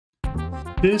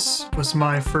This was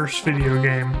my first video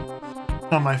game.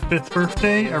 On my 5th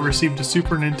birthday, I received a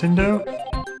Super Nintendo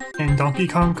and Donkey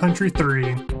Kong Country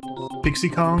 3, Dixie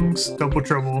Kong's Double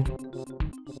Trouble.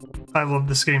 I love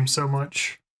this game so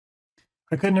much.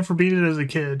 I could never beat it as a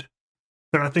kid,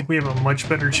 but I think we have a much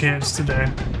better chance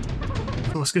today.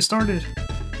 So let's get started.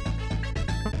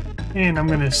 And I'm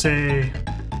gonna say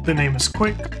the name is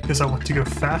quick because I want to go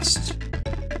fast.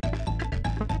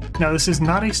 Now this is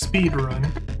not a speed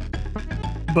run,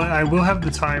 but I will have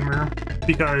the timer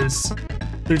because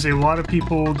there's a lot of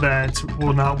people that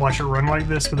will not watch a run like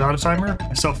this without a timer,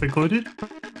 myself included.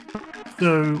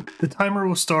 So the timer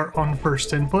will start on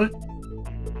first input.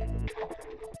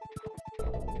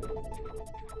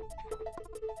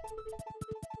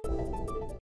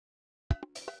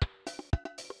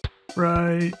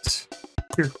 Right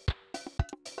here.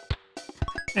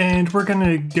 And we're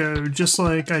gonna go just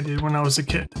like I did when I was a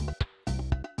kid.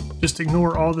 Just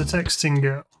ignore all the text and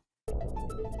go.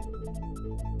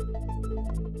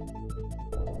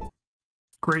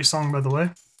 Great song, by the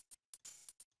way.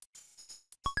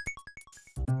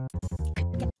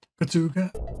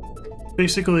 Katuga.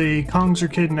 Basically, Kongs are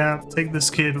kidnapped, take this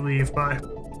kid, leave, bye.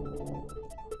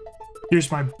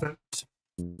 Here's my boat.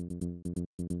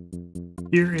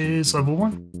 Here is level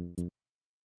 1.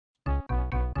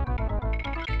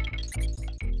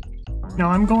 Now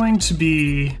I'm going to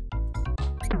be...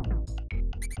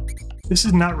 This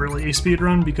is not really a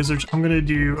speedrun because I'm going to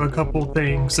do a couple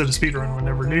things that a speedrun would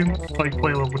never do, like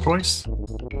play level twice.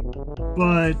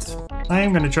 But I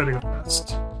am going to try to go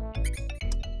fast.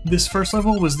 This first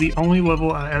level was the only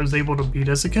level I was able to beat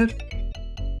as a kid.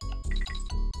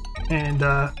 And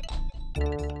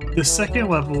the second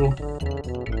level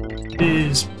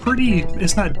is pretty,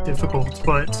 it's not difficult,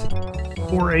 but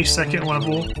for a second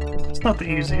level, it's not the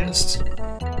easiest.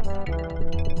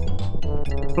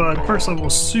 But the first level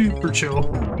is super chill.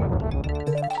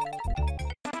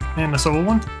 And that's level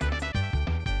 1.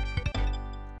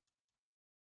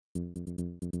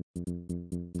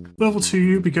 Level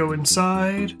 2, we go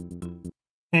inside,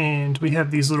 and we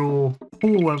have these little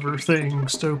pull lever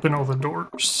things to open all the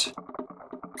doors.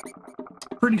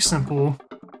 Pretty simple,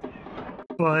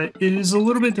 but it is a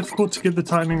little bit difficult to get the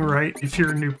timing right if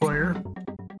you're a new player.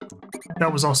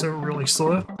 That was also really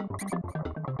slow.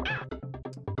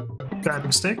 Bad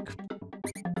mistake.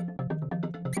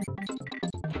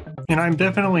 And I'm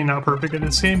definitely not perfect at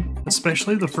this game,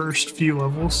 especially the first few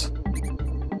levels.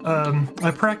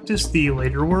 I practiced the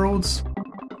later worlds.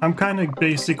 I'm kind of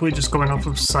basically just going off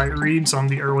of sight reads on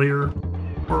the earlier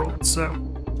worlds, so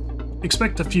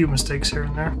expect a few mistakes here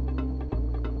and there.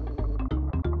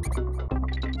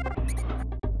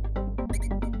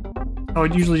 I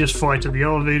would usually just fly to the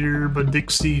elevator, but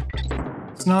Dixie,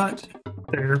 it's not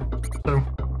there, so...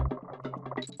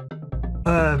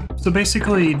 So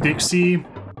basically Dixie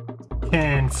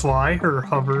can fly, or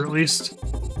hover at least,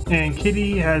 and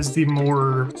Kitty has the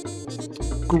more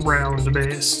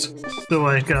ground-based. So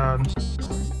like,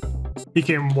 he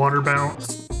can water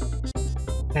bounce,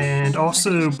 and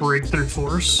also break through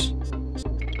force.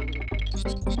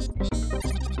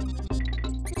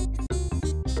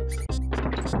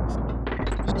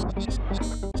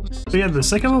 But yeah, the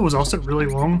second one was also really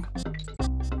long.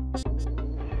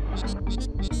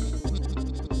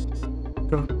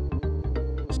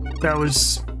 That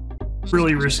was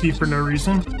really risky for no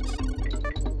reason.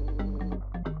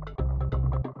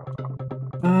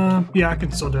 Yeah, I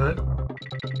can still do it.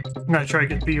 I'm gonna try to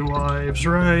get the lives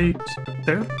right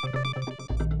there.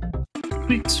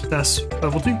 Sweet, that's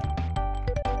level 2.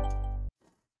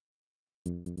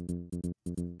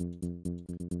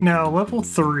 Now, level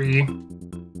 3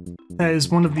 has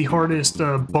one of the hardest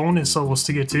bonus levels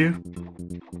to get to.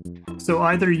 So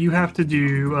either you have to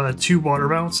do 2 water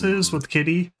bounces with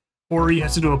Kitty, or you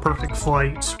have to do a perfect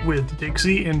flight with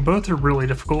Dixie, and both are really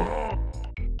difficult.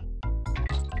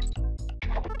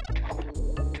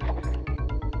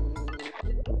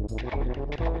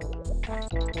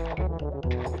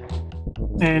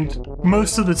 And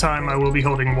most of the time I will be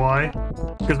holding Y,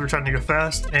 because we're trying to go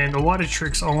fast, and a lot of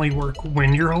tricks only work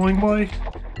when you're holding Y.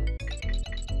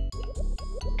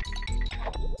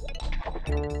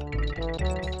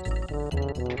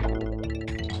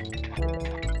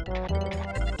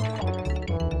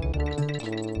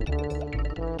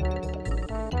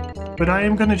 But I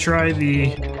am going to try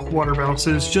the water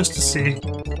bounces just to see.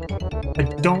 I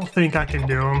don't think I can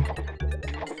do them.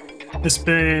 It's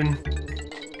been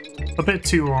a bit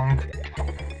too long.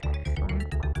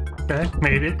 Okay,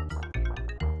 made it.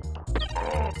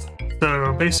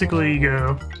 So basically you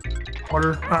go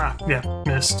water, yeah,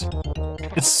 missed.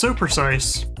 It's so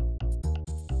precise.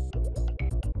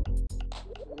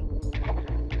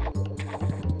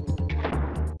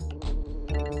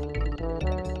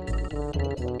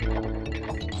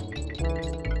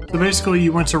 So basically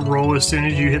you want to roll as soon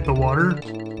as you hit the water,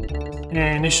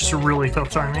 and it's just a really tough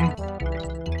timing.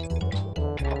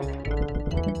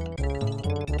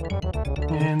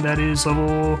 And that is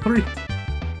level 3.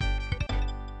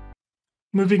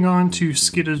 Moving on to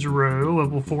Skidda's Row,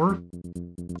 level 4.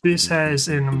 This has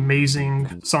an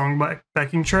amazing song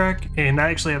backing track, and I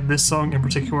actually have this song in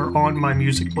particular on my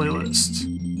music playlist.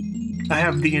 I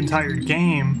have the entire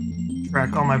game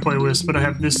track on my playlist, but I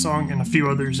have this song and a few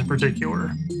others in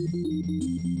particular.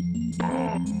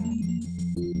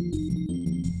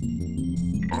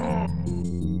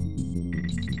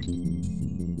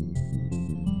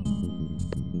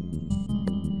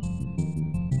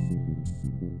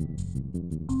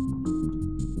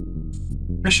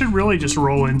 I should really just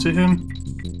roll into him,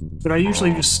 but I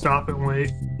usually just stop and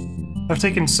wait. I've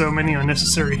taken so many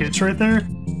unnecessary hits right there.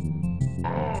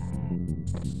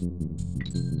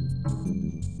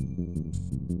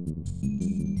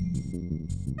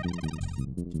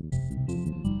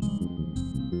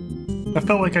 I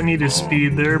felt like I needed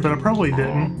speed there, but I probably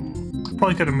didn't.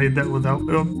 Probably could have made that without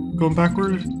going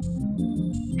backward.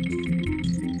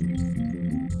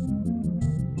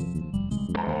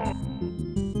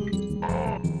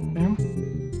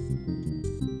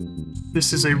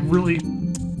 This is a really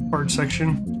hard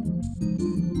section.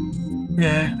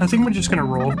 Yeah, I think we're just gonna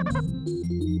roll.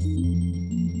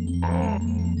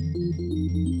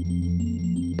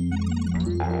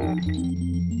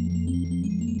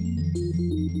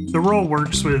 The roll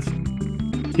works with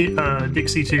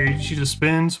Dixie too, she just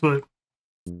spins, but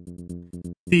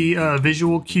the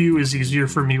visual cue is easier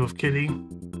for me with Kitty.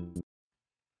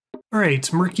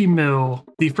 Alright, Murky Mill,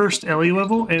 the first Ellie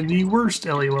level and the worst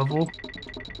Ellie level.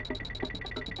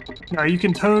 Now you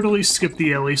can totally skip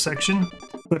the Ellie section,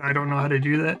 but I don't know how to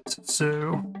do that,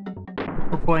 so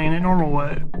we're playing it normal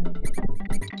way.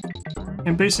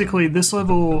 And basically this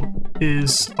level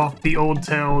is off the old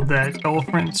tale that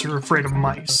elephants are afraid of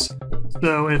mice.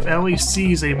 So if Ellie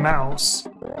sees a mouse,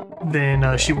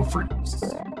 then she will freeze.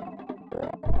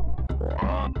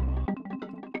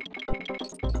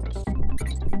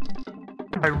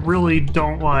 I really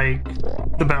don't like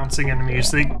the bouncing enemies.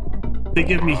 They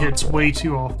give me hits way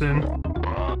too often.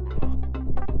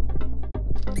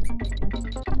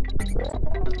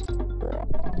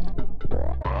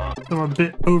 I'm a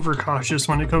bit overcautious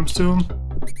when it comes to them.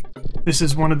 This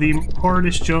is one of the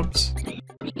hardest jumps.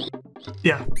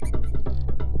 Yeah.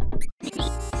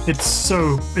 It's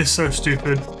so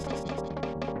stupid.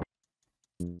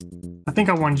 I think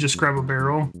I want to just grab a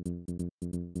barrel.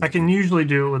 I can usually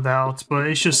do it without, but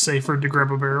it's just safer to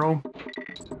grab a barrel.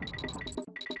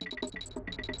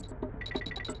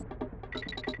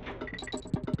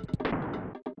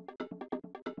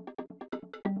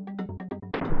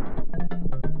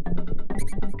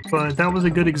 But that was a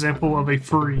good example of a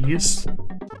freeze.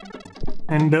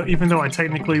 And even though I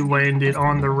technically landed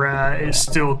on the rat, it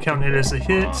still counted as a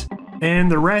hit. And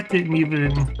the rat didn't even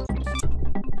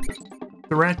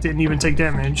take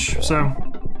damage, so.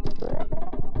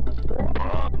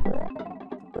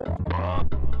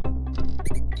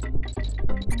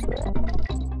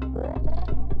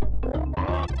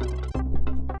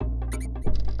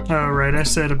 Alright, I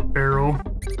said a barrel.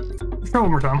 Let's try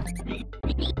one more time.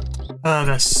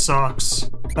 That sucks.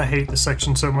 I hate this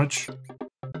section so much.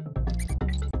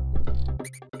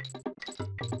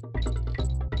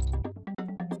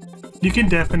 You can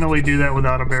definitely do that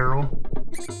without a barrel.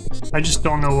 I just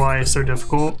don't know why it's so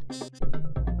difficult.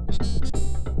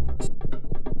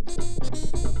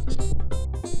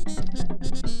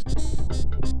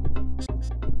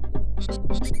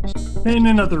 And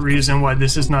another reason why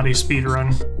this is not a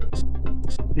speedrun.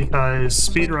 Because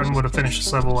speedrun would have finished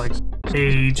this level like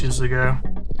ages ago.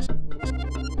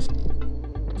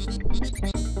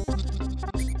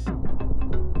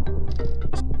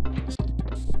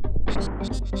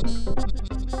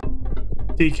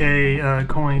 DK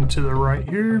coin to the right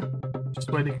here.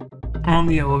 Just waiting on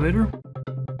the elevator.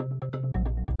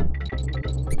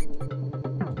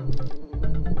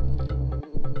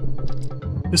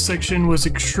 This section was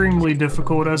extremely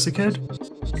difficult as a kid.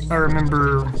 I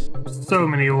remember so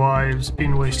many lives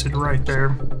being wasted right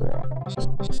there.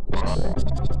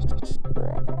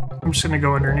 I'm just gonna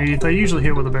go underneath. I usually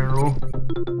hit with a barrel.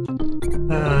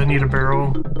 I need a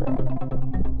barrel.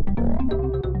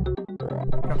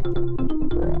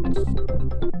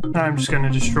 I'm just gonna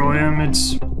destroy him.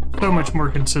 It's so much more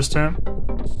consistent.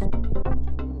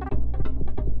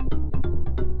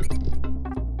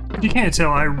 You can't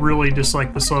tell, I really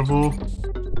dislike this level.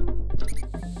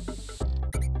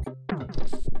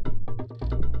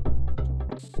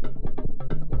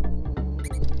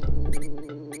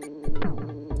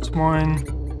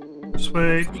 Just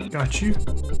way. Got you.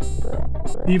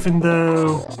 Even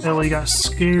though Ellie got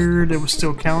scared, it was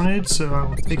still counted, so I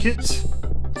will take it.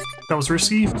 That was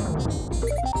risky.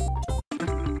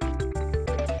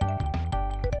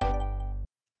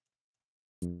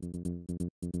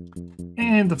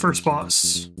 And the first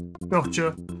boss,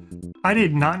 Belcha. I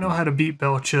did not know how to beat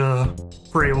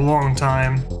Belcha for a long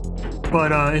time,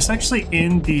 but it's actually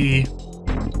in the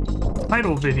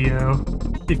title video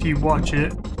if you watch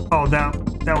it. Oh, that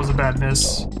was a bad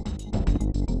miss.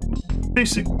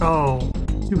 Oh,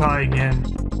 too high again.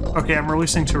 Okay, I'm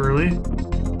releasing too early.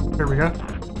 There we go.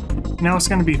 Now it's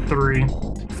gonna be 3.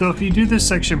 So if you do this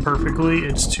section perfectly,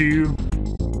 it's 2,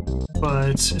 but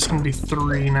it's gonna be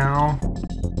 3 now.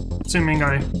 Assuming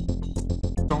I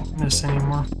don't miss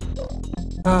anymore.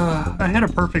 I had a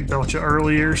perfect Belcha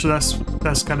earlier, so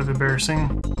that's kind of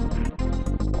embarrassing.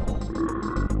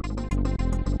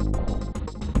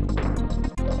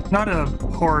 Not a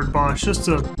hard boss, just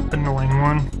a annoying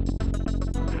one.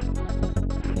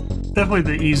 Definitely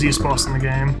the easiest boss in the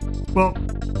game. Well,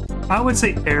 I would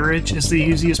say Erich is the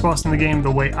easiest boss in the game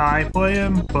the way I play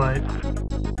him, but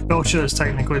Belcha is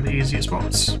technically the easiest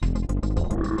boss.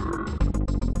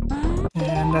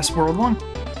 And that's World 1.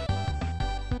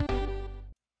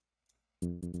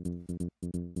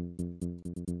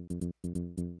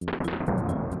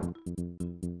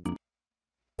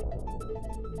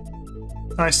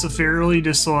 I severely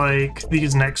dislike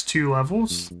these next 2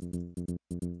 levels.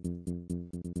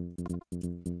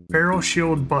 Barrel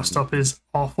Shield Bust Up is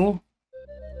awful,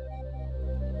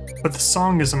 but the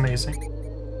song is amazing.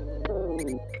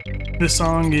 This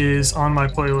song is on my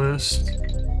playlist,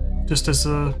 just as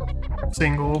a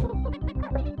single.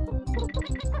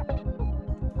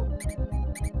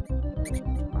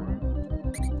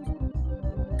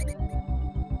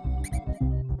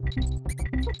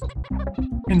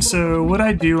 And so what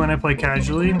I do when I play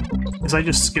casually is I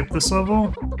just skip this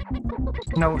level,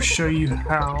 and I will show you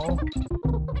how.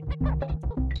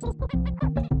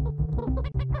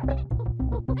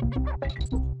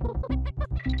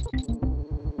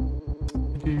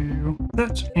 Do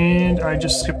that, and I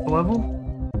just skip the level.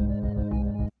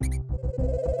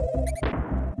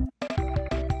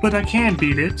 But I can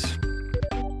beat it,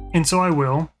 and so I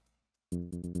will.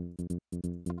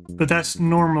 But that's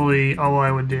normally all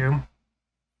I would do.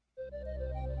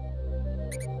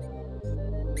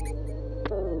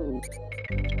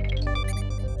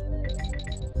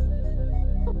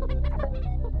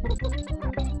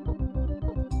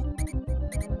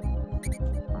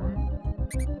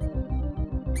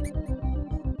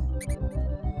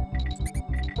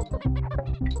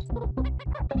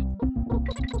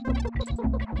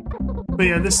 But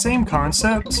yeah, this same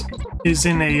concept is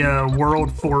in a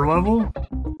World 4 level.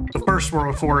 The first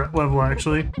World 4 level,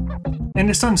 actually. And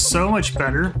it's done so much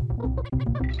better.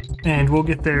 And we'll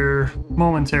get there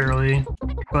momentarily.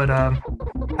 But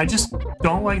I just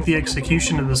don't like the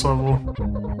execution of this level.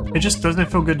 It just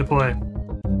doesn't feel good to play.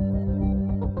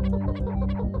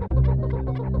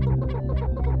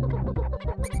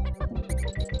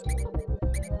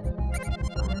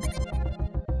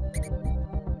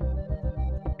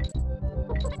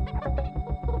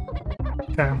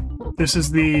 Okay, this is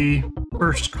the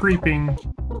first creeping,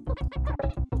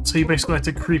 so you basically have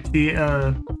to creep the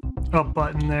up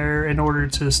button there in order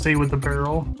to stay with the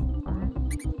barrel.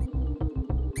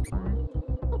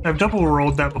 I've double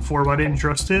rolled that before, but I didn't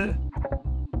trust it.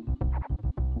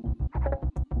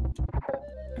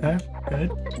 Okay,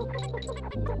 good.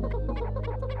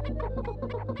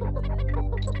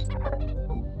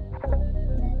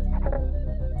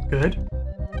 Good.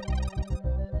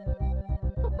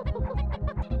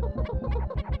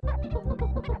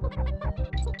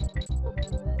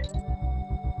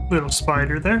 Little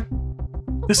spider there.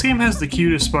 This game has the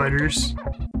cutest spiders.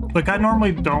 Like, I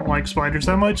normally don't like spiders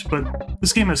that much, but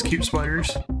this game has cute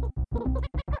spiders.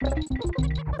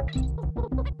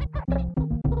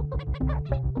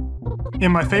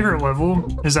 And my favorite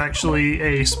level is actually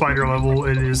a spider level.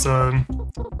 It is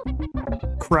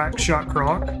Crack Shot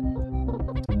Croc.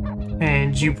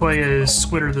 And you play as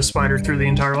Squitter the Spider through the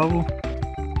entire level.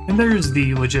 And there's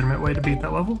the legitimate way to beat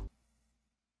that level.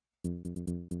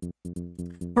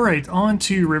 Alright, on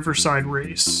to Riverside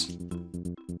Race.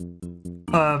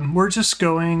 We're just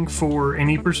going for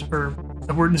any this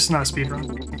is not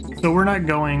speedrun. So we're not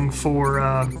going for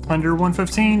under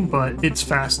 115, but it's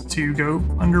fast to go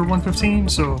under 115,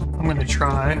 so I'm gonna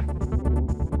try.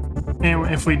 And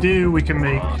if we do, we can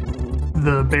make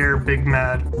the bear big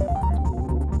mad.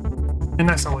 And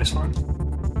that's always fun.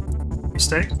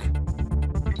 Mistake.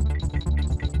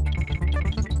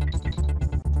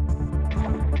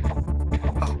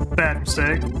 Oh, bad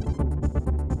mistake.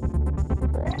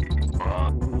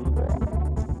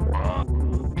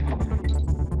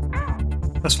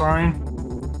 That's fine.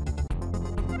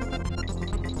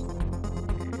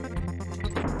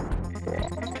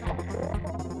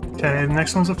 Okay, the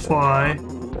next one's a fly.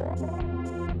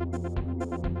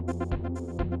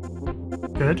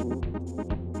 Good.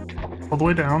 All the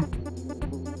way down.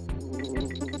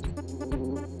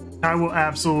 I will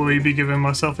absolutely be giving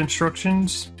myself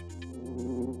instructions.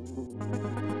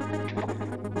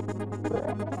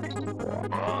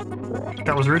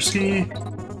 That was risky.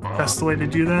 That's the way to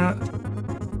do that.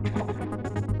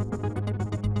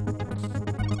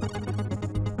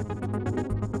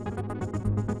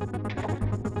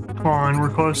 Come on, we're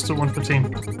close to 115.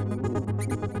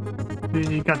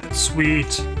 You got that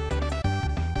sweet.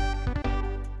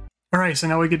 Alright, so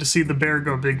now we get to see the bear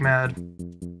go big mad.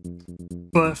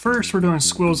 But first, we're doing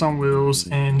Squills on Wheels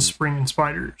and Springing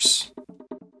Spiders.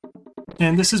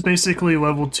 And this is basically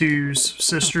level 2's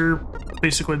sister,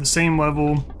 basically the same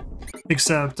level,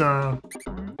 except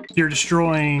you're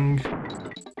destroying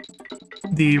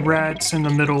the rats in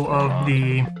the middle of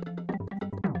the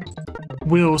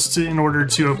wheels in order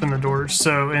to open the doors.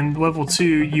 So in level 2,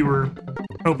 you were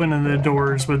opening the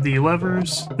doors with the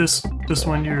levers. This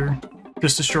one, you're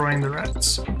just destroying the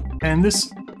rats. And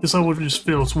this level just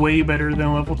feels way better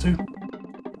than level 2.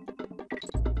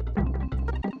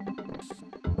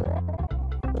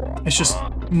 It's just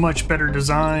much better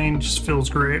designed, just feels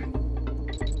great.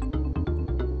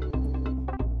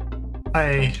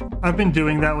 I've been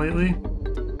doing that lately,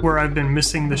 where I've been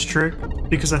missing this trick,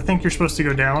 because I think you're supposed to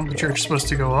go down, but you're supposed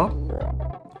to go up.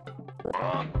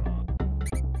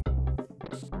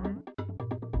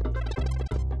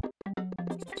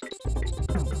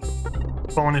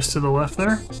 Bonus to the left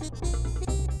there.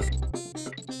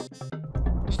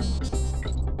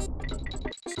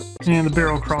 And the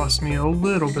barrel crossed me a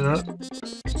little bit.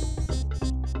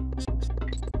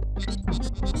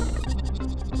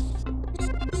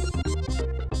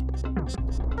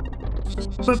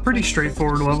 But pretty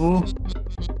straightforward level.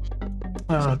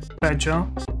 Bad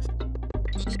jump.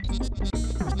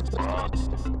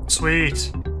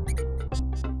 Sweet.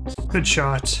 Good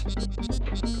shot.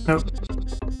 Nope.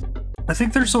 I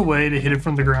think there's a way to hit it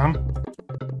from the ground.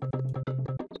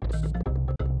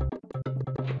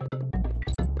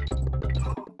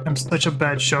 I'm such a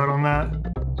bad shot on that.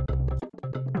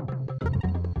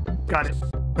 Got it.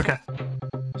 Okay.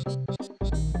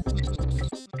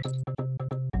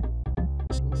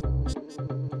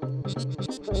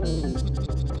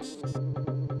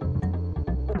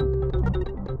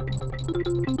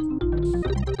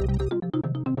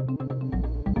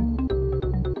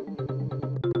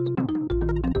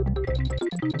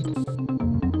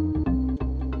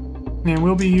 And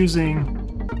we'll be using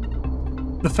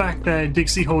the fact that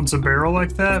Dixie holds a barrel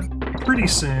like that pretty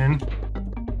soon.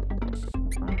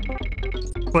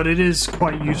 But it is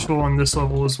quite useful on this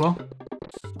level as well.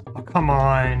 Oh, come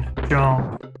on,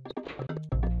 jump.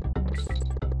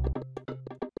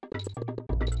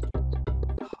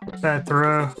 Bad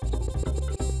throw.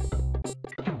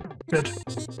 Good.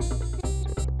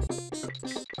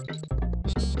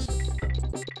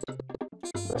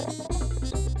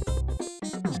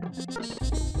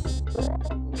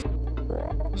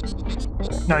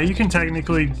 Now you can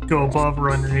technically go above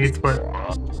or underneath, but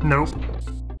nope.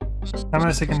 I'm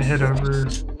not taking a hit over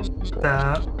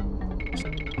that.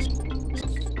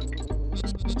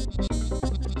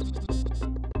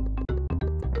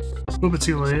 A little bit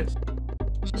too late.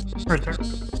 Right there.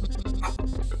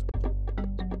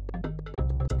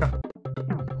 Go.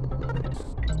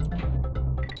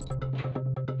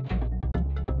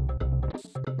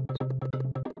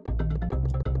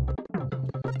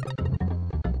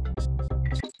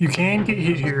 You can get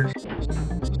hit here.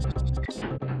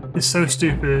 It's so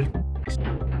stupid.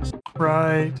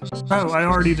 Right. Oh, I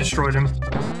already destroyed him.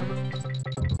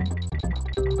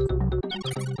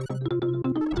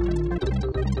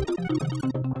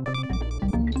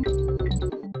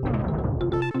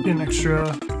 Get an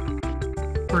extra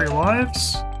 3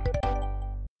 lives.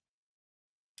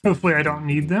 Hopefully I don't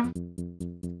need them.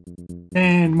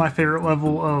 And my favorite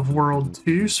level of World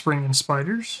 2, Springing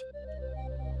Spiders.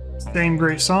 Same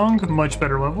great song, much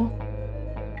better level.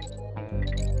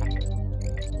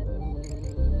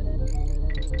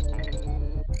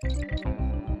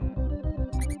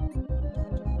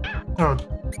 Oh,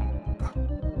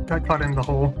 got caught in the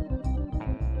hole.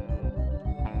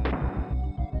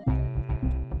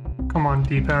 Come on,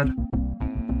 D-pad.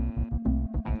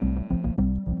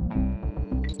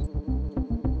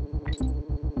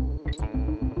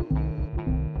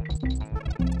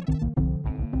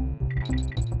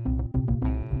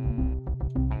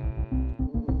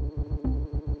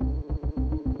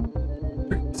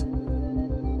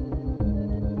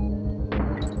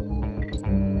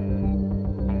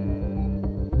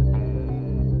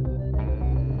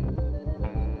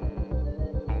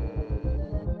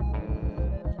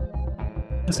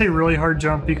 I say really hard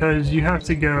jump because you have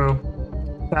to go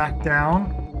back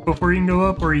down before you can go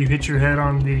up, or you hit your head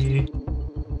on the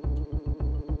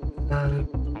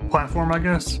platform, I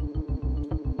guess.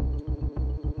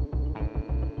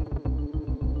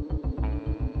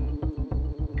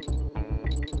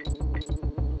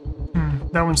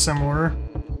 That one's similar.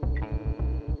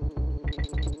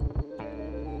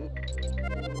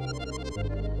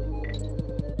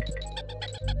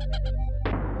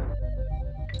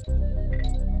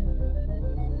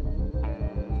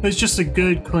 It's just a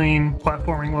good, clean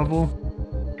platforming level.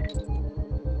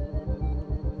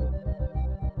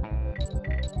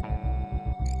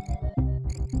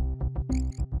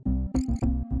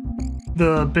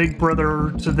 The big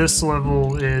brother to this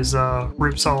level is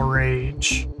Ripsaw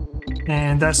Rage,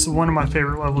 and that's one of my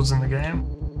favorite levels in the game.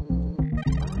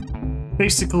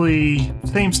 Basically,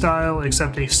 same style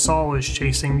except a saw is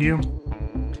chasing you,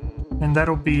 and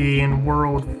that'll be in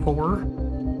World 4.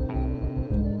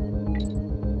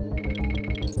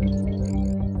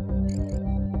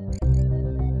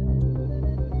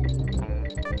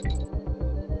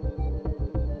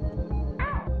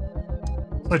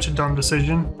 Such a dumb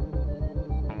decision.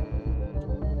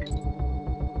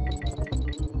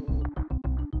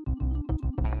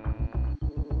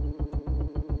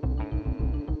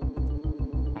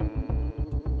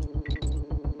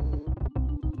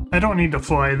 I don't need to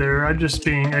fly there, I'm just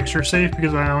being extra safe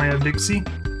because I only have Dixie.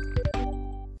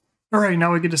 Alright,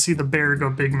 now we get to see the bear go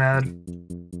big mad.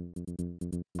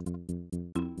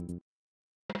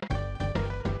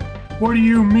 What do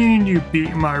you mean you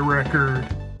beat my record?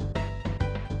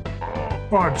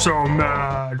 I'm so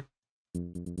mad.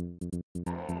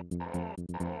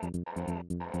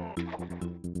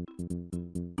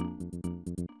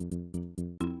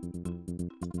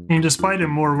 And despite it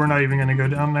more, we're not even going to go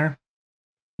down there.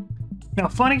 Now,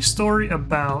 funny story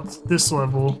about this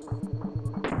level.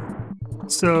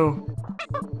 So,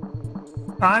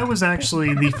 I was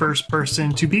actually the first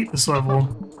person to beat this level.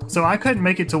 So I couldn't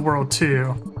make it to World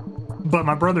 2, but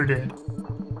my brother did.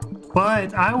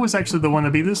 But I was actually the one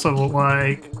to beat this level,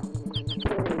 like...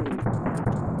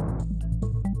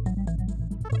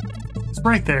 It's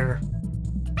right there.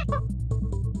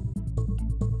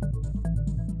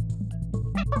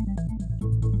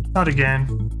 Not again.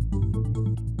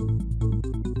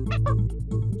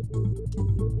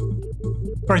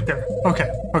 Right there.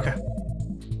 Okay, okay.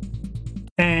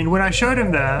 And when I showed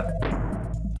him that,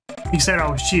 he said I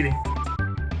was cheating.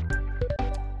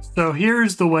 So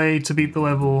here's the way to beat the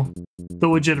level the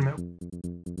legitimate.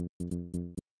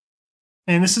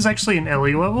 And this is actually an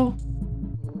Ellie level,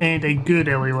 and a good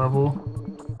Ellie level.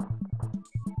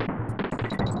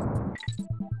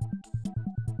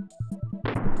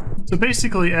 So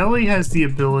basically, Ellie has the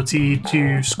ability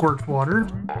to squirt water,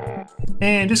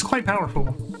 and it's quite powerful.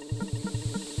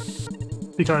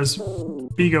 Because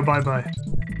Bigo bye-bye.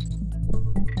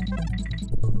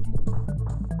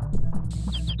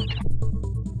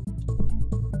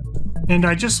 And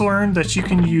I just learned that you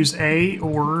can use A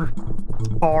or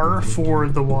R for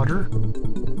the water.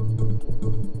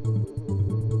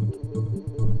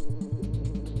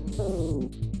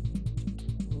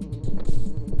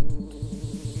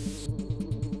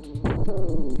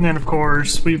 And then of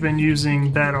course, we've been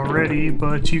using that already,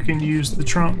 but you can use the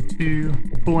trunk to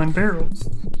pull in barrels,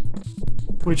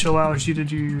 which allows you to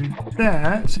do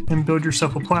that and build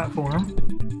yourself a platform.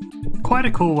 Quite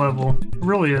a cool level, it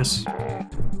really is.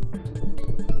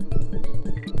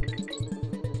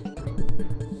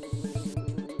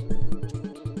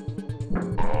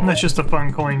 And that's just a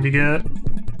fun coin to get.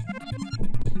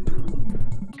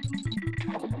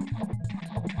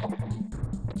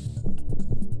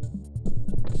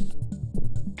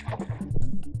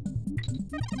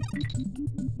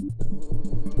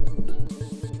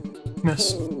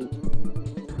 Miss.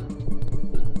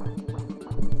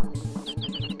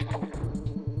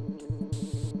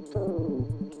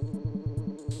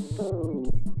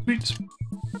 Sweet.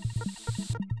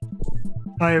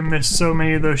 I have missed so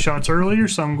many of those shots earlier,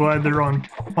 so I'm glad they're on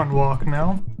walk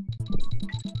now.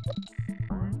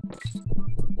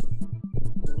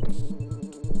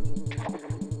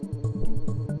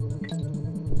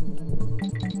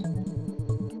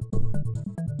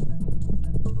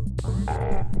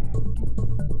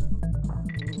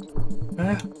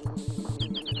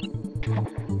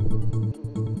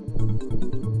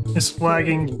 It's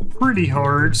lagging pretty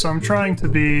hard, so I'm trying to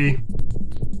be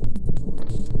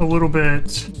a little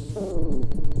bit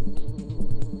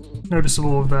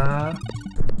noticeable of that.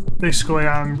 Basically,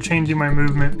 I'm changing my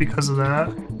movement because of that.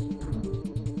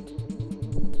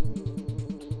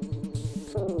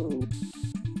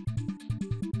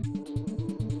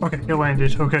 Okay, it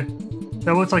landed. Okay.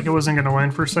 That looked like it wasn't going to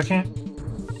land for a second.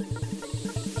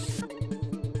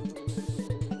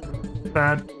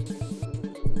 Bad.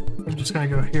 I'm just going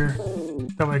to go here.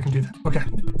 That way I can do that. Okay.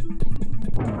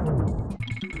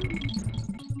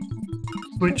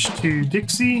 Switch to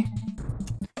Dixie.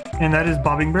 And that is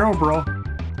Bobbing Barrel Brawl.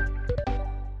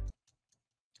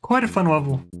 Quite a fun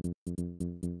level.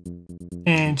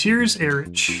 And here's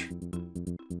Erich.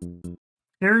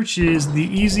 Erich is the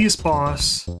easiest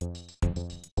boss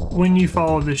when you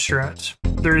follow this strat.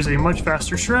 There is a much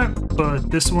faster strat, but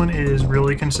this one is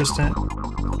really consistent.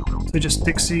 So just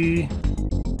Dixie,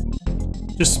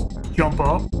 just jump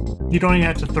up. You don't even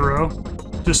have to throw,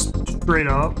 just straight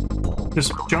up.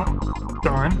 Just jump,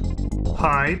 done,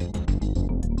 hide.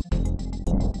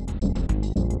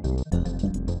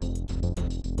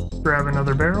 Grab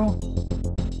another barrel,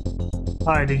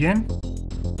 hide again.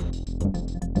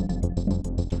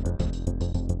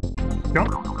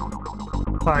 Jump,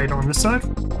 hide on this side.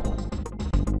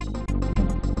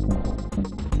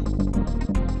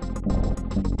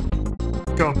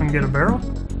 Go up and get a barrel.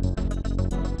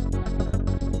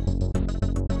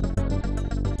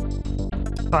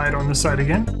 Hide on this side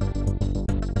again.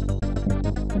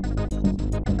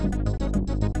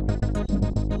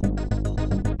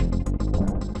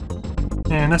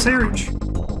 And that's Erich.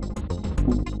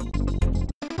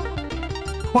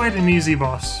 Quite an easy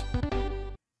boss.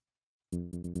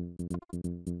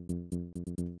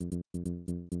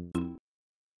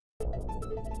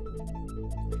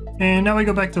 And now we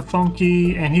go back to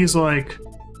Funky, and he's like,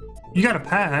 "You got a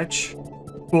patch?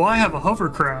 Well, I have a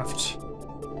hovercraft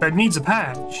that needs a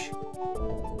patch."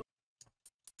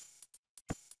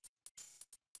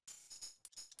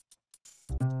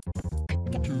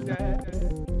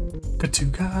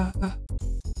 Katuga.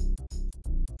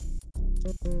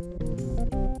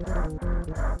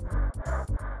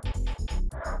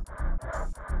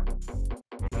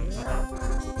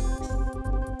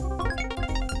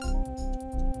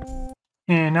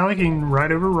 And now I can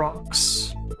ride over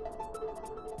rocks.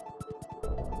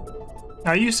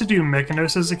 I used to do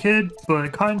Mekanos as a kid,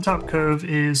 but Cotton Top Cove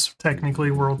is technically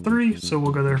World 3, so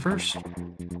we'll go there first.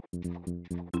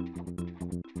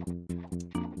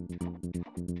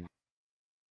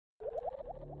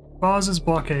 Boz's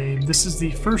Blockade. This is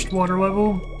the first water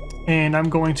level, and I'm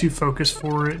going to focus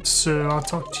for it, so I'll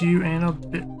talk to you in a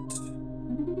bit.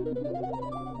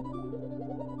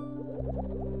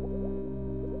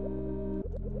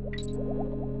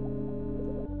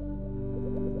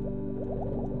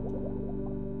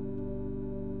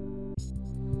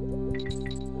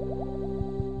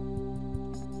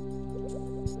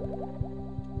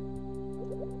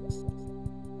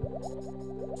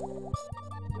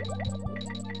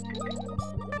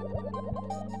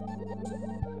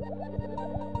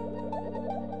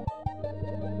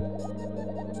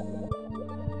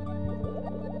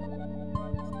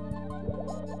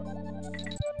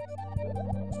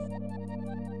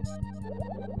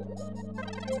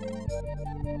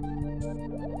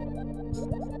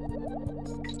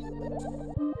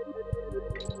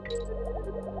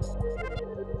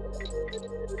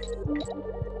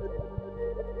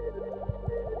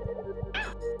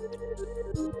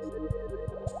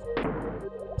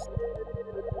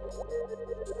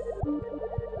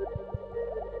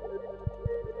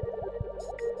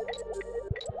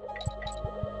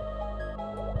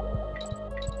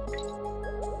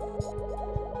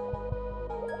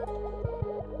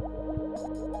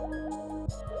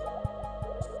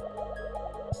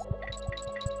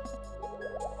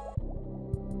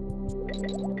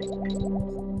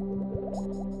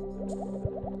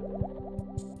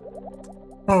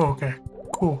 Oh, okay.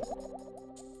 Cool.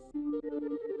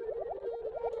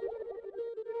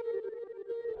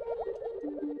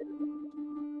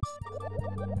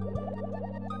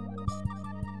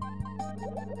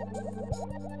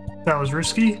 That was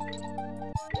risky.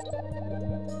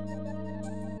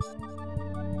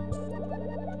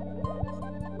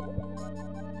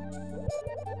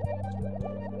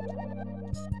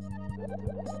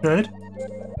 Good.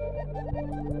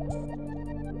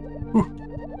 Whew.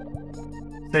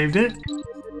 Saved it.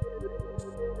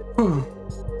 Whew.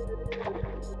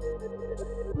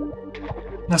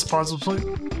 That's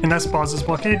Boz's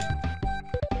Blockade.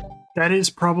 That is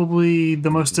probably the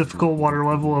most difficult water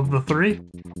level of the three,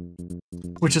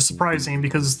 which is surprising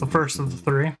because it's the first of the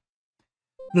three.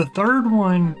 The third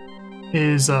one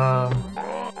is, the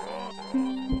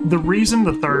reason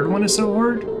the third one is so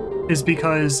hard is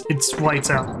because it's lights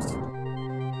out.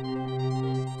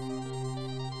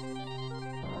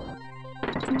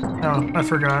 Oh, I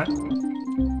forgot.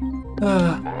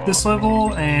 This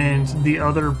level and the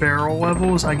other barrel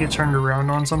levels I get turned around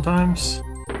on sometimes.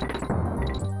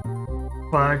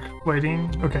 Flag, waiting.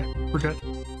 Okay, we're good.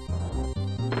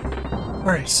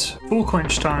 Alright, full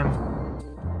quench time.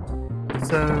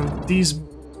 So these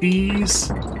bee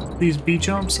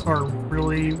jumps are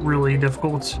really, really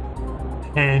difficult.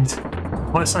 And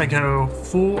once I go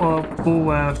full up, full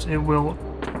left, it will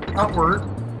not work.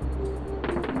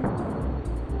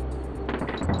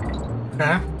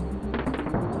 Okay.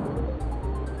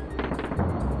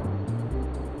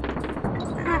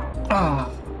 Ah.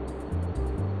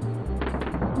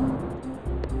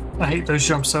 I hate those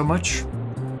jumps so much.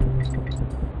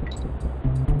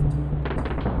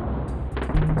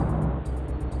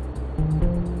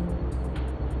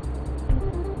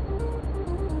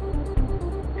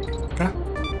 Okay.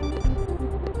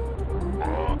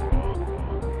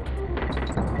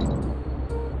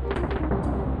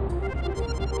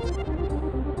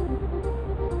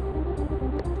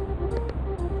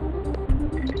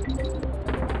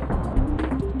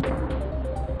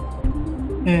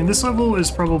 And this level is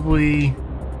probably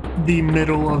the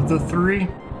middle of the three.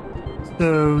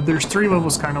 So there's three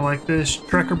levels kind of like this.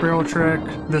 Tracker Barrel Track,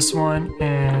 this one,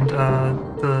 and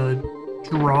the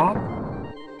drop.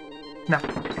 No.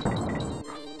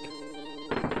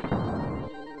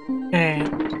 And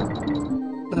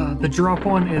the drop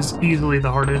one is easily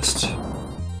the hardest.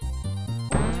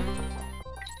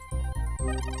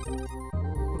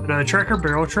 But Tracker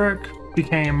Barrel Track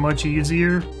became much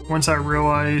easier once I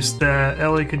realized that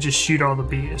Ellie could just shoot all the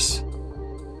bees.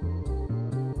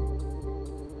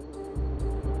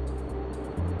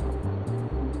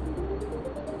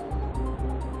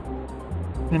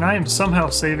 And I am somehow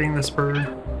saving this bird.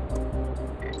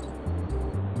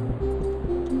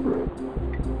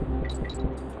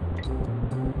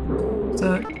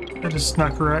 That is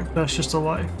not correct. That's just a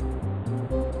life.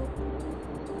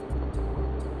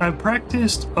 I've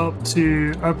practiced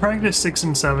 6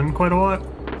 and 7 quite a lot.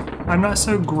 I'm not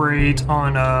so great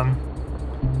on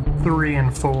 3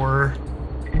 and 4.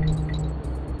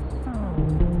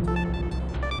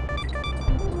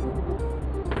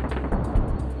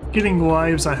 Getting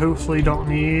lives I hopefully don't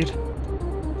need.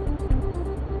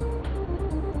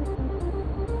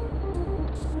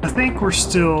 I think we're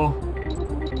still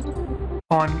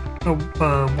on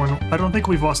one. I don't think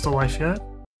we've lost a life yet.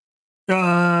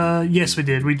 Yes we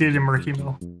did. We did in Murky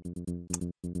Mill.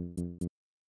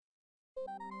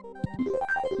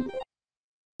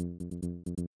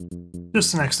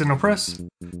 Just an accidental press.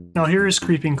 Now here is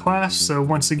Creeping Class, so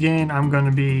once again I'm going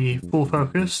to be full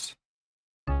focused.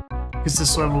 Because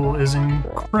this level is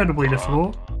incredibly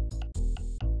difficult.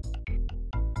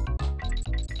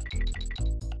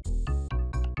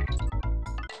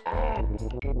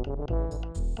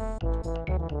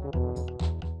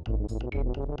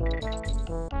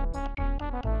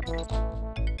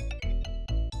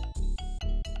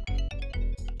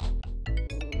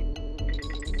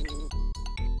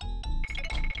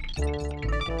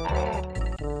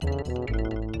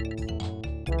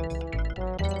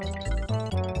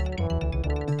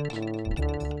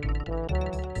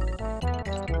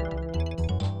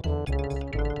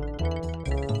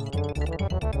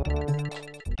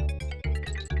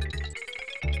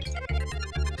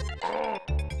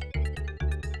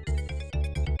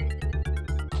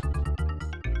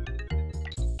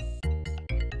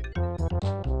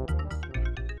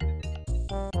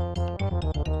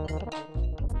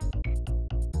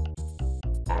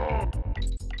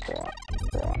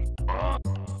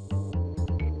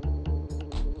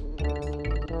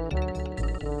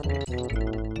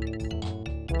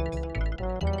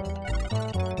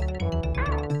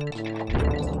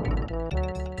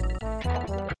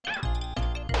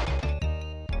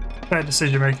 Bad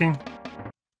decision making.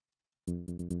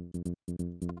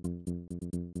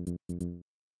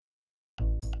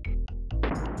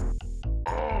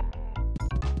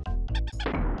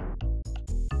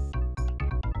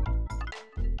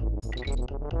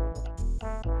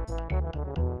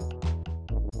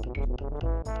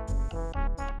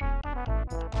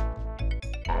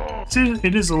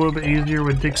 It is a little bit easier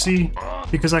with Dixie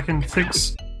because I can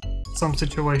fix some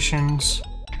situations.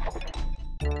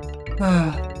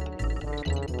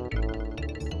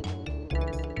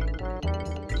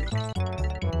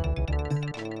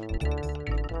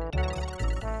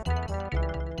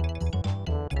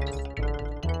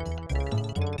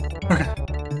 Okay.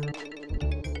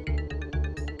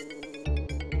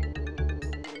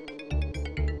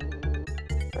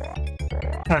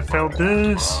 I failed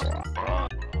this.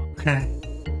 Okay.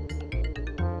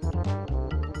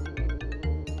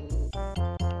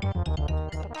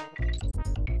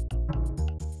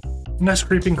 Nice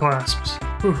creeping clasps.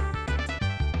 Whew.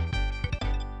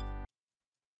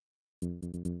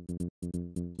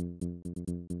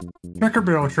 Tracker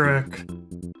barrel trick.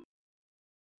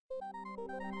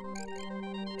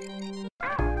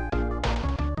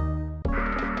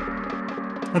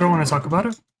 I don't want to talk about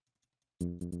it.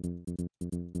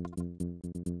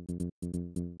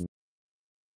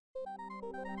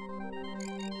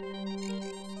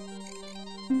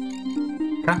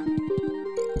 Okay.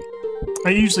 I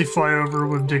usually fly over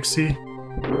with Dixie.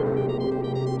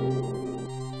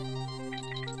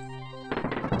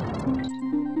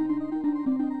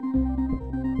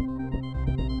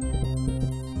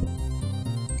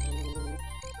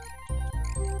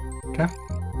 Okay.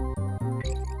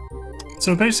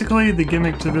 So basically the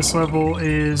gimmick to this level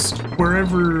is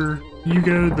wherever you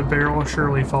go, the barrel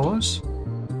surely follows.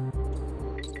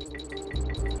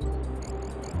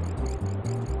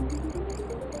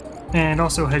 And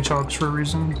also hedgehogs for a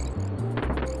reason.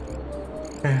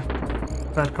 Okay,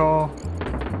 bad call.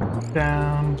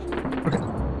 Down. Okay,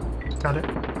 got it.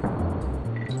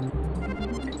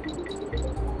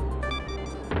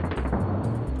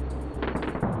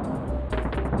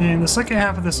 And the second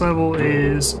half of this level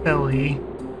is Ellie,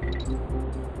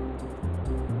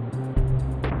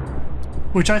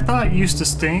 which I thought used to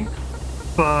stink,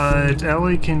 but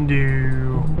Ellie can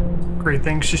do great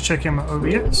things. Just checking my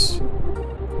OBS.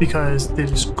 Because they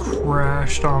just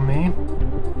crashed on me.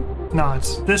 Not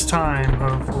this time,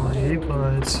 hopefully,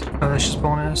 but that's just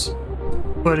bonus.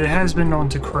 But it has been known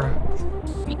to crash.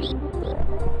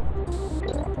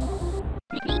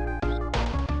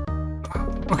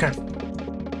 Okay.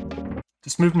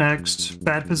 Just move next.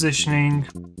 Bad positioning.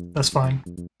 That's fine.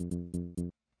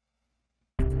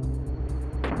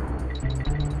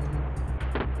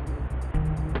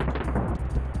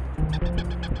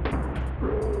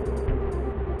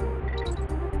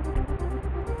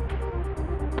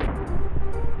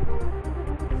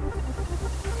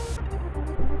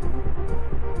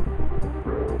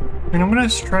 And I'm gonna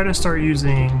try to start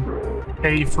using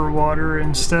A for water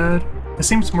instead. It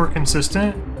seems more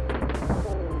consistent.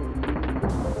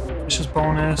 It's just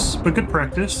bonus, but good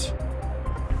practice.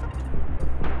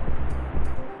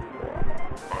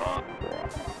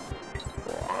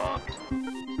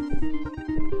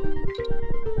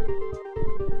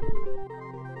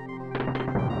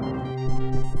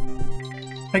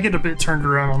 I get a bit turned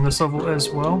around on this level as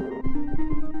well.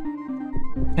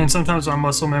 And sometimes my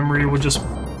muscle memory will just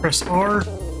press R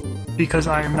because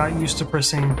I am not used to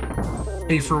pressing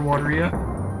A for water yet.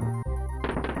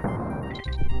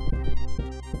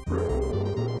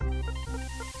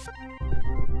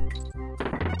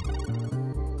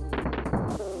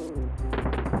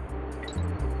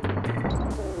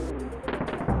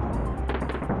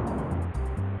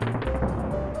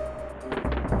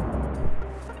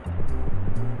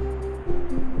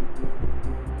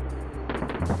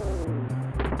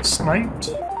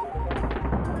 Sniped.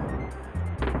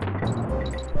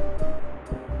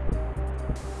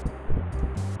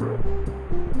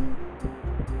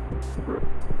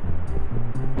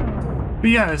 But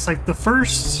yeah, it's like the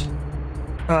first,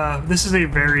 this is a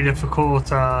very difficult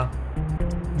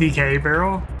DK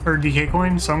barrel, or DK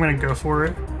coin, so I'm gonna go for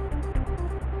it.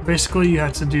 Basically, you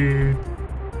have to do,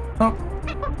 oh,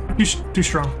 too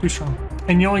strong.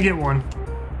 And you only get one.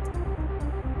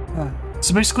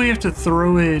 So basically you have to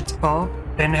throw it up,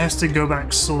 and it has to go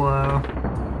back slow.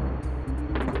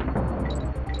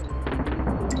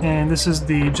 And this is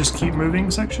the just keep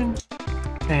moving section,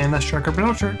 and that's tracker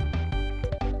barrel trick.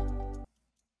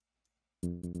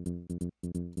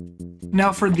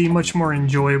 Now for the much more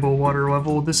enjoyable water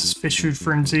level, this is Fish Food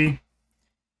Frenzy.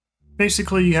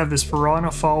 Basically you have this piranha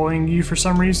following you for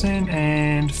some reason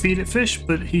and feed it fish,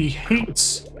 but he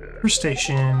hates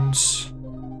crustaceans.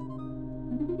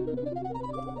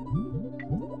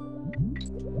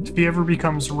 If he ever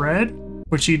becomes red,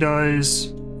 which he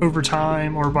does over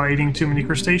time or by eating too many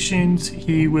crustaceans,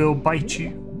 he will bite you.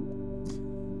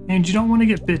 And you don't want to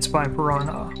get bit by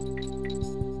piranha.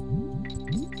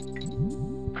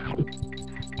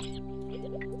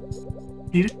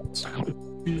 Eat it.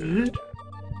 Good.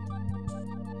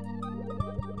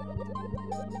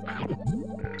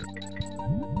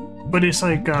 But it's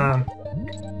like,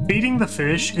 feeding the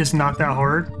fish is not that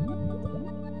hard.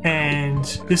 And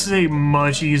this is a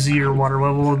much easier water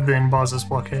level than Boz's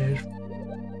Blockade.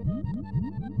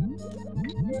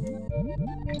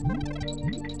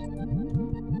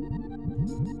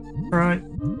 Alright,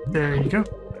 there you go.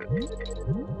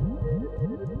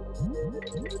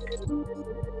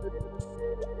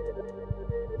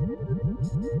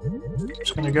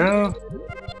 Just gonna go.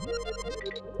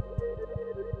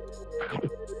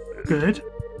 Good.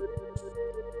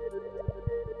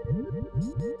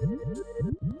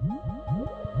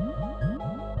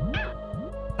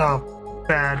 Oh,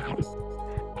 bad.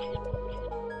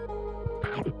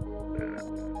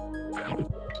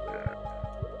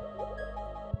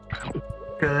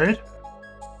 Good.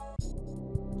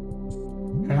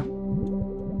 Okay.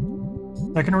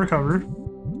 I can recover.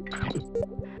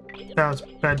 That was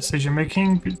bad decision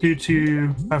making due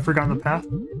to I forgot the path.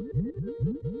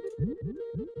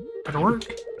 Better work.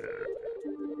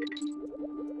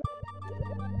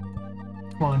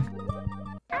 Come on.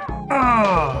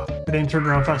 Ah! I didn't turn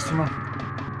around fast enough.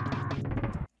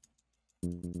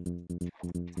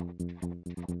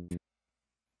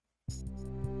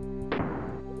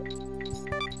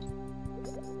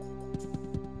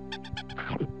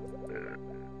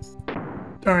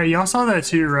 Alright, y'all saw that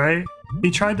too, right?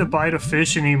 He tried to bite a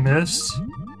fish and he missed.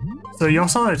 So y'all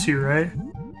saw that too, right?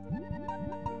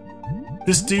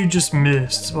 This dude just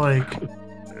missed. Like,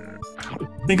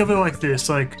 think of it like this.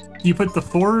 Like, you put the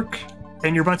fork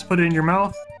and you're about to put it in your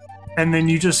mouth, and then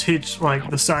you just hit, like,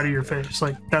 the side of your face.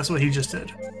 Like, that's what he just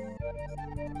did.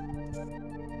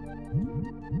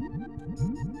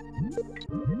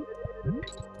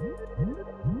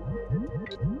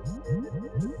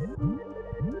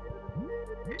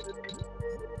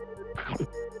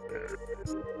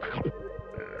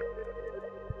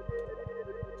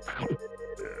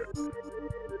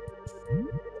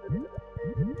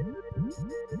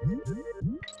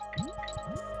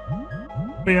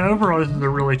 But yeah, overall this is a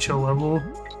really chill level.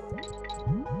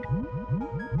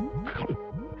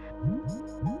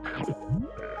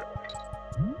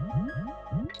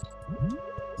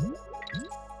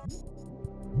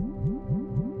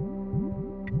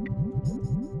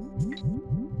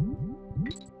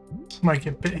 Might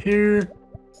get bit here.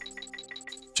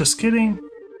 Just kidding.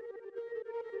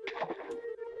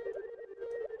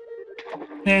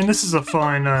 And this is a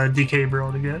fun DK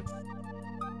barrel to get.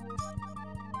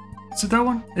 Is it that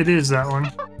one? It is that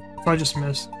one. I just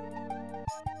missed.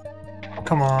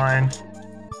 Come on.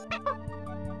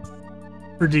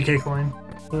 Or DK coin.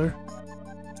 There.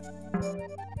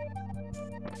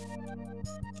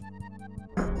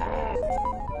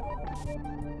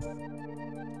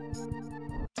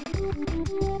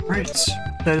 Right.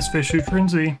 That is Fish Food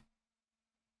Frenzy.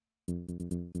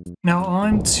 Now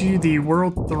on to the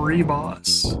World 3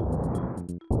 boss.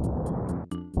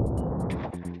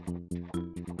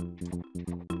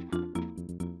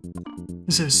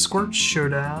 This is Squirt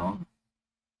Showdown.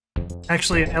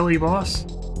 Actually an LE boss.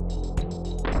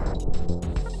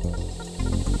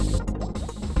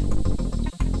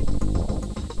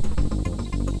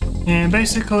 And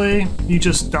basically, you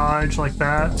just dodge like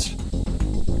that.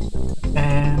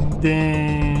 And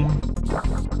then...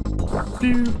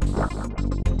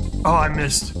 Oh, I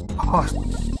missed. Oh.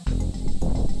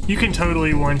 You can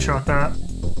totally one-shot that.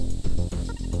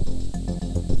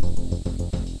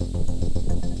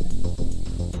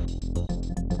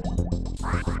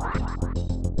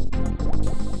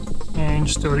 And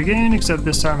just do it again, except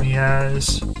this time he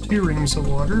has 2 rings of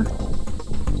water.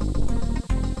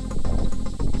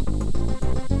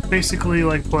 Basically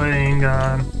like playing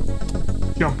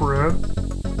jump rope.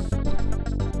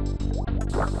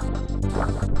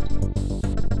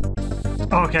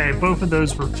 Okay, both of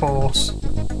those were false.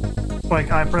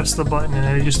 Like, I pressed the button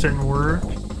and it just didn't work.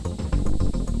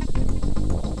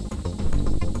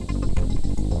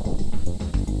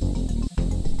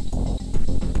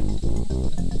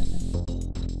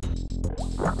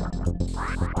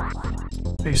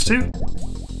 Phase 2.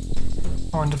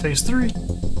 On to phase 3.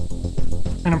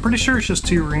 And I'm pretty sure it's just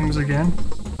 2 rings again.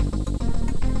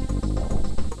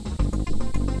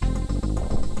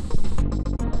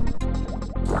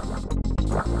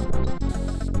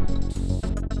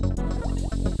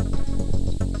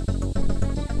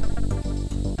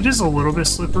 It is a little bit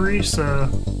slippery, so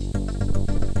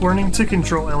learning to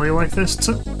control Ellie like this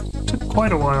took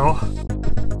quite a while.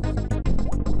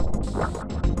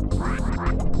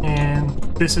 And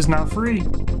this is not free.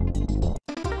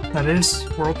 That is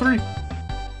World 3.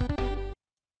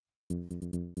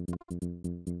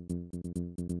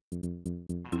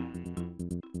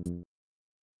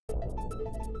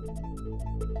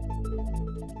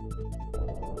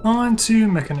 On to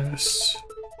Mekanos.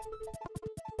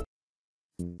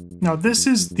 Now this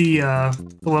is the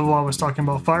level I was talking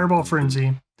about, Fireball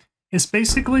Frenzy. It's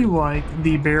basically like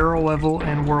the barrel level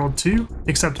in World 2,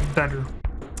 except better.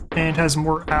 And has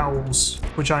more owls,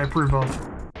 which I approve of.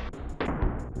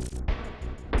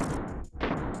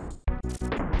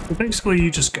 So basically you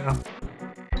just go.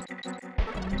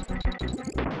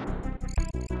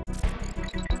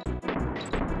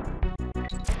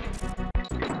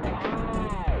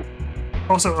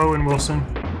 Also Owen Wilson.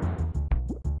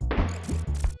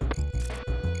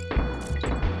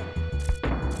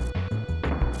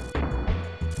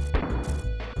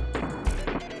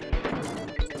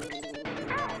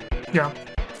 Yeah,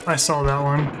 I saw that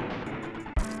one,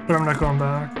 but I'm not going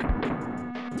back.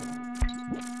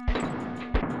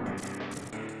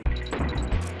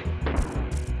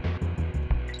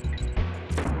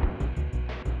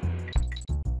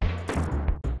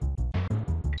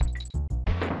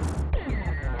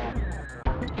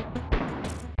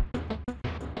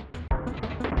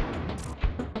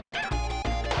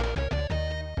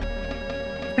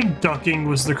 I think ducking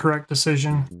was the correct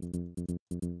decision.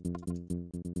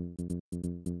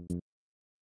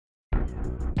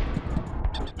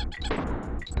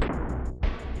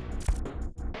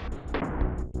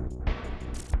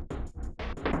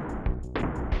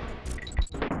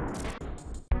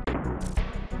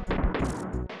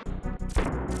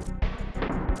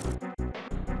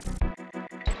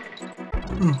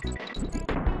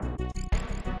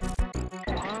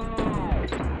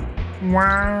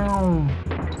 Wow.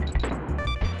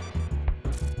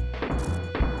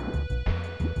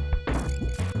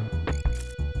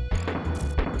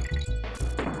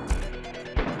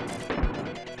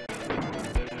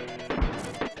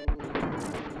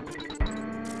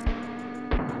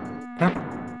 Okay.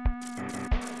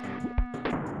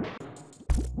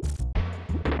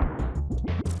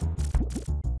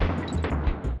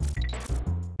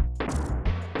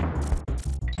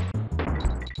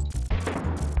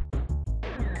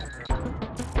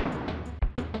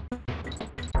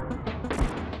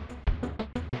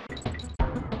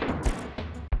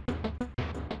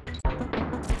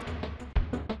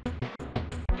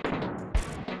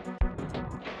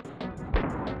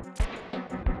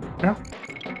 Yeah.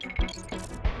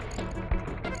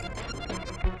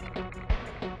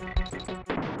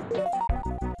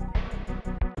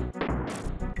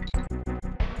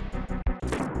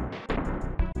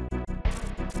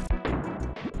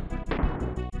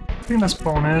 I think that's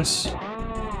bonus.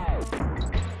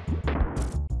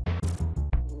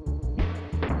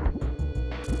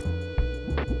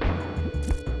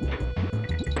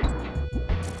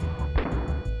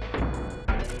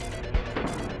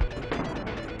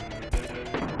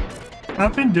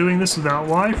 I've been doing this without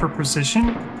Y for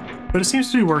precision, but it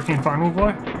seems to be working fine with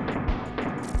Y.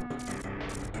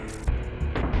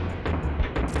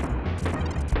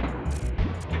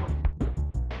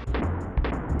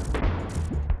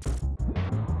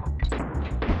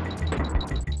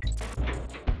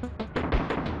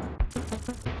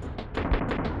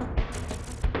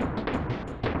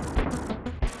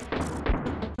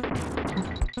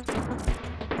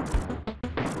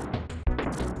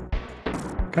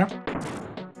 Okay.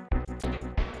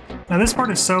 Now this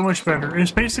part is so much better.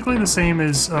 It's basically the same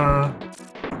as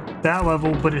that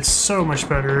level, but it's so much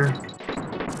better.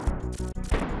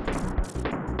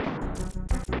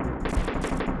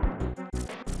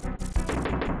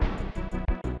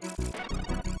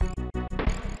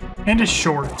 And it's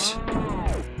short.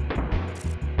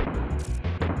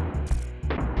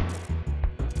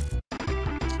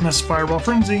 And that's Fireball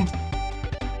Frenzy.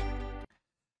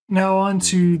 Now on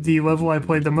to the level I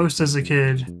played the most as a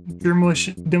kid,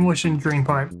 Demolition Drain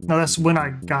Pipe. Now that's when I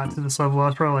got to this level. I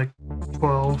was probably like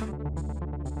 12.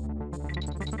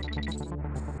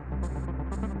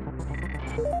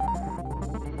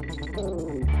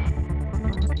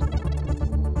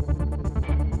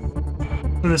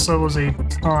 So this level is a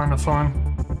ton of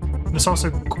fun, but it's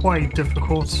also quite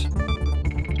difficult,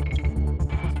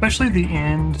 especially the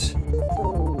end.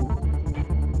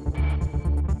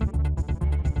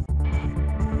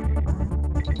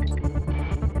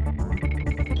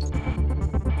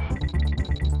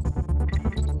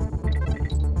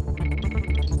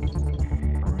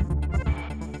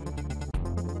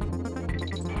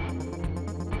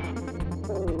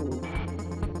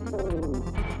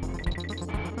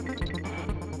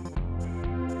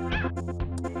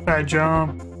 Bad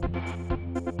jump.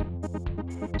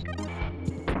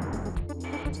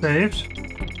 Saved.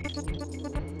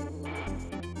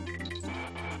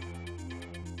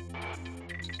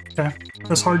 Okay,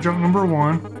 that's hard jump number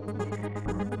 1.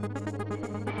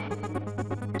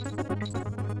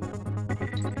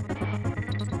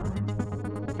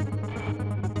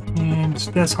 And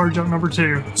that's hard jump number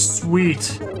 2.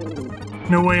 Sweet.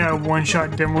 No way I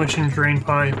one-shot Demolition Drain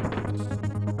Pipe.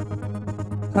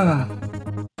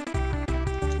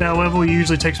 That level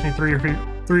usually takes me three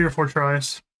or four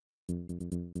tries.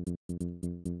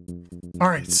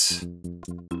 Alright.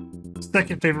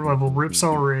 Second favorite level,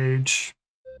 Ripsaw Rage.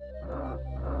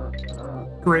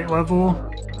 Great level.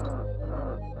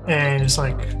 And it's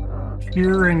like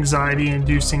pure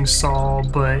anxiety-inducing saw,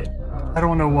 but I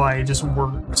don't know why, it just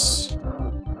works.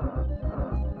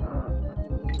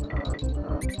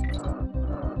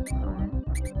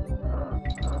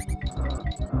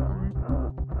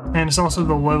 And it's also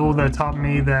the level that taught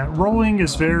me that rolling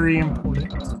is very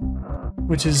important,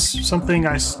 which is something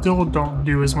I still don't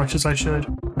do as much as I should.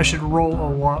 I should roll a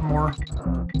lot more.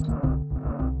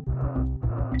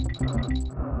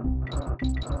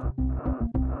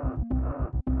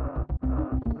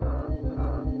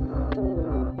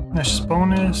 That's just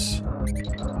bonus.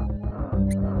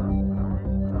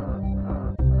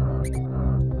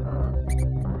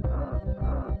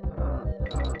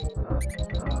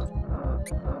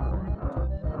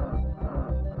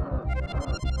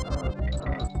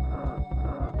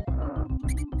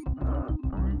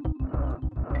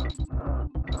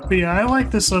 But yeah, I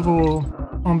like this level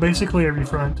on basically every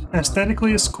front.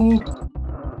 Aesthetically, it's cool.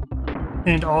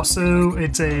 And also,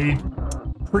 it's a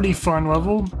pretty fun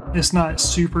level. It's not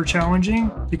super challenging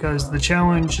because the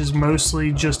challenge is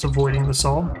mostly just avoiding the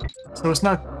saw. So it's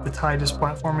not the tightest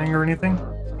platforming or anything.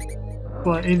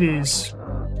 But it is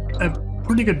a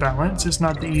pretty good balance. It's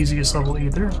not the easiest level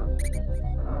either.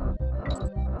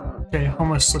 Okay,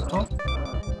 almost slipped off.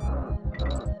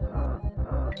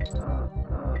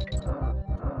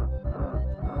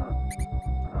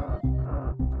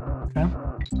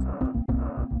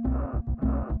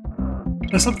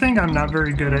 Now, something I'm not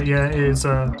very good at yet is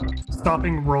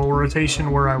stopping roll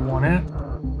rotation where I want it.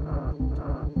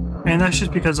 And that's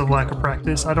just because of lack of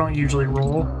practice. I don't usually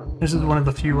roll. This is one of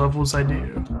the few levels I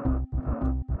do.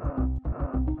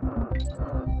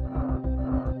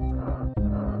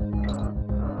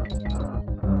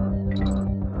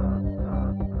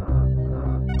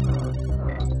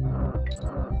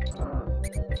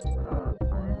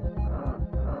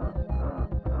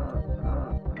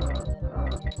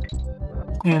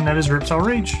 And that is Ripsaw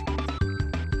Rage.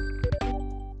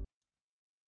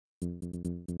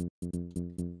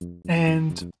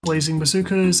 And Blazing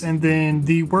Bazookas, and then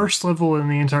the worst level in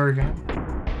the entire game.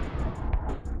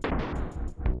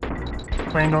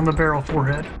 Land on the barrel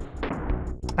forehead.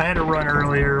 I had a run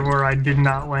earlier where I did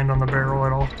not land on the barrel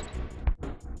at all.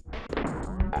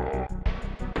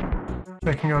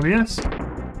 Checking OBS.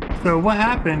 So what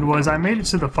happened was I made it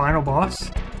to the final boss,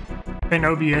 and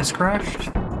OBS crashed.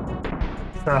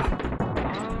 I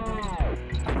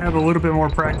have a little bit more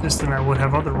practice than I would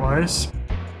have otherwise,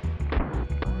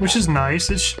 which is nice.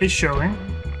 It's showing.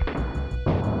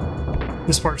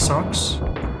 This part sucks.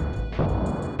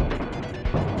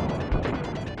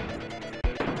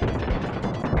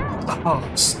 Oh,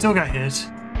 still got hit.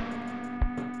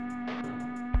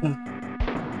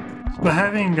 But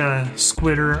having a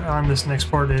Squitter on this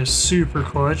next part is super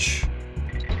clutch.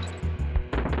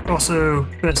 Also,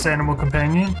 best animal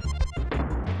companion.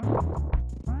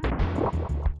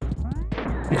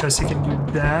 Because he can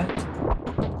do that.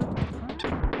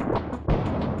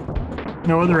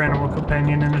 No other animal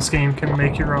companion in this game can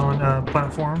make your own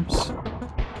platforms.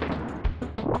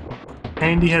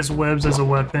 And he has webs as a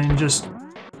weapon, just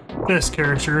best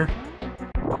character.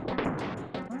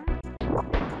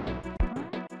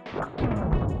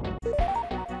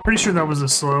 Pretty sure that was a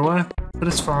slow way, but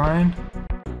it's fine.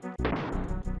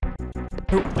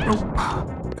 Oh,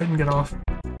 couldn't get off.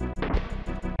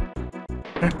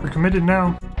 Okay, we're committed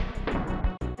now.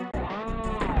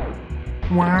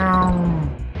 Wow.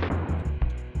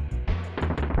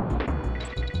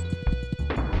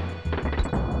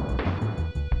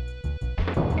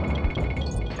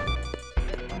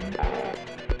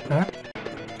 Okay.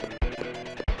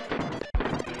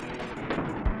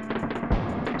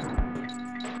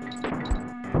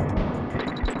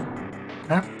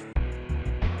 Okay.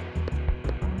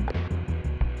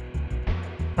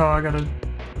 Oh, I gotta...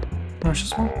 No, it's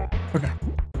just one? Okay.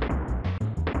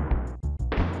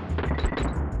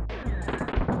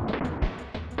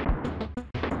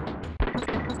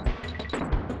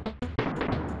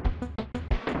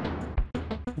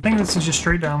 I think this is just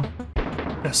straight down.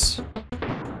 Yes.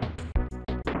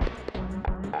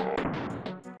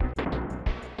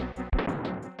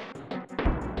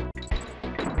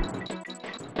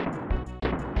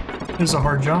 This is a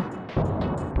hard jump.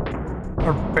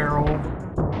 Or barrel.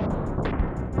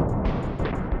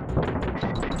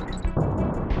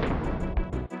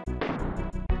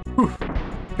 Whew.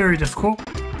 Very difficult.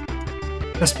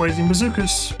 That's Blazing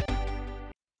Bazookas.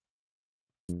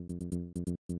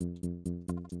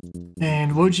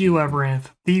 And Logi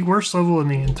Labyrinth, the worst level in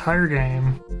the entire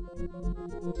game.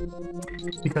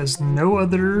 Because no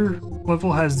other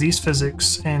level has these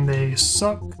physics, and they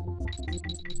suck.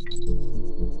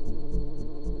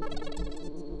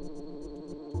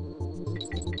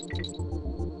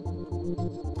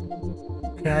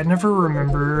 Okay, I never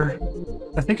remember.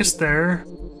 I think it's there.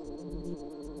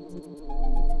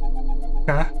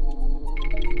 Okay.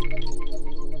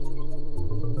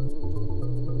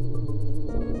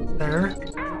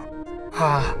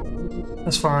 Ah,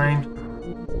 that's fine.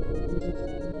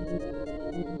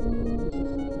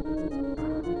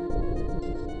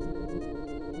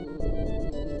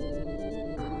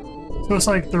 So it's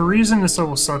like the reason this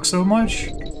level sucks so much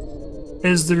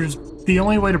is the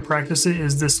only way to practice it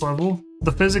is this level.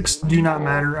 The physics do not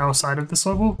matter outside of this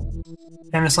level.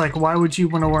 And it's like, why would you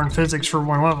want to learn physics for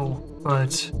one level?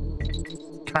 But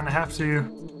kind of have to.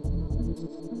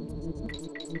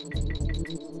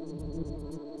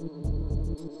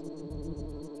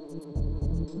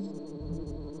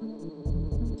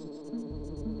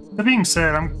 That being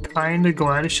said, I'm kind of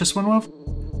glad it's just one level.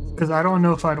 Because I don't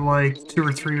know if I'd like 2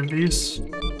 or 3 of these.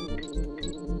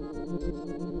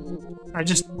 I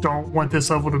just don't want this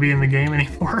level to be in the game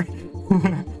anymore.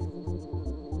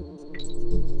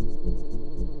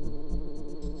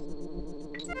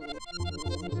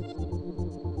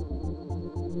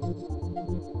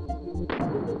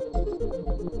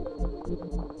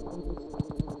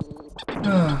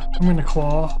 I'm gonna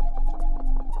claw.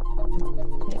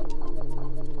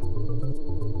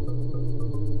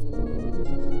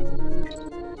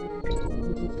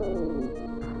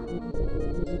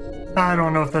 I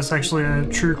don't know if that's actually a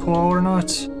true claw or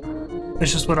not.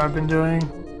 It's just what I've been doing.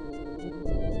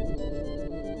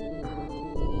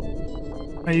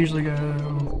 I usually go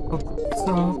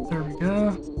up, there we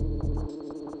go.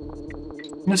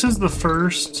 This is the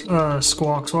first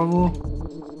Squawks level,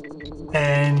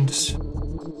 and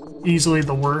easily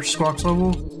the worst Squawks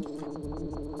level.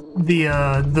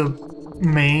 The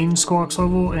main Squawks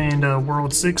level in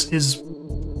World 6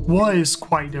 was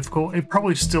quite difficult. It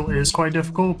probably still is quite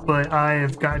difficult, but I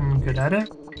have gotten good at it.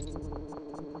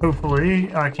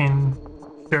 Hopefully I can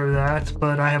show that,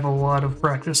 but I have a lot of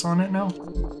practice on it now.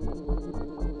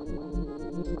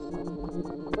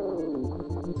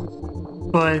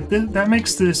 But that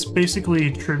makes this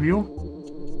basically trivial,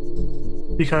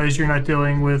 because you're not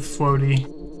dealing with floaty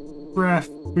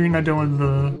raft. You're not dealing with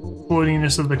the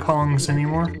floatiness of the Kongs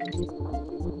anymore.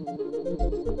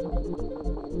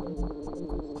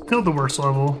 Still the worst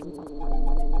level.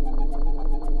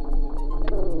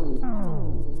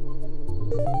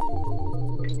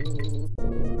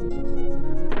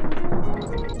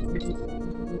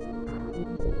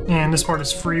 And this part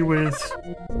is free with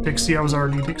Dixie. I was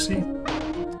already Dixie.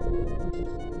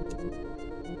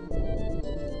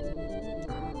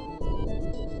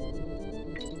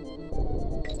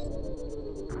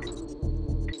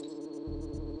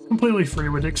 Completely free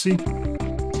with Dixie.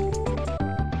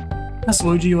 That's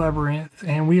Logi Labyrinth,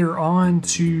 and we are on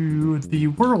to the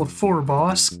World 4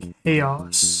 boss,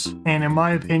 Kaos, and in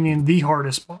my opinion, the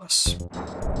hardest boss.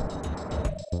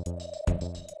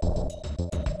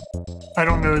 I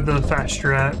don't know the fast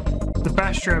strat. The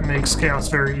fast strat makes Kaos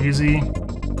very easy.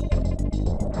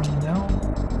 No.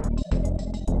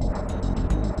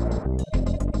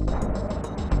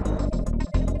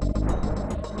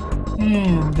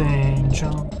 And then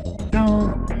jump,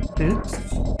 hit.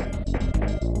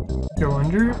 Go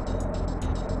under.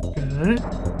 Good.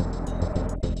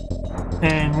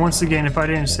 And once again, if I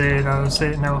didn't say it, I would say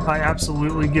it now. I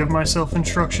absolutely give myself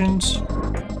instructions.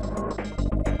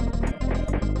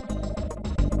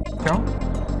 Jump.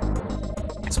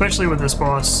 Especially with this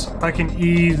boss. I can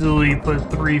easily put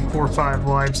 3, 4, 5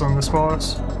 lives on this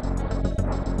boss.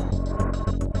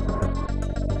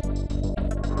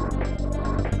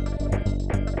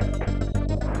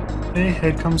 Okay,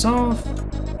 head comes off.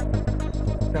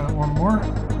 Got one more.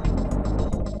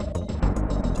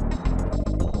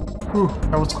 Ooh,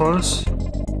 that was close.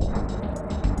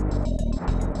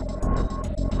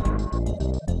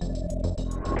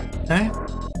 Okay.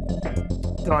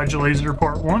 Dodge laser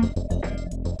part 1.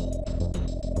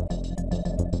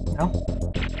 No.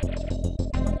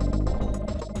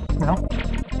 No.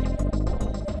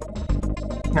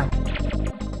 No.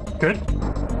 Good.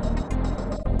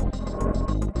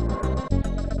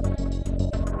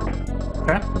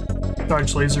 Okay.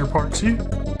 Dodge laser part 2.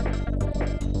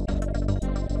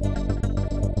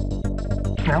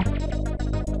 No.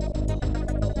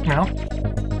 No.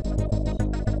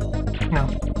 No.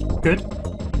 Good.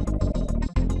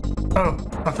 Oh,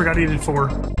 I forgot he did 4.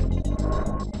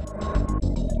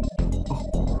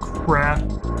 Oh, crap.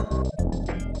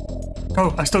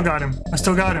 Oh, I still got him. I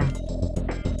still got him.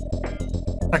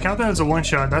 I count that as a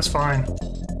one-shot. That's fine.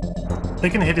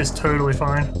 Taking a hit is totally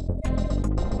fine.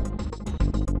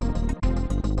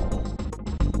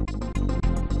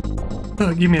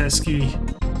 Give me that ski,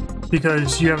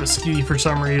 because you have a ski for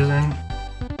some reason.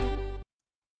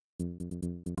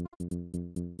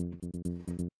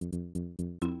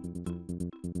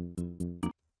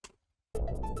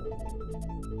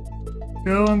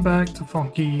 Going back to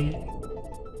Funky.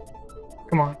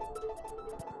 Come on.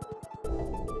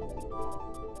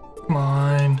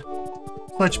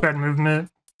 Such bad movement.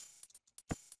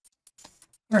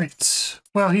 Alright.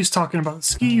 Well, he's talking about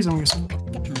skis. I'm guessing.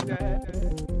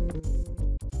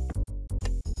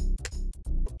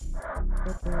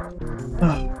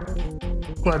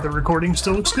 Glad the recording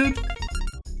still looks good.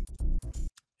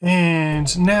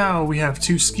 And now we have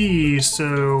 2 skis,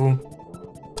 so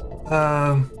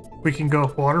we can go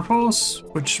up waterfalls,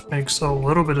 which makes a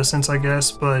little bit of sense, I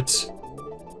guess, but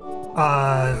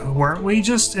weren't we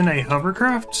just in a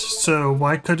hovercraft? So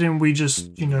why couldn't we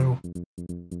just, you know...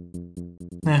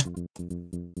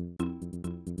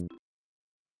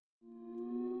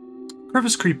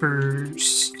 Crevice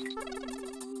creepers.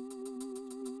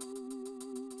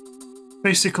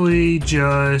 Basically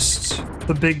just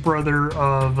the big brother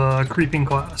of creeping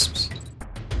clasps.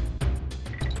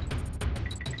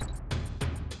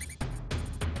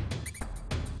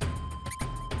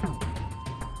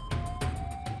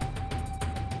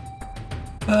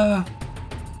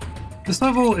 This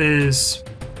level is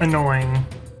annoying.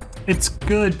 It's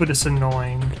good, but it's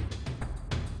annoying.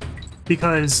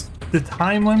 Because the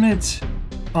time limit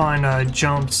on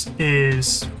jumps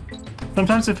is...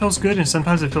 Sometimes it feels good and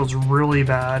sometimes it feels really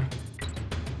bad.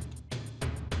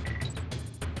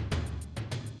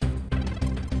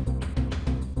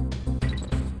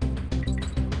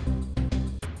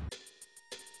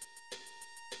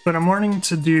 But I'm wanting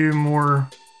to do more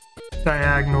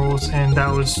diagonals, and that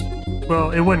was,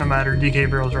 well, it wouldn't have mattered. DK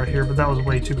barrel's right here, but that was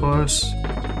way too close.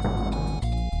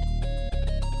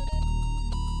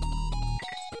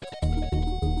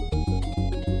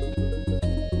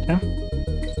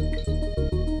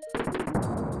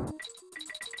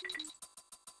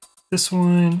 This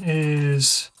one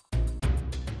is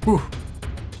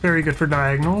very good for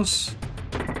diagonals.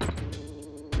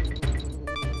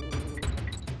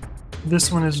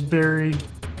 This one is very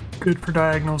good for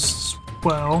diagonals as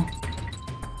well.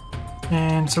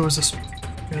 And so is this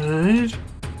good?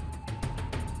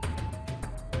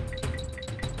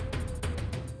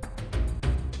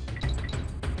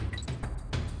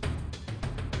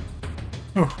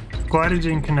 Oh, glad it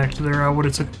didn't connect there. I would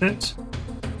have took a hit.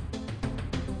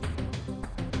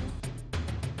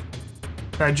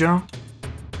 Bad jump.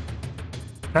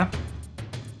 Okay.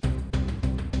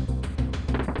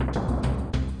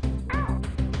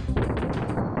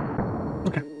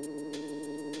 Okay.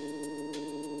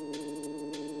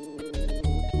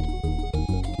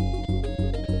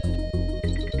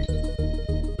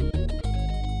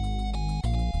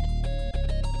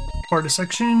 Part of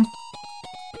section.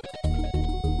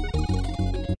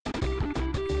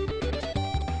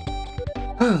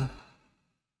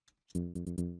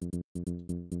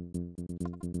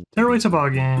 Stairway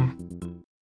Toboggan.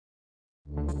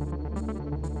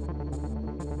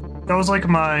 That was like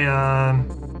my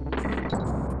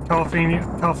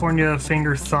California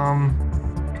finger thumb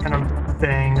kind of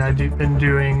thing I've been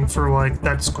doing for like,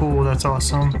 that's cool, that's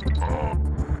awesome.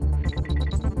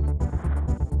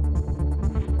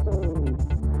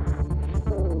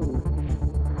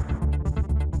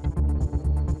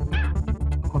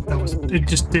 Oh, that was, it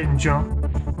just didn't jump.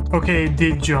 Okay, it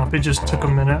did jump, it just took a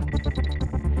minute.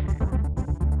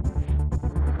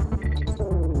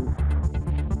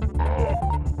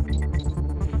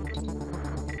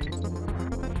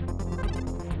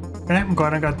 Okay, I'm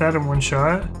glad I got that in one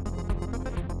shot.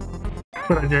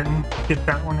 But I didn't get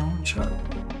that one in one shot.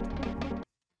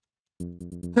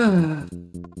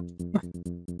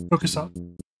 Focus up.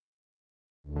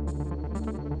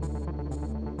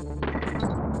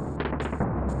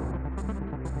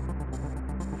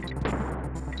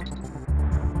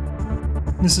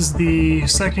 This is the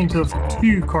second of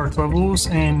 2 cart levels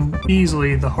and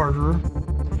easily the harder,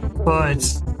 but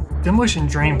Demolition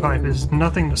Drain Pipe is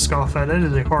nothing to scoff at. It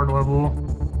is a hard level.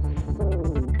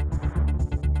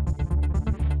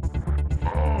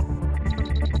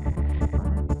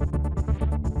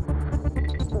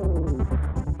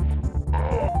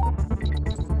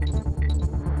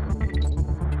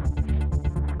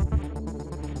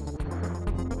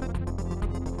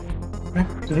 Okay,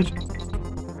 good.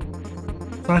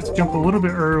 So I have to jump a little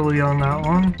bit early on that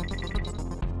one.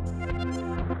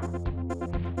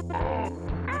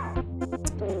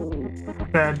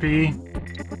 Bad B.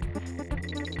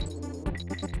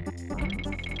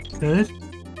 Good.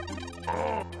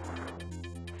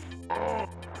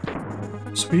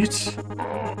 Sweet.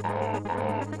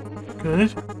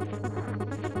 Good.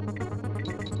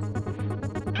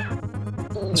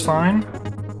 That's fine.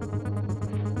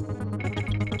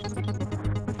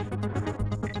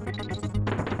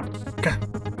 Okay.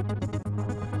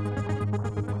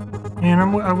 And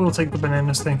I will take the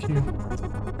bananas, thank you.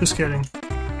 Just kidding.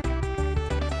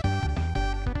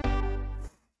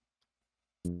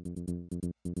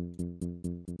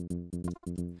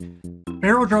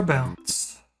 Barrel drop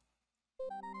bounce.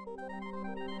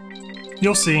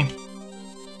 You'll see.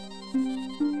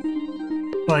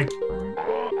 Like,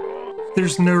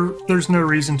 there's no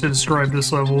reason to describe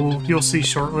this level. You'll see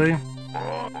shortly.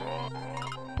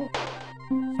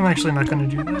 I'm actually not going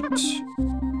to do that.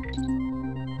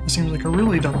 It seems like a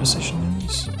really dumb decision in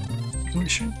this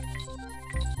situation.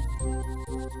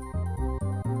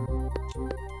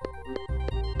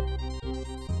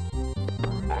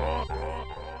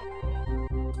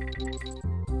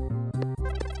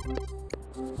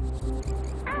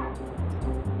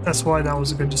 That's why that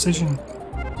was a good decision.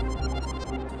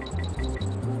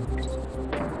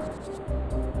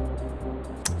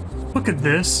 Look at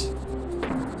this.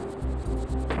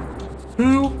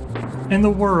 Who in the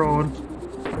world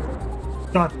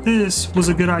thought this was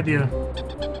a good idea?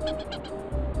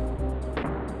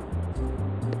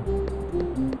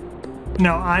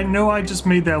 Now, I know I just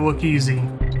made that look easy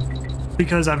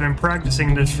because I've been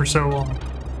practicing this for so long.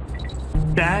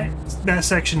 That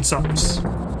section sucks.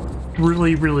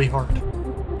 Really, really hard.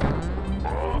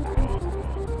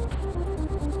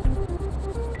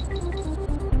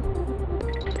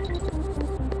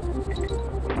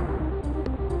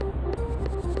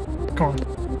 Come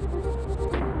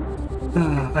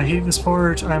on. I hate this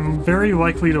part. I'm very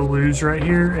likely to lose right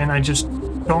here, and I just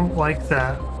don't like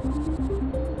that.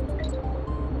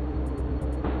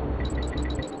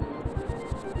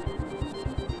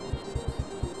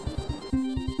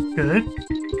 Good.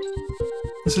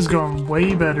 This is going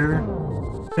way better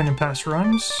than in past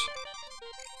runs.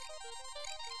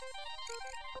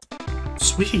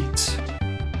 Sweet.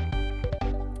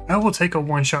 I will take a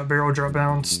one-shot barrel drop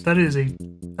bounce. That is a...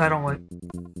 I don't like...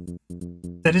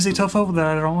 That is a tough level that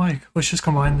I don't like. Let's just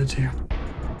combine the two.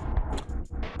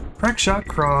 Crack Shot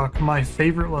Croc, my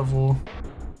favorite level.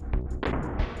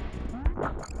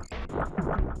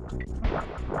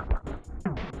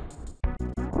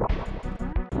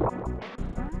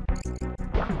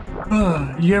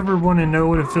 You ever want to know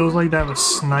what it feels like to have a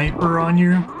sniper on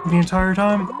you the entire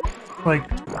time? Like,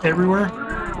 everywhere?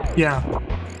 Yeah,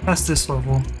 that's this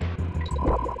level.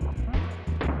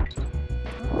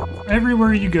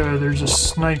 Everywhere you go, there's a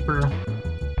sniper.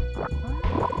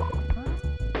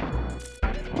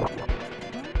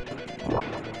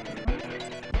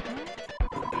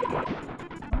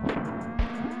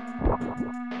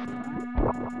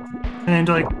 And,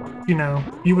 like, you know,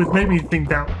 you would maybe think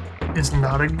that is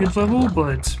not a good level,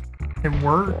 but it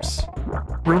works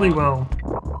really well.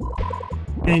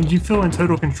 And you feel in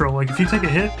total control. Like, if you take a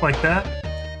hit like that,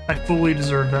 I fully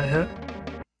deserve that hit.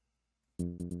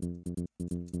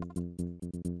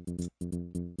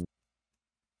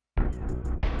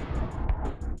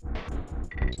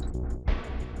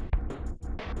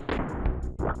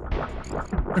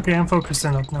 Okay, I'm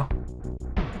focusing up now.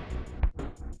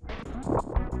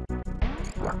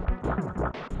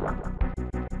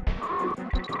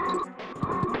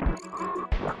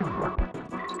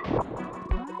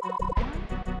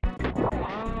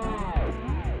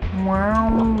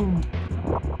 Wow.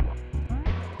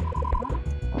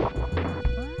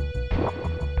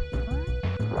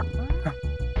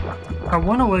 I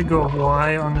want to let go of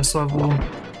Y on this level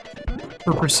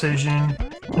for precision,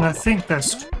 and I think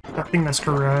that's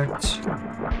correct.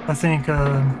 I think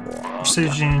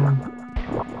precision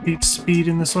beats speed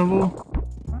in this level.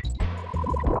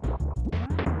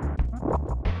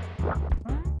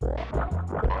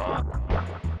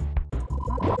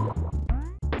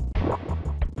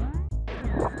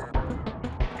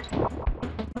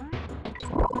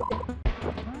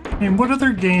 In what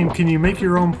other game can you make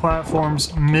your own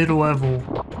platforms mid-level?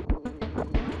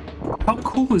 How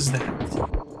cool is that?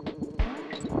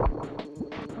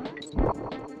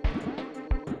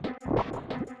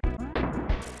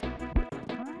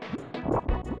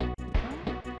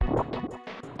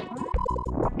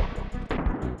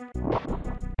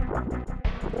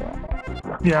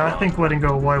 Yeah, I think letting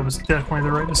go of Y was definitely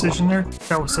the right decision there.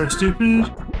 That was so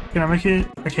stupid. Can I make it?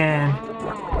 I can.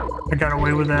 I got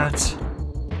away with that.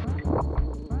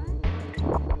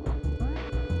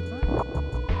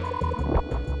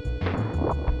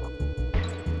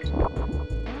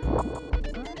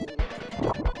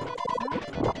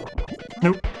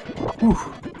 Nope. Ooh.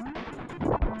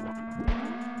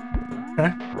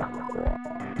 Okay.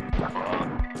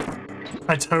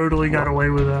 I totally got away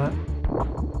with that.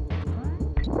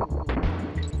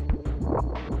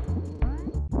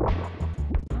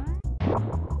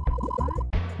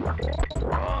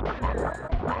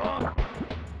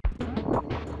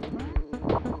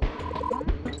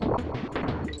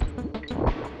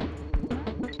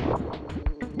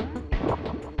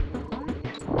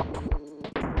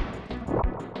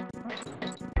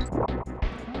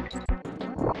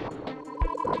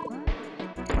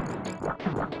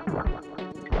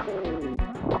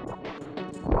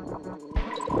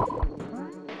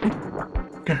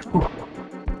 Okay. Ooh.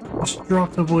 Just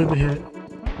drop to avoid the hit.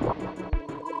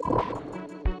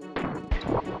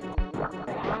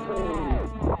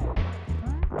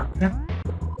 Okay.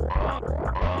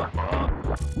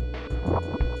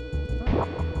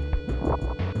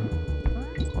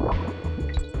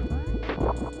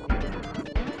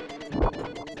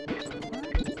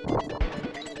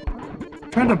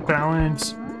 Trying to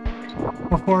balance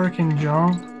how far I can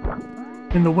jump.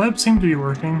 And the web seemed to be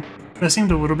working. That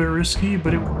seemed a little bit risky,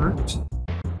 but it worked.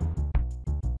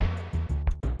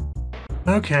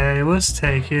 Okay, let's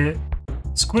take it.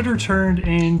 Squitter turned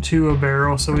into a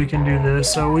barrel so we can do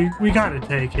this, so we gotta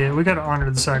take it. We gotta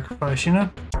honor the sacrifice, you know?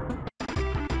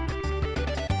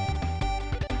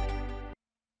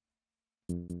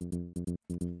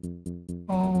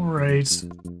 Alright.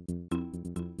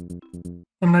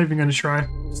 I'm not even gonna try.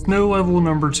 Snow level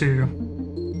number 2.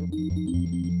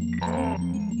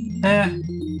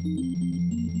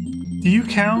 Do you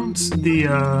count the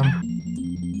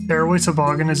Fairway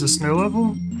Toboggan as a snow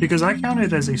level? Because I count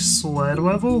it as a sled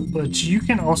level, but you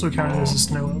can also count it as a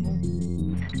snow level.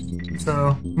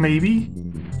 So, maybe?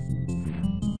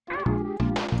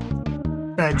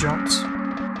 Bad jumps.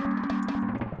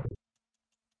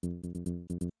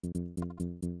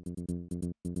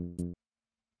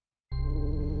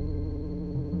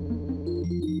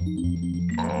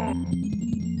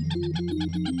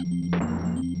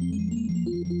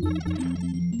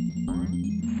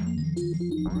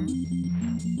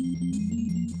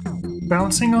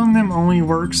 Bouncing on them only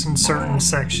works in certain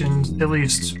sections, at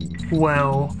least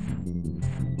well.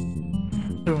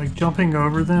 So like jumping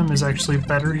over them is actually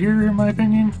better here in my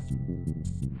opinion.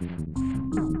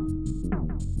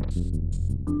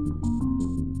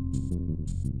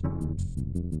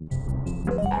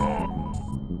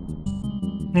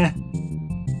 Yeah.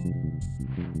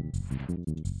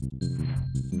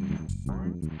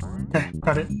 Okay,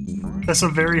 got it. That's a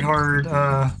very hard,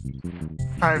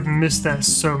 I've missed that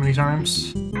so many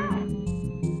times.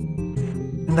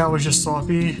 And that was just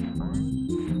sloppy.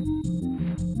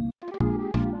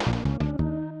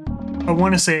 I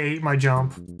want to say I ate my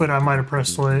jump, but I might have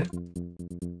pressed late.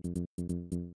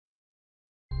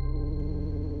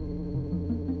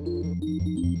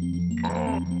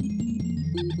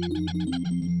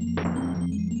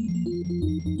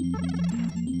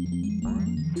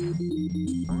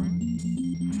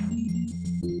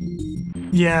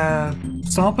 Yeah,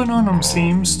 stomping on them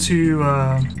seems to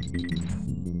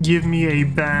give me a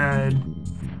bad...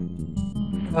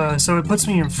 so it puts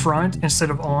me in front instead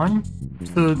of on,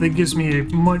 so that gives me a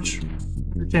much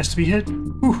better chance to be hit.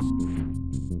 Whew.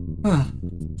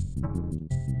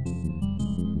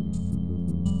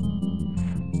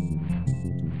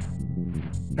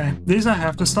 Okay, these I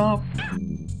have to stop,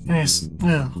 and it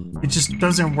just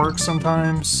doesn't work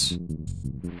sometimes.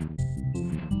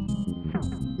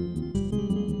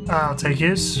 I'll take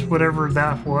his, whatever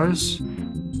that was.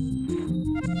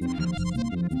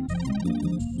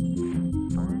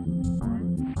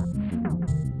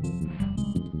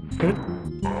 Good.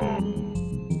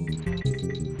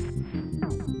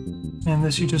 And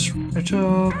this you just reach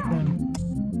up and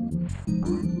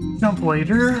jump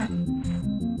later.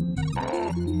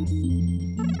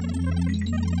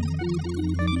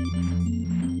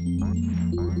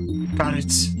 Got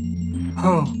it.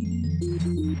 Oh,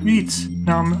 sweet.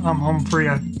 Now I'm home free,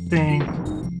 I think.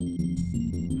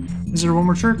 Is there one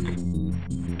more trick?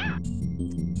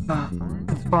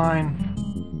 It's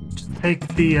fine. Just take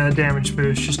the damage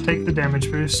boost. Just take the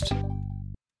damage boost.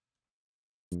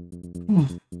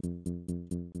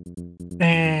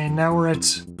 And now we're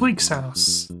at Bleak's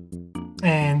house.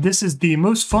 And this is the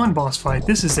most fun boss fight.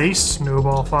 This is a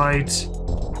snowball fight.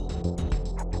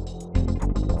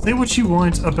 Say what you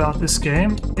want about this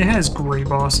game. It has great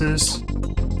bosses.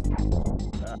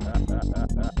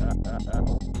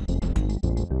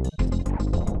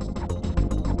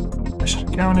 I should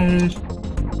have counted.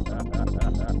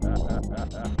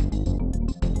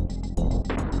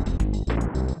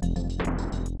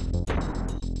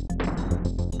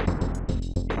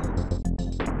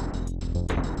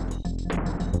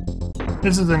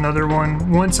 This is another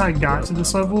one. Once I got to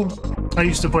this level, I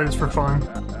used to play this for fun.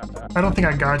 I don't think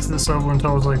I got to this level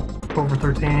until I was like over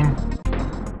 13.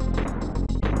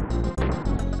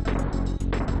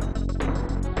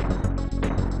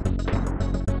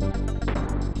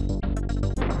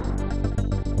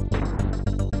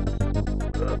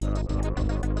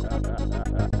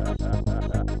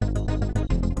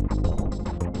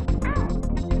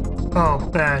 Oh,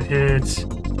 bad hit.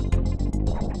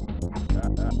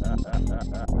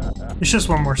 It's just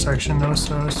one more section though,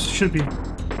 so it should be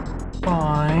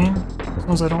fine. As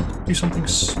long as I don't do something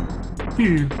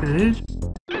stupid.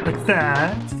 Like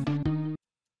that.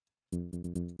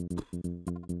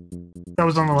 That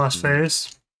was on the last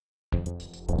phase.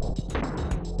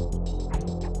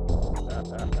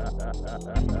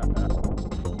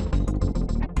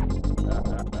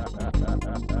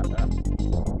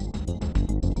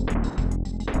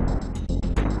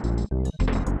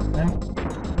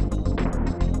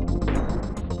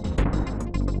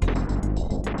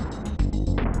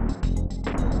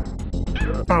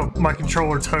 Oh, my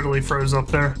controller totally froze up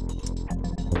there.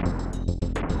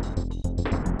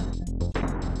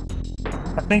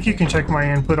 I think you can check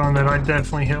my input on that. I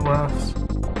definitely hit left.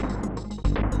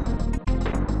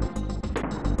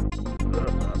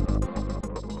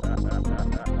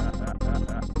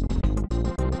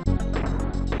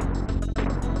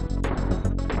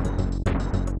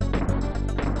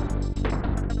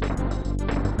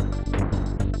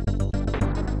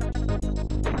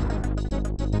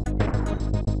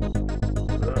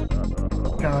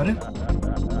 Got it.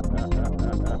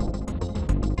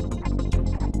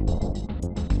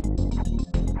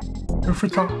 Go for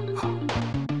top.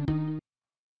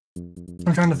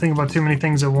 I'm trying to think about too many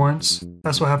things at once.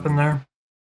 That's what happened there.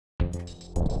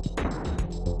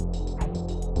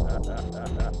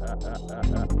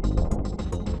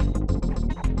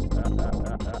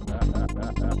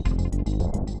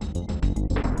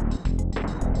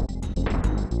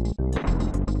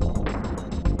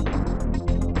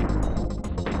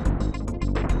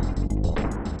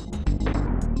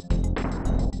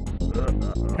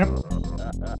 Yep.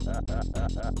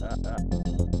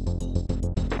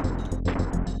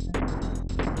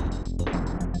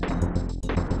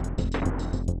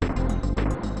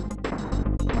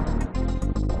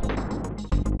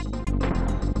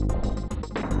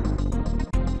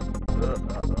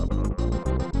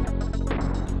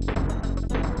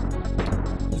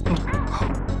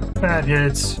 Bad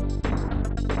hits.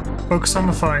 Focus on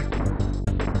the fight.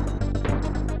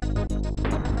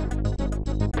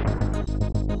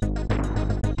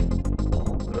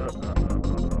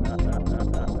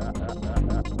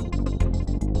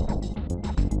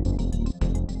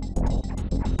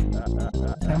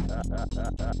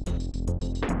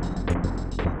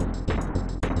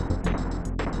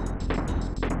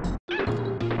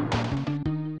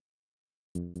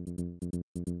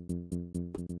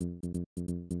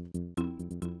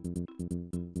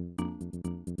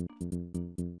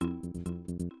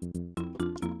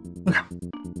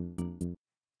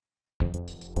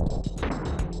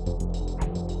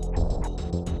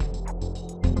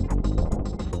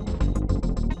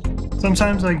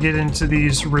 Sometimes I get into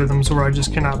these rhythms where I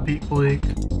just cannot beat Bleak.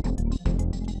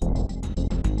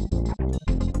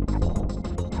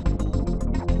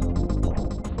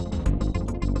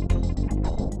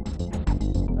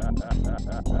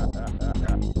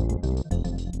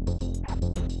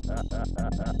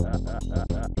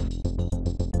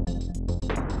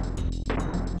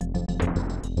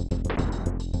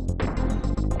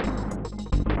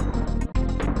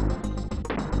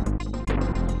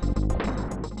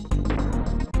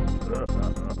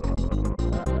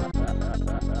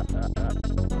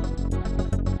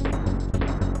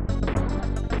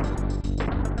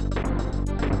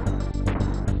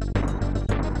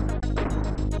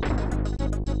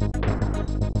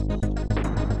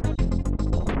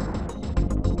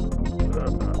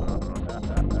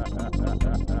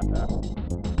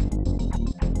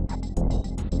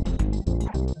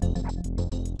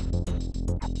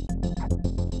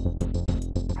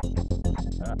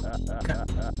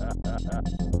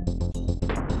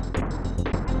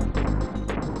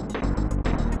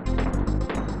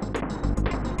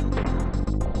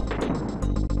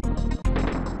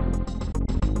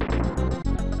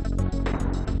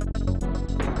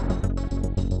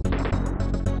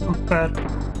 Bad.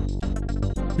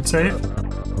 Good save.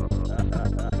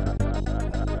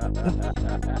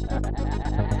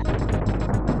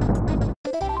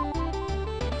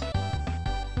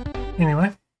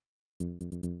 Anyway.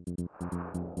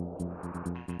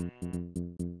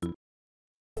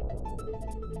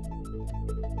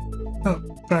 Oh,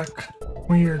 back.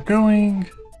 We are going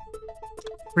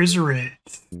Razor Red.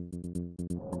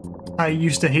 I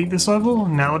used to hate this level,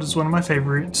 now it is one of my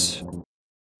favorites.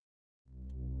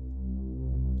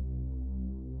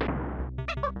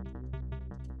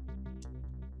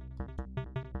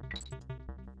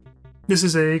 This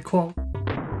is a qual.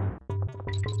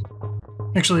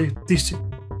 Actually, these two.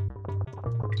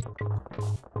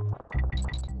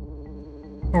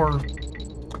 Or,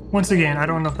 once again, I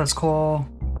don't know if that's qual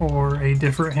or a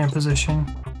different hand position.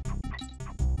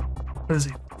 That is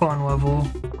a fun level.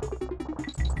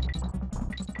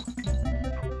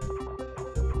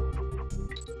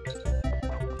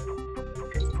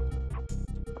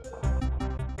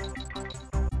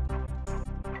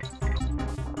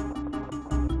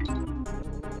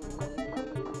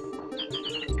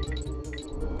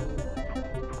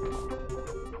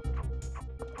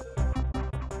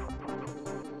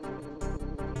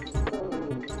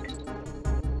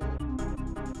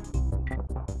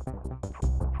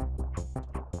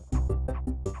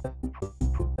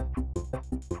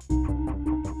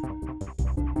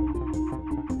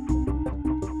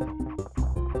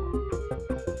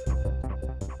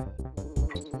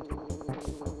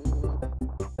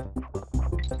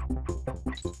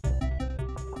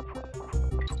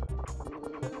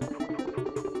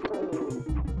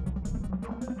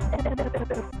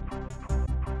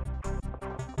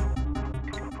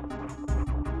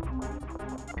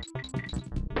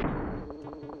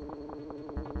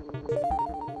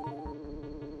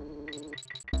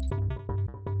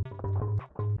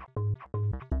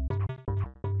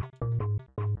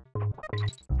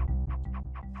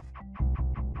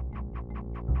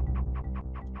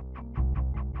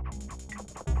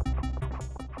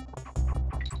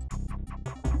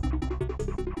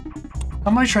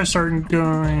 I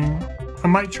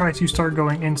might try to start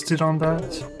going instant on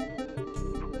that.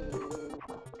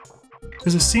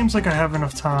 Because it seems like I have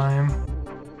enough time.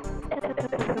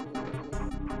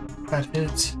 That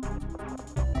hit.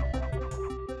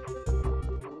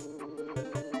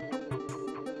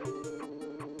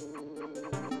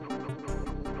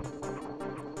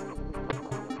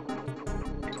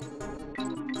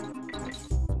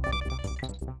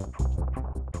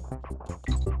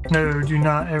 No, do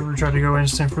not ever try to go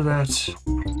instant for that.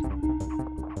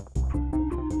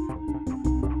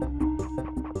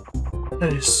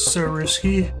 That is so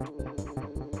risky.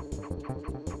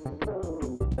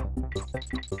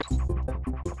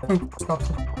 Oh, stop.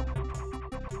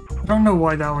 I don't know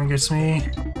why that one gets me.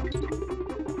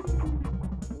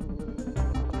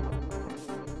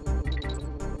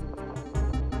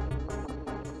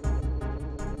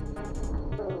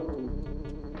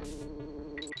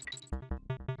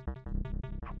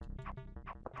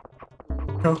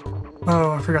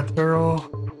 Oh, I forgot the barrel.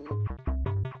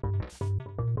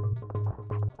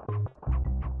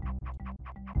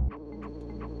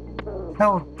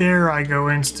 How dare I go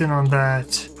instant on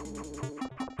that?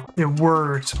 It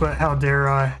worked, but how dare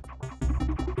I?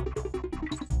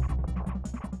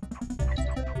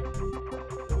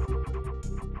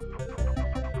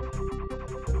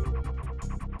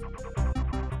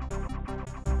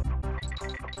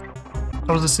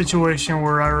 That was a situation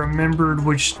where I remembered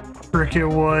which trick it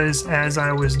was as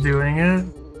I was doing it.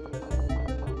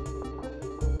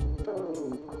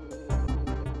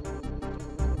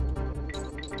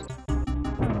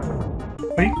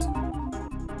 Wait.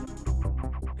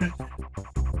 Good.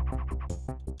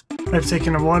 I've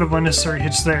taken a lot of unnecessary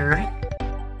hits there.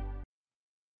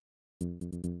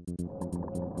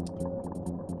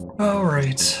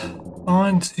 Alright.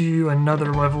 On to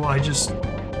another level I just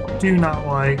do not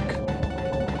like.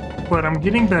 But I'm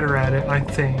getting better at it, I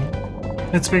think.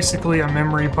 It's basically a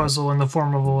memory puzzle in the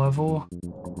form of a level.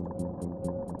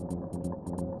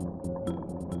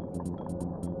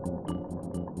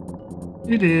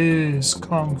 It is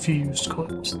confused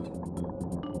clips.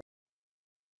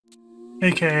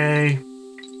 AKA,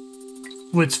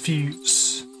 let's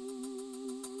fuse.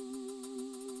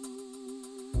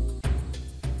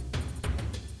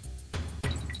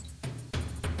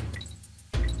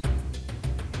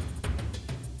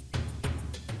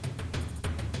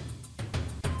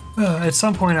 At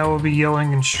some point I will be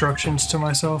yelling instructions to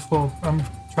myself. Well, I'm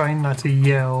trying not to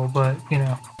yell, but, you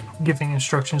know, giving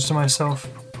instructions to myself.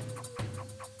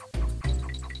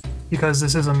 Because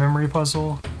this is a memory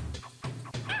puzzle.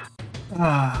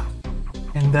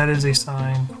 And that is a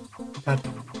sign that...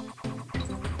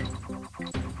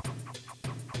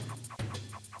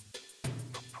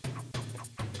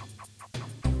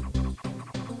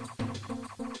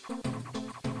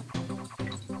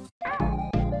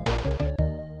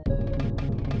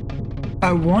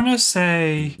 I want to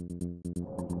say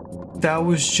that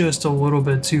was just a little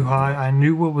bit too high. I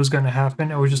knew what was going to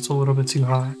happen. It was just a little bit too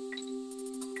high.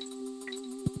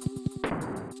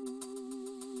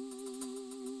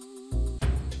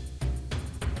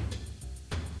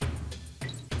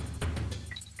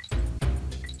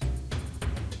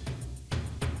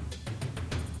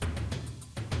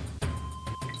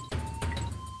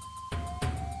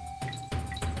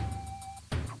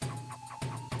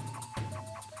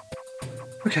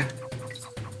 Okay.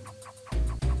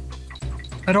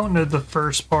 I don't know the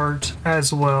first part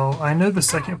as well. I know the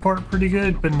second part pretty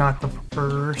good, but not the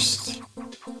first.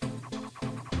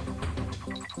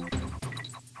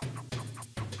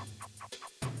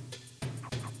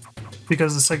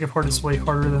 Because the second part is way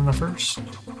harder than the first.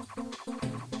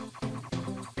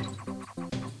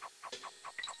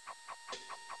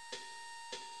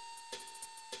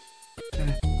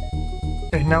 Okay.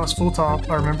 Okay, now it's full top.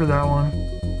 I remember that one.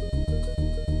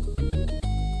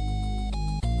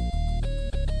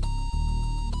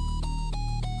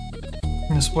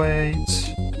 Just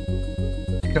wait.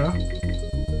 Go.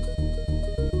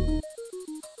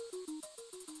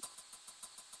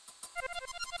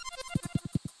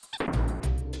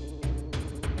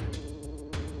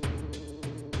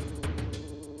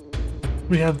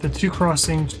 We have the two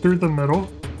crossings through the middle.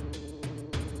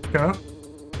 Go.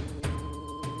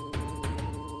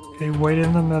 Okay, wait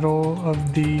in the middle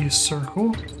of the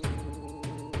circle.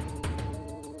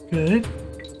 Good.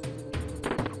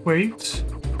 Wait.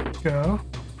 Go.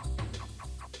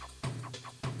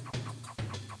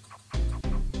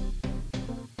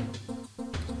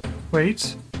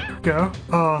 Wait. Go.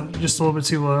 Oh, just a little bit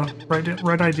too low.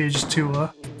 Right idea, just too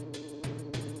low.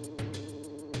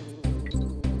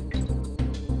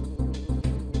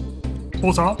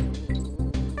 Full top.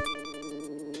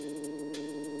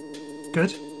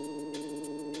 Good.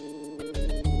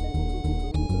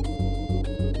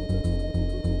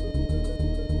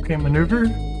 Okay, maneuver.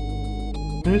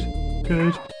 Good.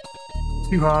 Good.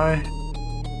 Too high.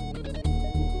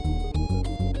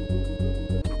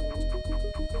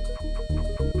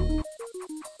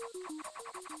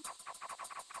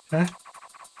 Okay.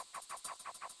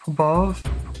 Above.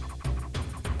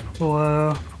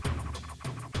 Below.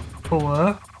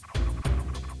 Below.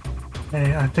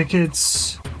 Okay, I think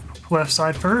it's left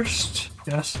side first.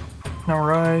 Yes. Now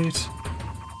right.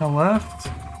 Now left.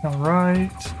 Now right.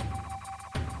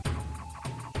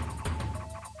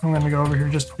 I'm gonna go over here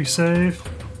just to be safe.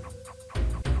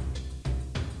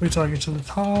 Wait till I get to the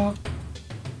top.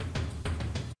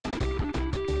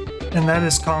 And that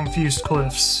is Confused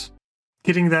Cliffs.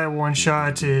 Getting that one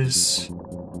shot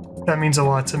that means a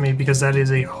lot to me because that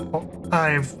is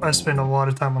I spent a lot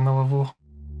of time on the level.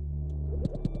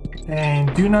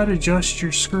 And do not adjust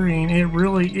your screen, it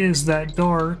really is that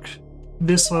dark.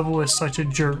 This level is such a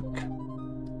jerk.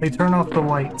 They turn off the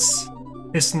lights.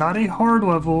 It's not a hard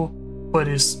level, but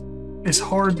it's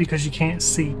hard because you can't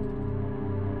see.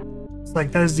 It's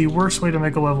like that is the worst way to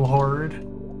make a level hard.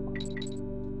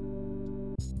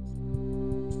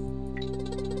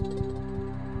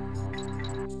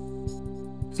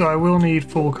 So I will need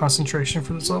full concentration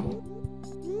for this level.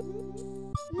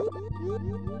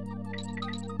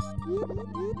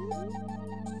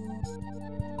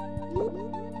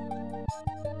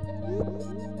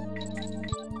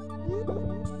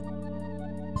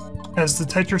 As the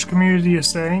Tetris community is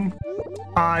saying,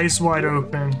 eyes wide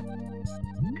open.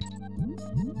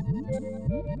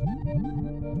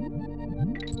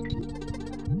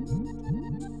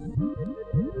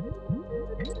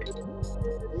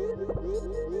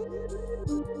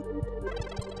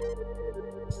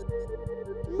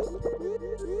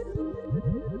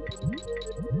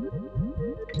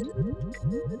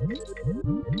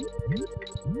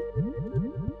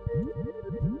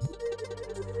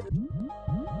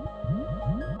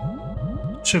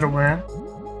 Should have went.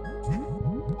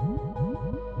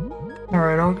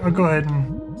 Alright, I'll go ahead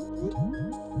and...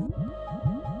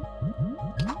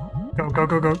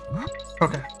 Go.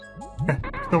 Okay. Okay,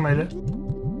 still made it.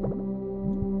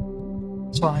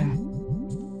 It's fine.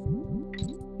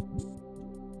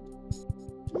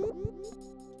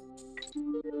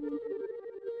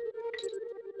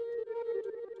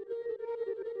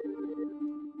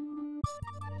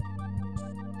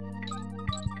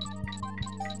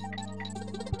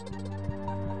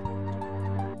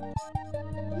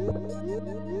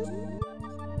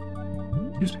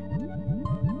 Excuse me.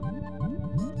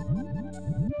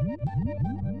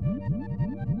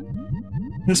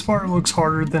 This part looks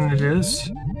harder than it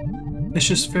is. It's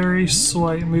just very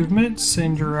slight movements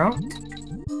and you're out.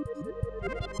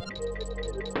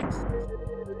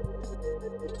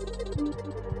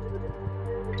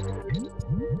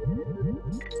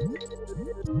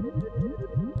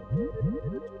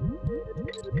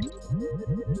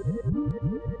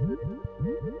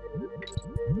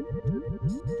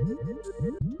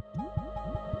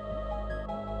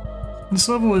 This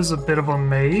level is a bit of a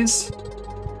maze,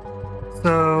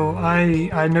 so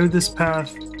I know this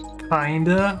path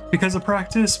kinda because of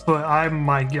practice, but I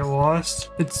might get lost.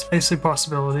 It's a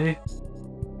possibility.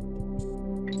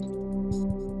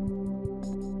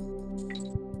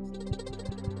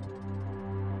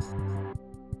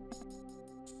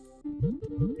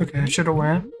 Okay, I should have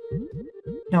went.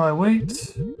 Now I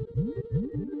wait.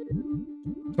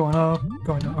 Going up,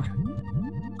 going down, okay.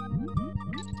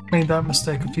 Made that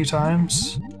mistake a few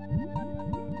times.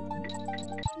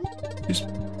 Excuse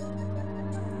me.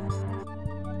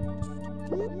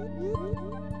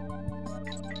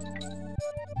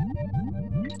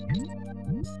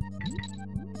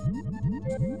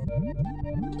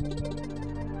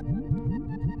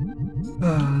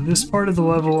 This part of the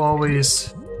level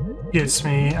always gets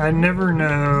me. I never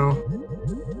know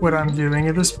what I'm doing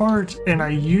at this part, and I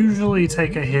usually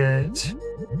take a hit.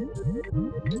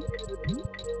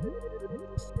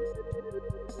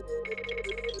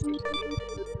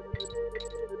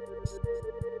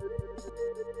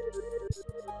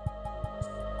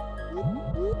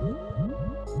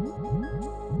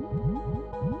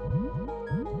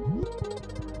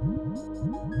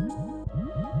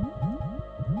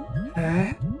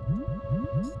 Okay.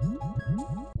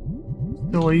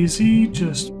 Still easy,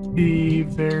 just be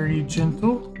very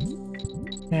gentle.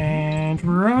 And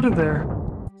we're out of there.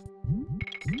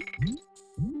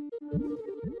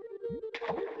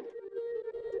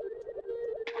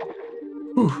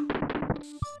 Whew.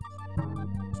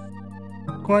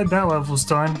 Glad that level's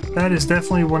done. That is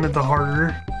definitely one of the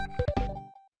harder.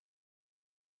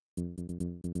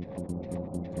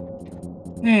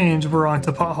 And we're on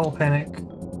to Pothole Panic.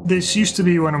 This used to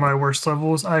be one of my worst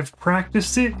levels. I've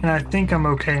practiced it and I think I'm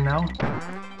okay now.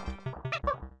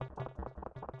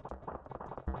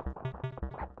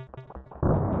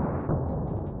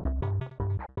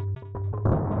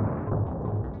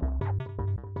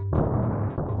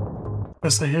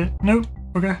 Guess I hit. Nope.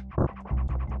 Okay.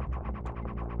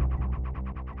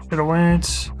 Should've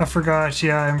went. I forgot.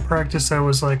 Yeah, in practice I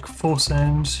was like full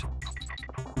send.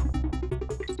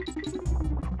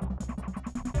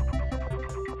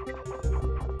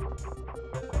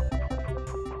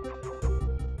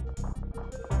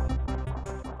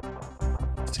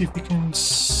 See if we can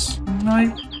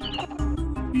snipe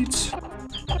it.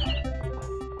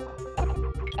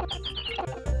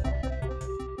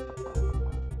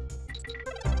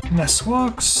 Nest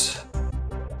walks.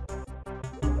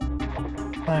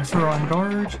 Time for on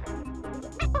guard.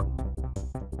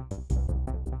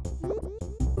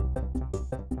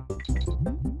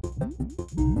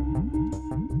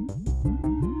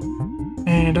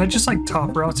 And I just like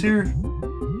top routes here.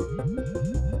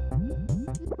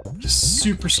 Just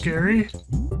super scary.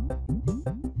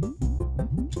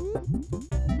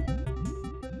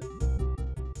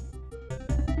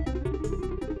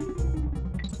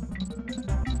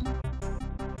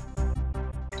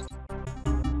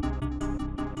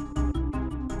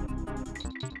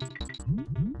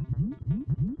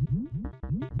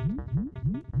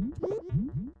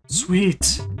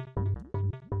 Sweet.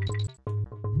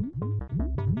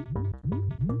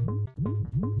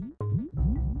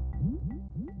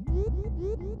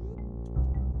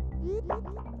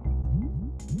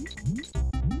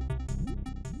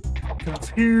 Get off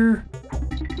here.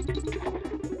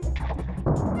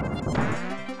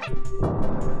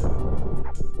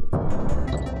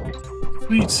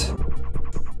 Sweet.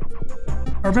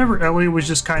 I remember Ellie was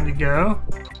just kind of go,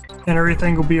 and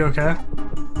everything will be okay.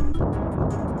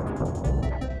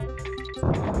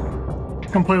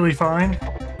 Completely fine.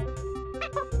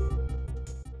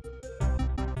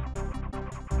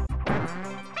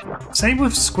 Same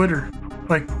with Squitter.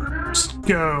 Like, just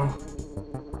go.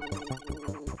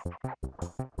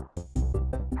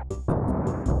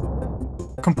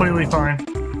 Completely fine.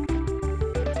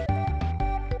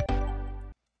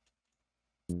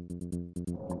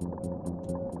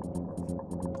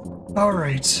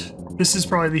 Alright. This is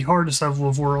probably the hardest level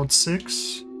of World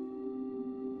 6.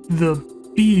 The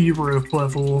B rope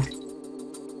level.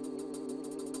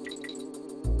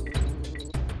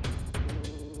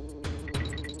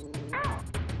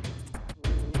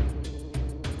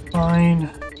 Fine.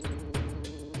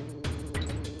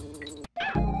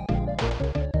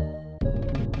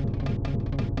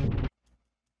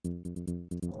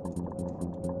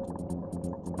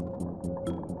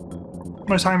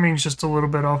 My timing's just a little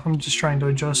bit off. I'm just trying to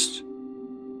adjust.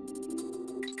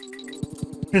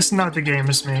 It's not the game,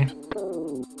 it's me.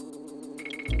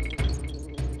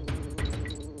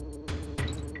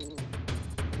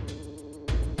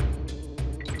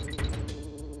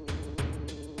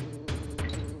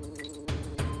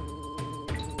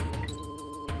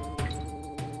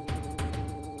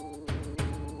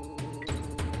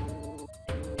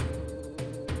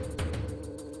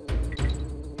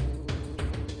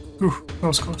 Ooh, that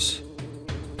was close.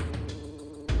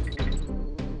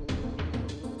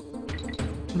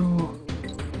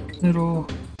 Middle.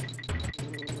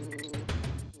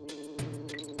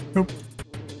 Nope.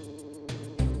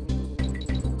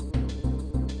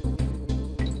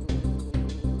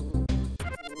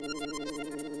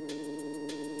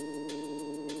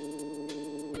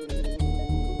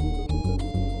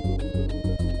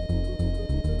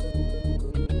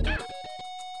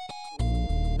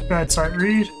 Bad sight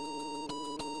read.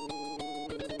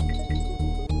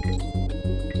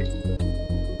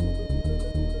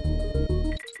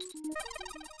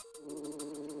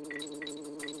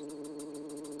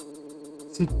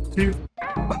 Two.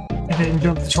 I didn't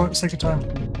jump the second time.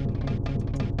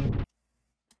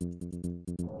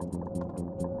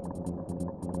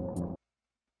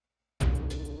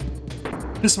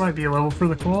 This might be a level for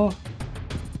the claw.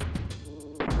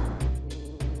 I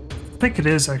think it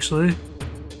is, actually.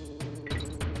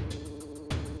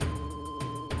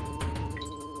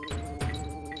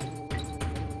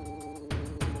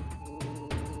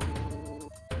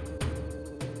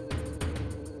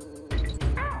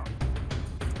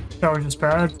 That was just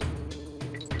bad.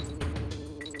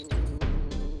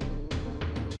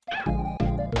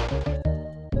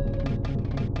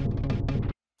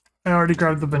 I already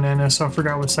grabbed the banana, so I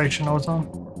forgot what section I was on.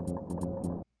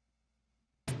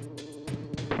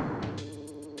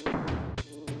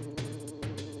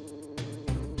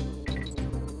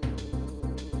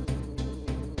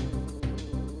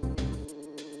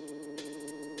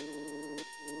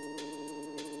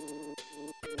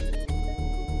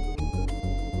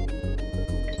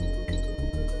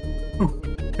 Oh,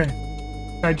 okay.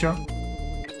 Side jump.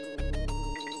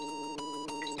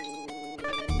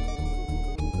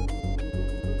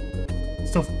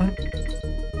 Still fine.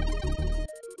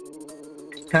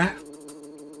 Okay.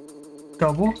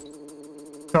 Double.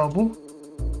 Double.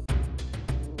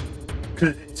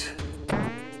 Good.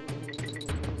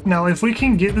 Now, if we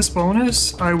can get this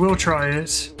bonus, I will try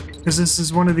it, because this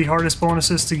is one of the hardest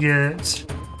bonuses to get.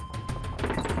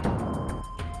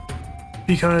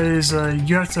 Because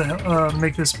you have to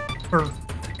make this, or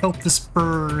help this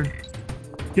bird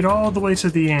get all the way to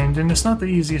the end, and it's not the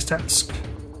easiest task.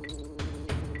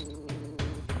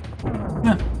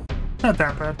 No, not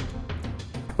that bad.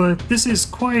 But this is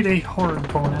quite a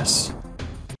hard bonus.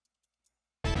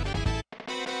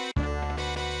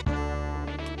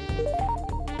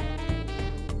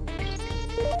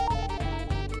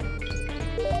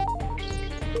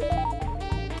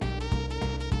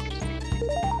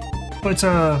 But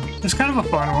it's kind of a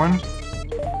fun one.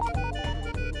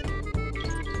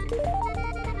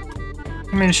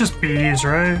 I mean, it's just bees,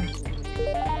 right?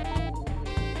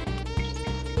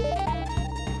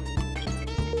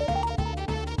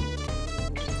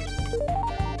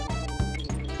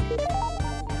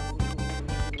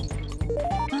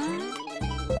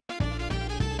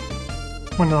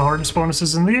 One of the hardest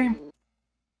bonuses in the game.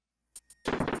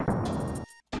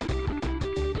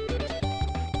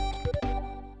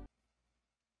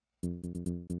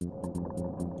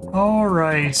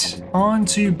 Alright, on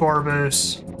to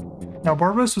Barbos. Now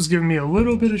Barbos was giving me a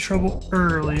little bit of trouble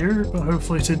earlier, but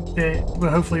hopefully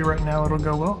right now it'll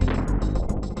go well.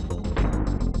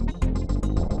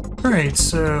 Alright,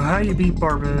 so how you beat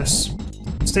Barbos.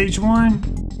 Stage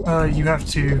 1, you have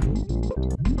to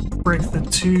break the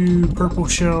 2 purple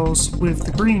shells with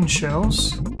the green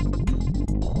shells.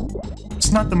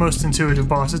 It's not the most intuitive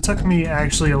boss. It took me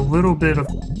actually a little bit of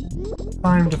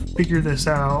time to figure this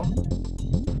out.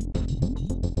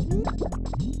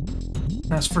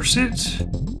 As for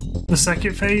it, the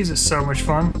second phase is so much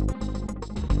fun.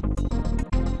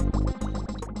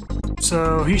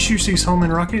 So he shoots these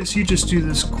homing rockets. You just do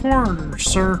this corner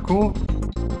circle,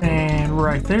 and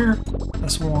right there,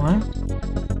 that's one.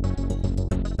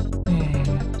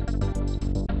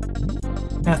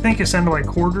 And I think it sounded like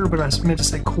quarter, but I meant to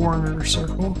say corner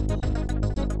circle.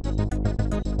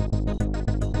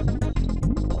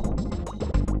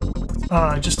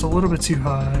 Just a little bit too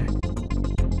high.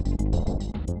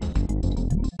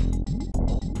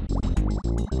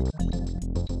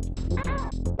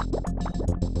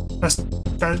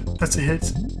 That's a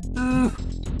hit.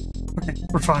 Okay,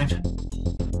 we're fine.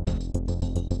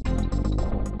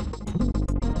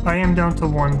 I am down to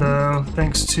 1 though,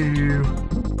 thanks to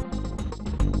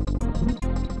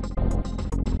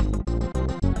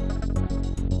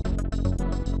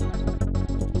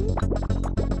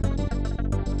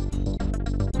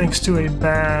a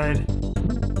bad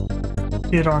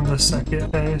hit on the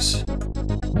second phase.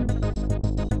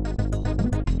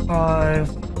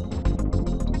 5.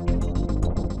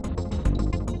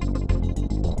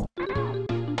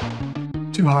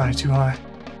 Too high.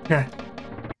 Okay.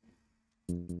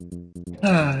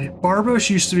 Barbos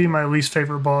used to be my least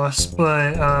favorite boss,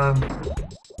 but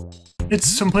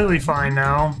it's completely fine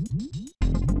now.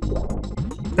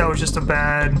 That was just a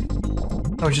bad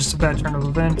turn of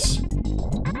events.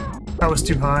 That was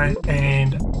too high,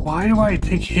 and why do I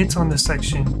take hits on this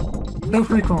section so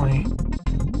frequently?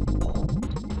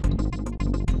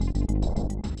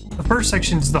 The first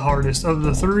section's the hardest of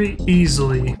the 3,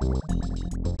 easily.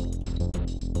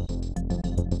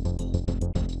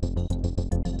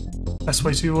 That's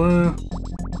way too low.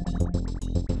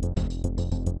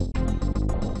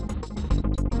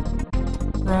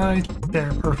 Right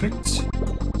there, perfect.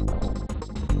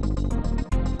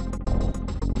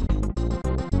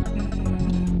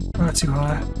 And not too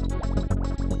high.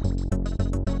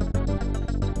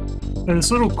 But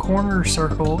this little corner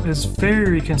circle is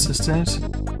very consistent.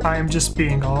 I am just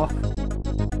being off.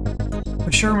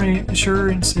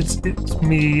 Assurance, it's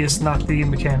me, it's not the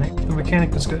mechanic. The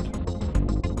mechanic is good.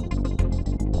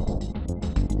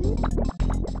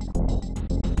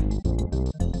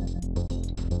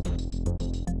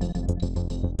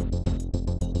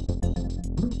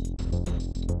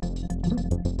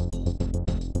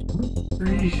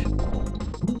 3,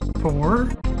 4.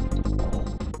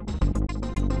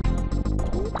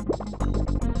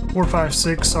 4, 5,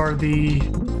 6 are the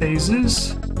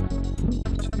phases.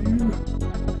 2,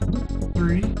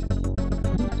 3,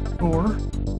 4,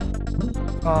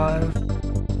 5.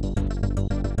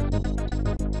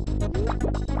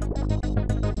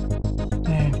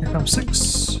 And here comes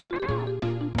 6.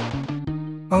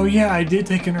 Oh yeah, I did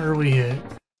take an early hit.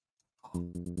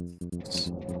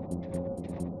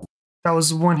 That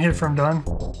was one hit from done.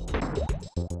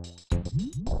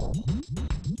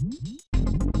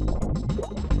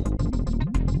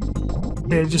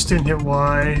 Yeah, it just didn't hit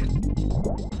Y.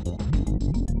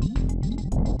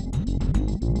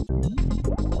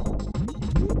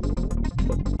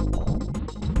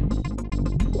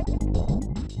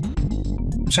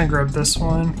 I'm trying to grab this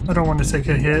one. I don't want to take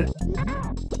a hit.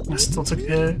 I still took a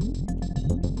hit.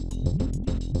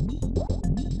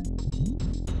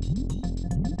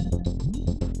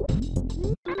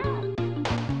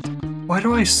 Why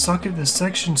do I suck at this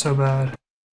section so bad?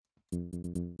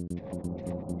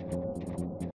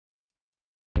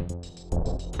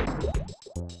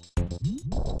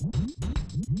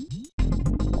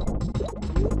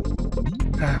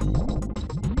 Ah.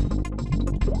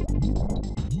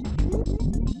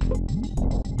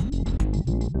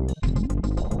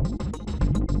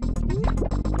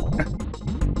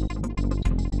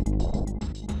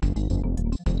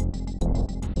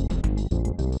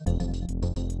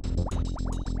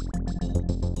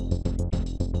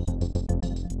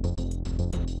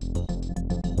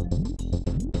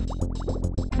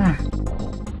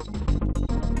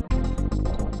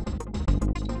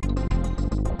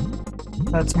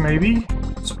 That's maybe.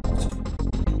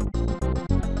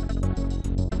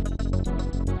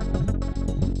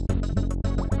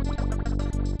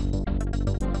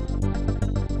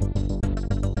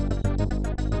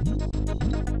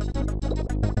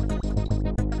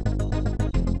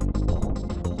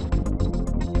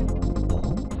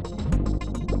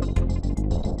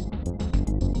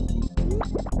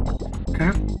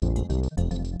 Okay.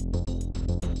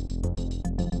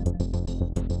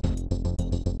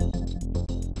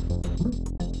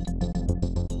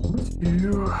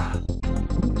 Two,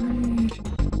 3,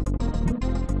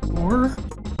 4.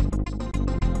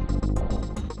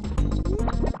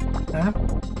 Tap.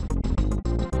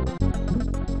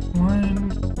 1,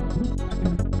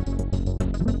 2,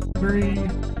 3,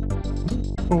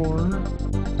 4,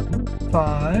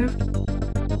 5.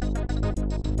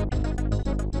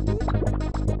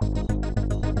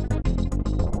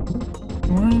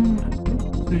 1,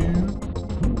 2,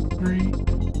 3,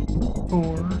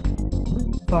 4,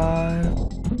 5,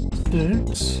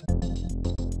 6.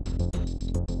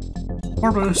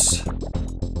 Marbos.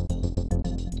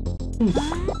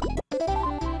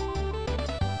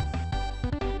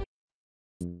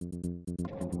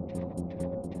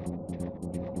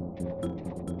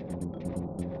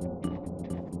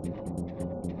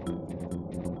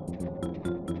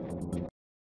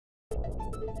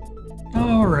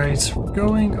 Alright, we're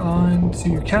going on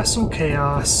to Kastle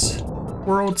Kaos,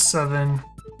 World 7.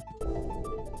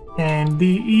 And the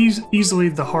easily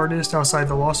the hardest outside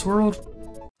the Lost World,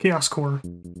 Kaos Kore.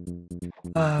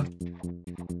 I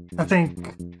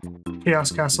think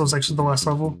Kaos Castle is actually the last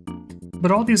level,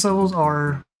 but all these levels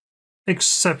are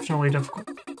exceptionally difficult.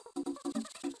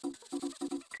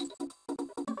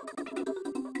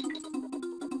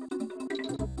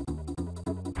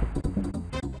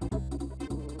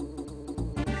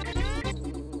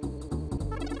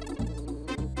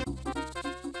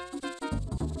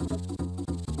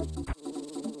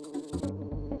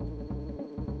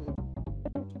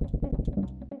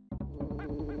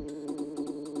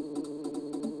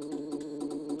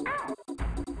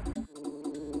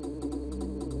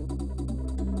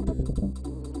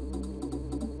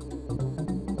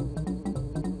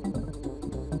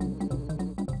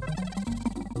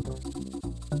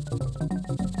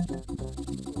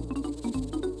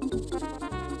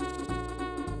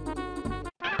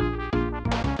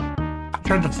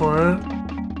 Tried to float.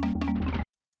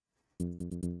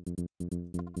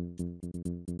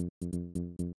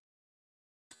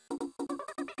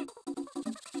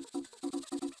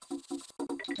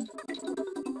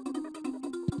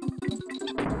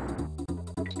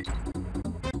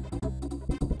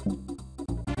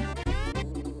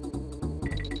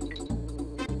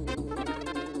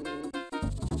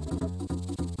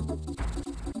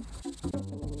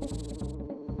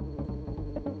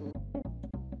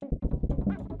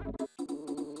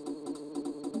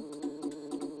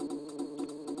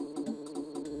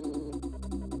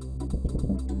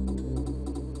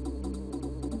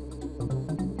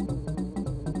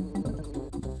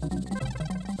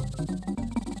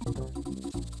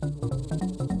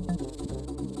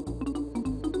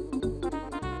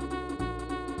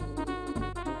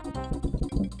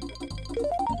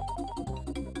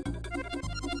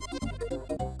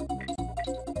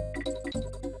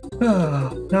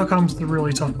 Now comes the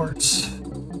really tough parts.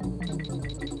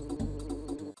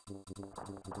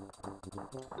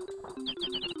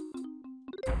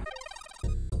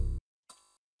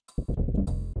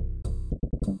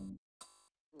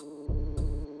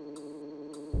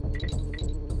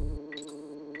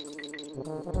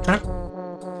 Okay.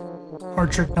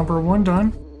 Hard trick number 1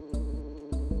 done.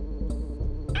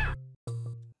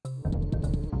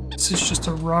 This is just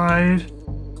a ride.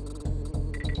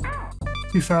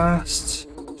 Too fast.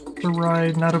 The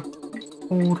ride, not a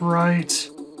hold right.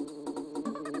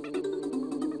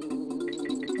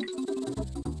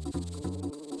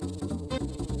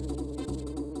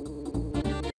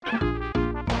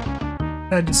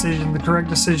 Bad decision. The correct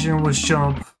decision was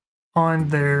jump on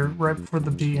there right before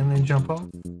the B and then jump off.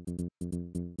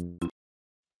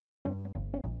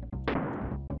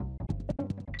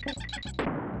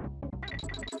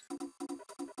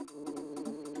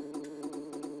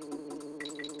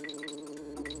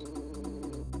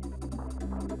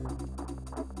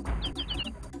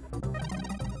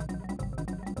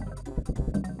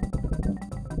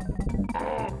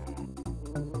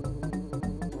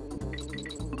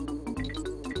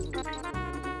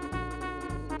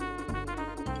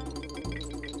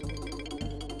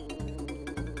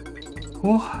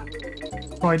 Cool.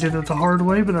 Well, I did it the hard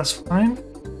way, but that's fine.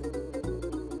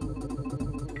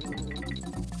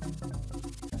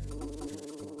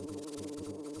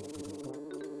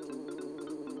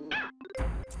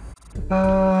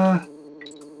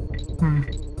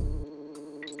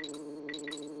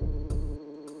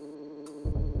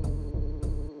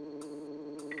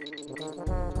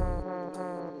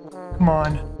 Come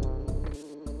on.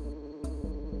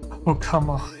 Oh,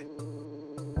 come on.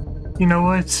 You know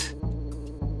what?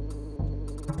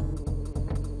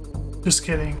 Just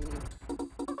kidding.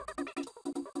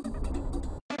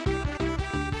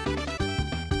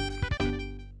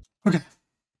 Okay.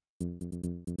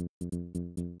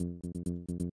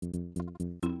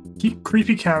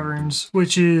 Creepy Caverns,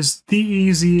 which is the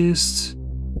easiest,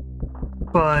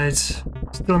 but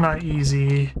still not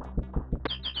easy.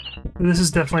 This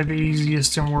is definitely the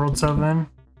easiest in World 7.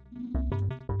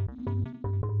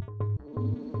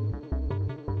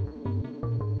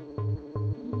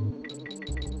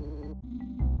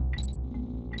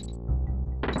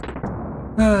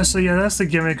 So yeah, that's the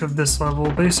gimmick of this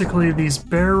level. Basically, these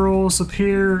barrels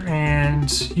appear, and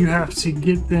you have to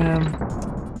get them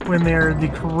when they're the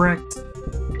correct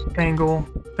angle.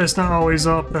 That's not always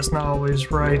up, that's not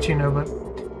always right, you know, but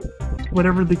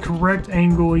whatever the correct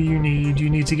angle you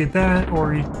need to get that,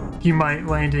 or you might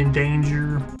land in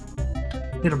danger.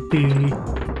 Hit a B.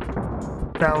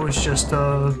 That was just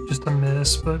a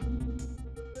miss, but...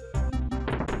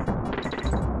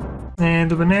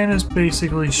 And the bananas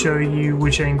basically show you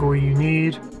which angle you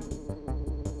need.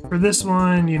 For this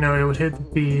one, you know, it would hit the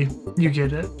B. You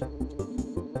get it.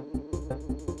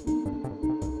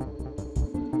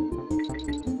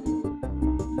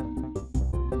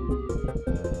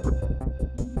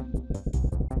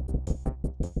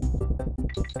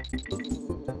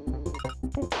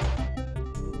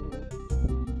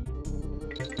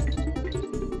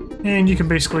 And you can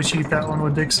basically cheat that one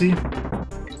with Dixie.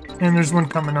 And there's one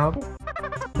coming up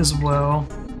as well.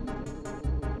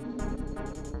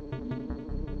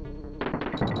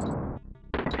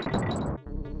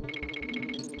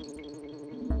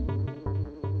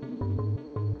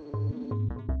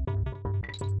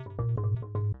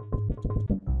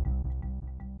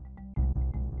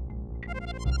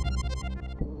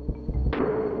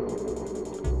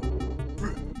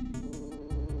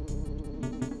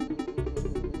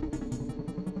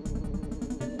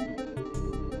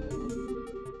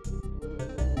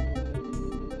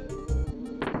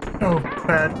 Oh,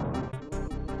 bad.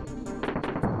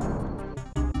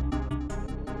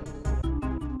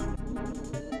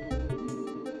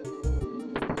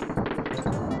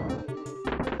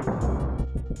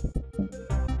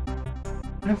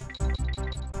 Yeah.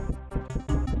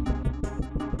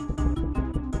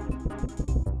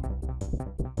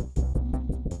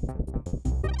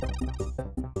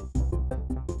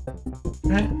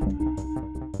 Okay.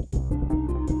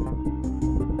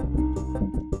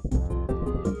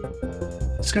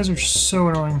 These guys are so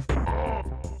annoying.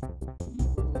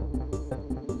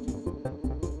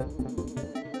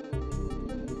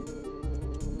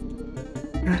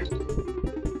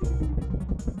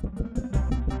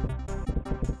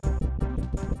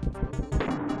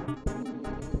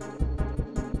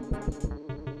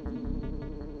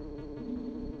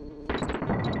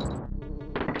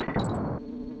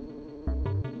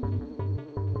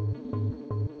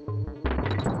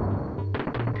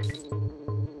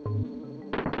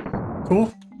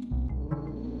 Cool.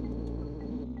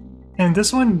 And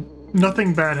this one,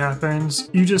 nothing bad happens.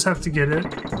 You just have to get it.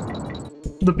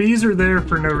 The bees are there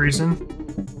for no reason.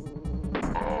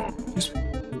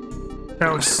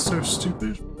 That was so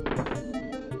stupid.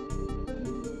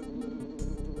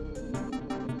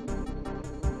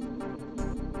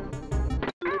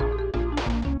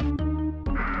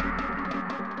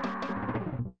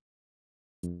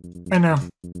 I know.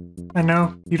 I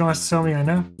know. You don't have to tell me I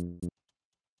know.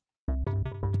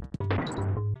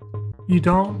 You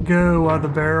don't go while the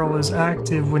barrel is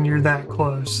active when you're that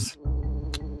close.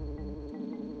 I'm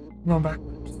going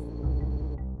backwards.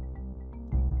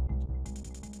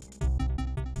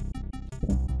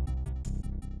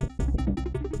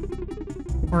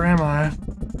 Where am I?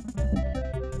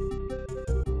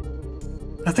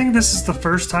 I think this is the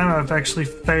first time I've actually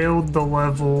failed the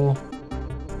level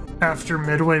after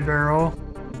midway barrel.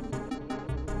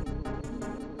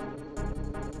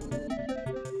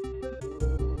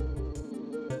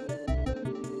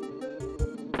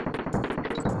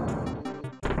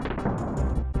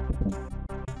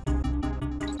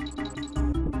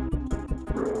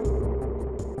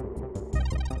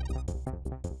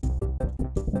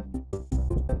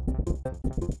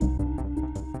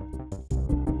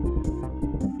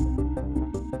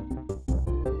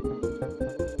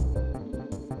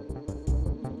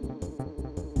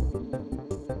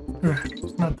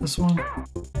 Not this one.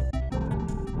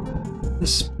 The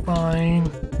spine.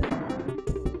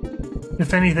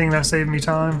 If anything, that saved me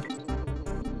time.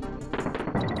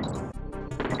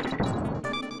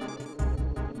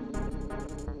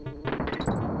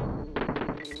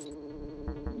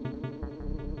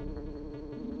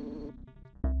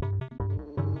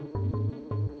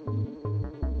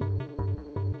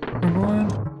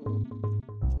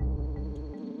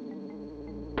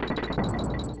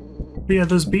 But yeah,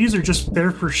 those bees are just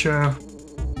there for show.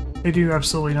 They do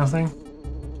absolutely nothing.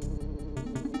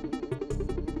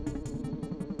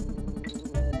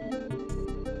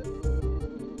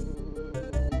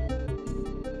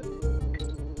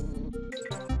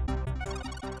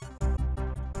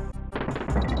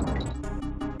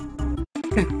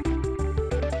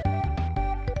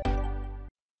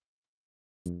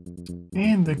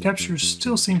 And the capture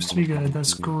still seems to be good.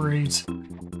 That's great.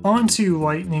 On to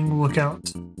Lightning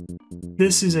Lookout.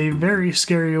 This is a very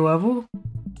scary level,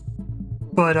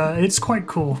 but it's quite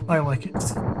cool. I like it.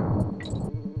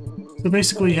 So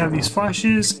basically you have these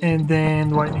flashes and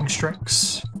then lightning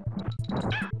strikes.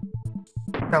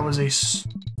 That was a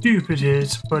stupid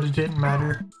hit, but it didn't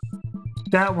matter.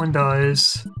 That one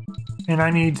does, and I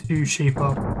need to shape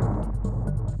up.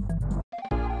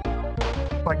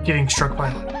 Like getting struck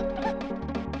by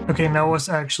lightning. Okay, now let's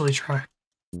actually try.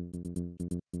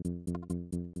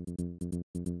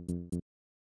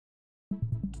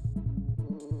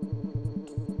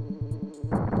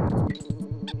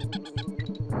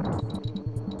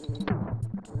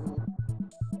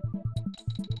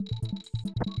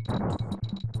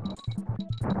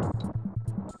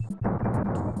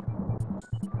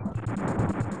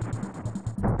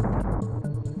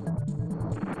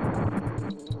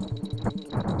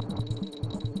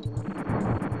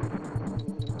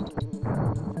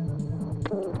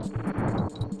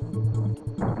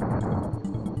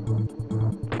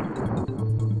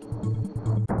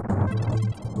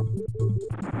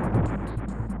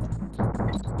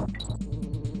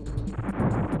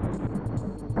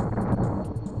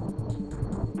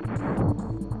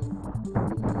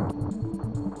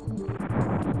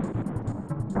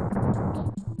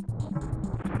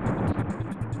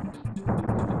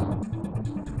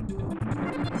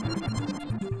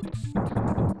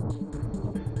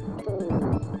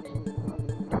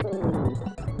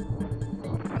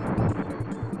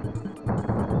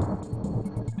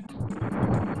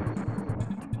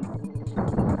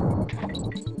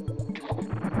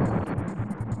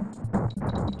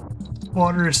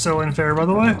 Water is so unfair, by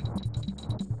the way.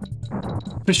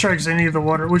 Fish strikes any of the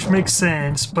water, which makes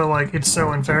sense, but like, it's so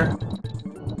unfair.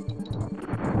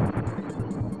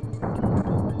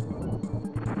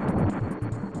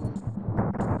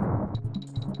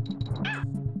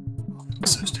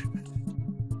 So stupid.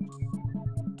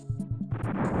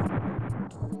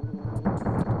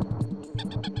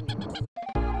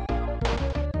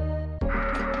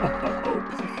 Oh,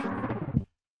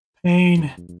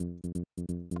 pain.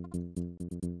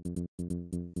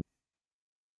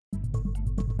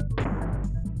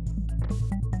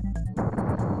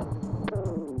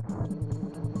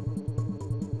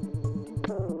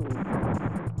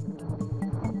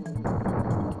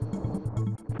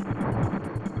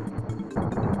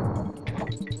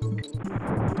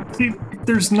 See,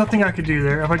 there's nothing I could do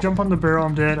there. If I jump on the barrel,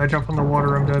 I'm dead. I jump on the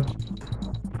water, I'm dead.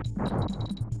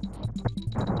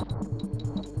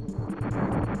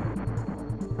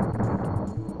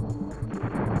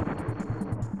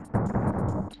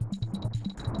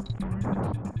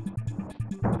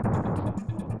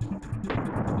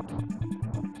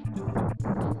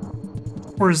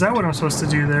 Or is that what I'm supposed to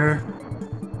do there?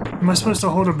 Am I supposed to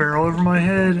hold a barrel over my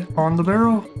head on the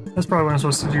barrel? That's probably what I'm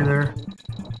supposed to do there.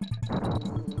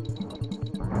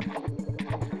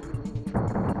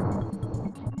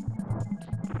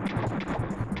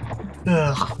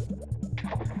 Ugh.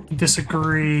 I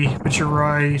disagree, but you're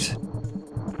right.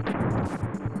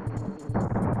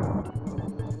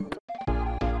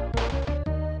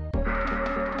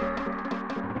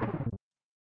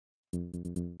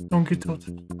 Don't get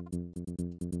tilted.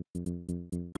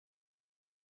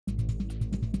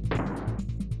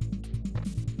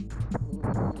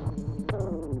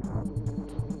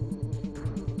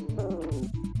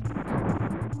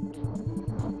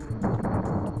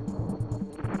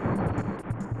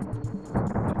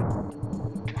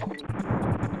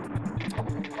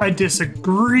 I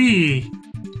disagree.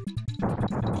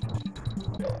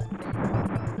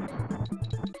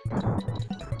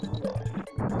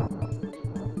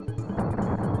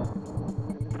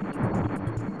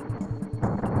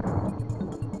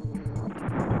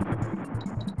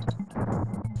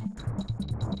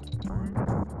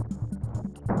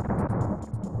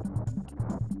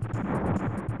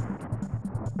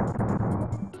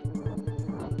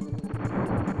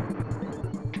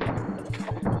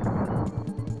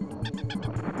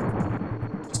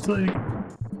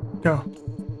 Go.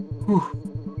 Whew.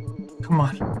 Come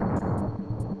on.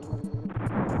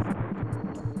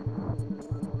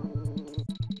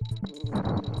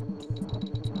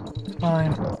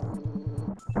 Fine.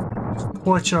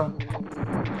 Watch up.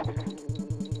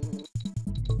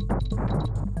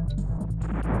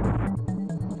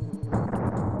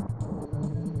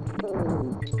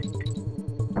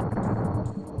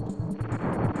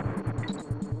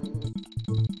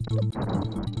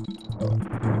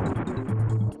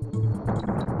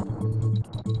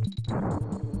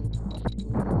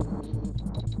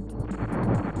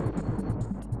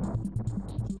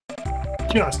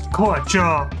 Just clutch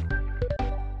up.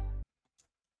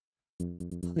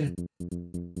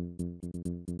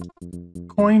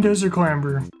 Coin dozer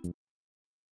clamber.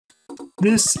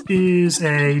 This is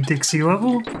a Dixie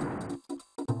level.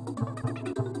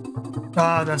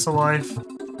 Ah, that's a life.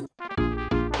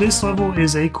 This level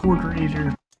is a quarter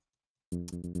eater.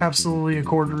 Absolutely a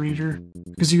quarter eater.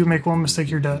 Because you can make one mistake,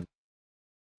 you're dead.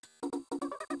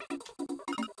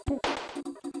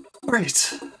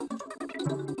 Great.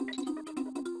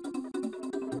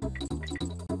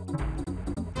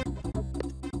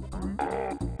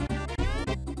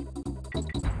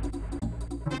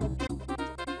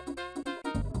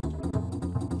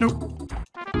 Nope.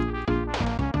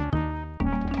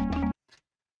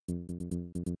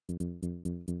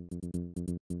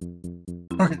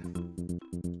 Okay.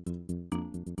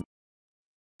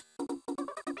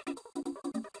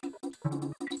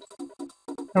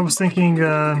 I was thinking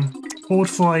hold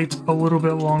flight a little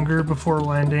bit longer before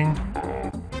landing.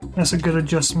 That's a good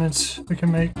adjustment we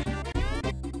can make.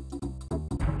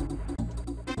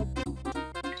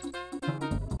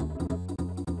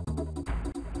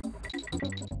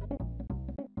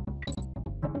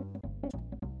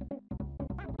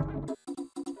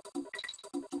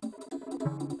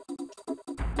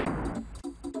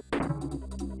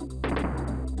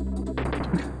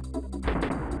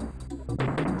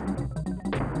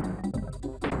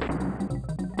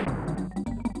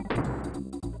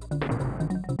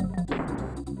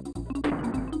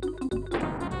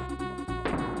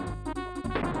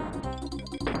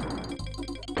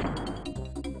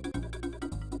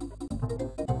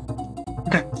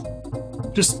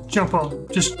 Just jump up.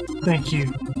 Just thank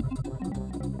you.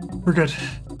 We're good.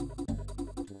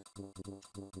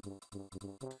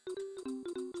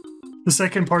 The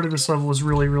second part of this level was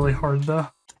really, really hard though.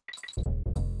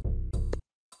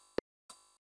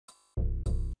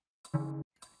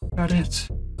 Got it.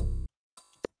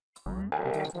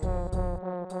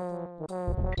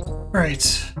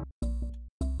 Alright.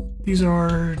 These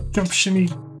are jump, shimmy,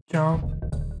 jump.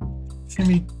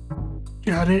 Shimmy.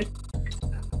 Got it.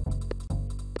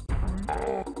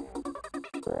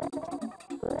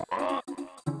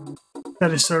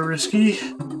 That is so risky.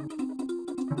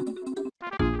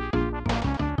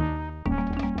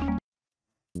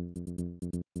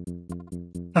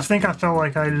 I think I felt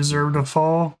like I deserved a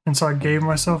fall, and so I gave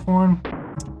myself one.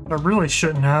 But I really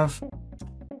shouldn't have.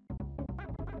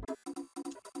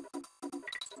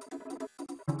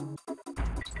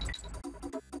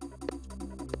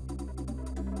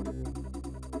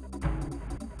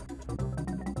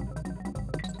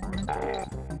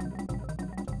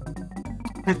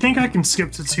 I think I can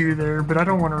skip to 2 there, but I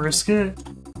don't want to risk it.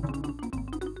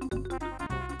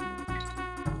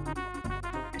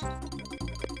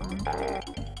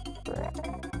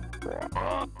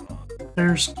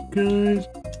 There's good.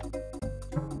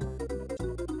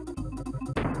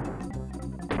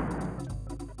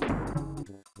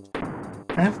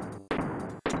 Okay.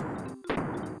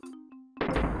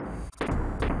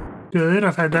 Good,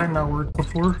 I've had that not work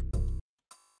before.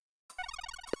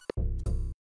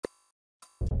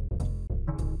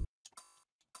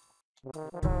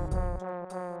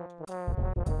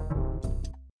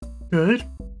 Good.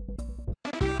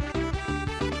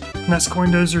 And that's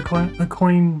coin dozer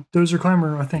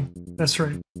climber, I think. That's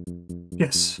right.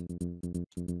 Yes.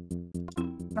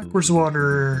 Backwards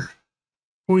water.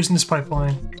 Poisonous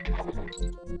pipeline.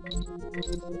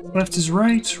 Left is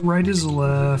right, right is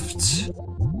left.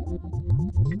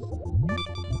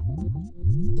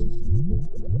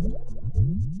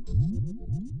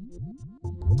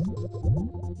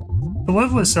 The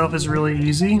level itself is really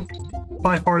easy.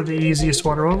 By far the easiest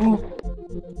water level.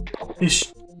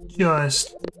 It's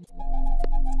just...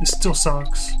 it still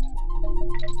sucks.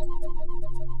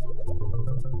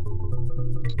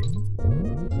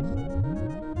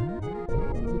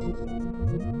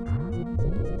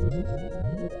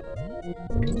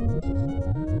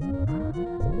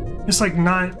 It's like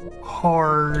not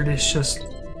hard, it's just...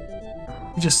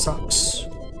 it just sucks.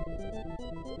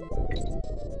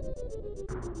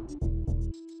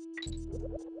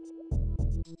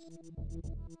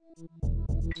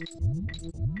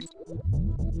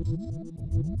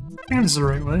 I think this is the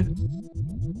right way.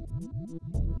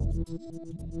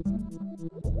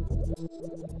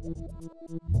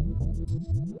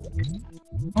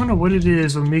 I don't know what it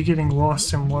is with me getting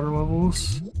lost in water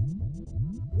levels.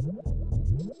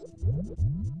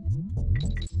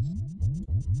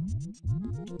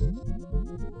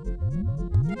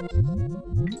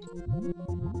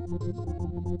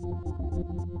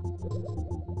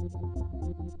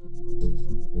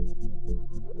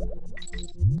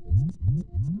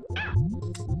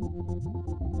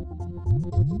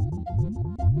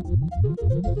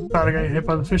 Thought I got hit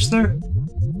by the fish there.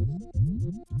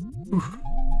 Oof.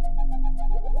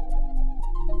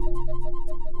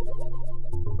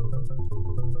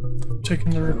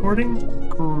 Checking the recording.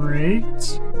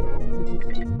 Great.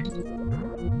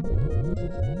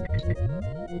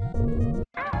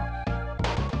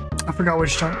 I forgot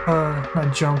which jump,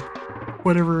 not jump.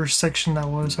 Whatever section that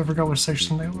was. I forgot what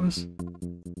section that was.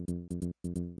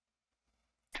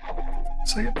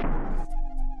 Second.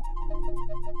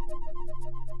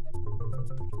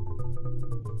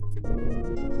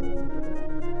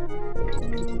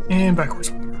 And backwards.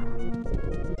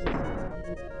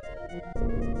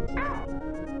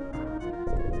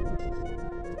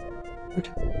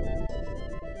 Okay.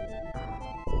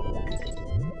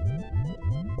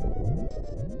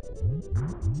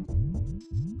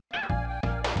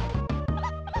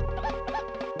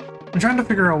 I'm trying to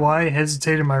figure out why I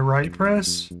hesitated my right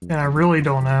press, and I really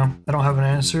don't know. I don't have an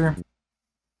answer.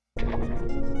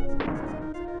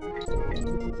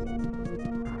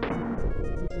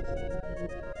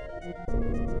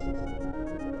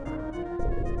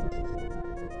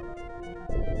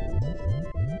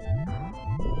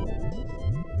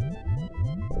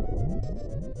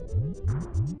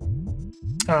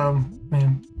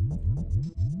 Man.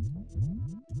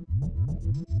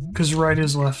 Because right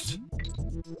is left.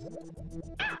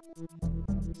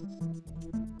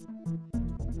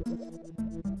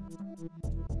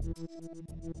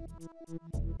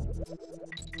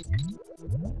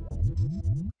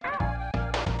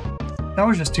 That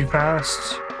was just too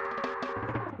fast.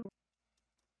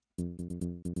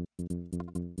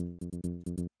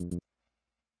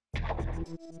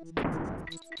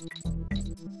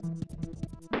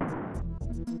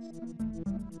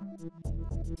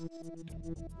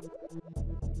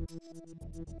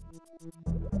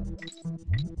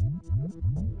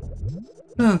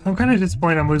 I'm kind of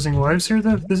disappointed I'm losing lives here,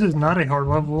 though. This is not a hard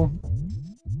level.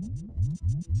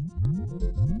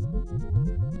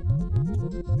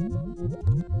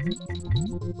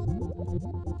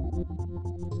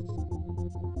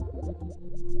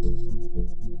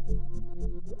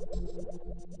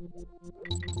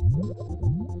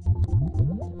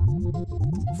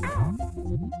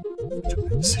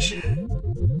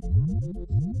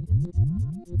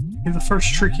 Okay, the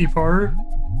first tricky part.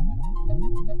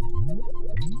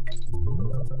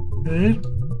 Good.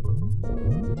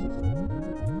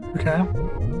 Okay.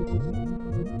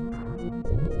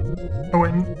 I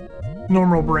went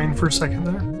normal brain for a second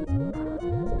there.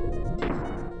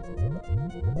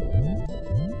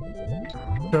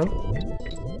 Go.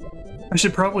 I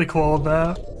should probably call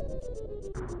that.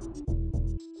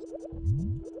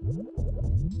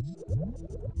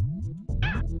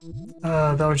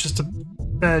 That was just a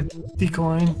bad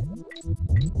decline.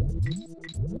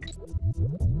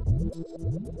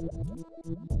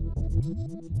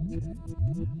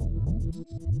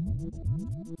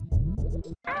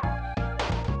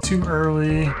 Too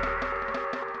early.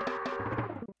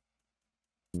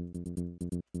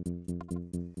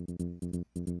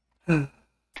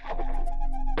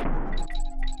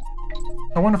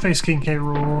 I want to face King K.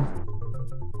 Rool.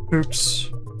 Oops.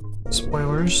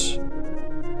 Spoilers.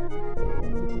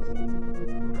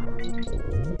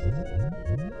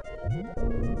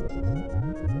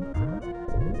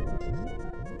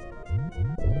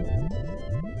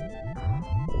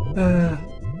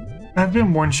 I've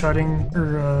been one-shotting,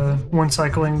 or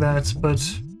one-cycling that, but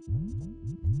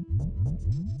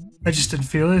I just didn't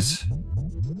feel it.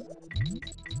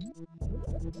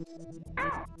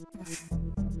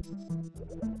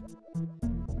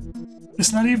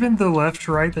 It's not even the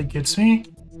left-right that gets me.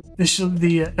 It's just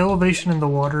the elevation in the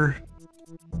water.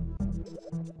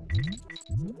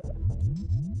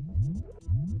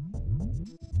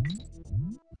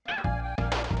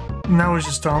 And that was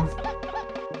just dumb.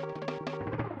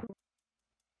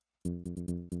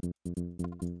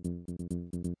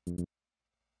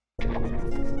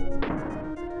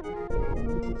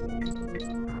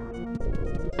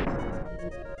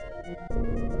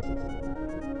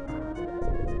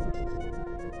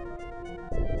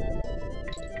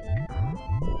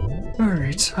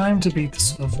 Alright, time to beat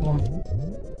this level.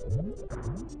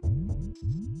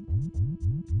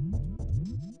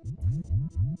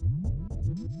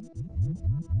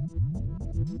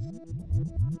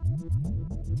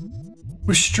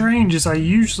 What's strange is I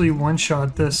usually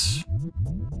one-shot this.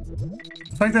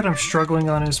 The fact that I'm struggling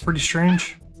on it is pretty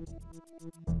strange.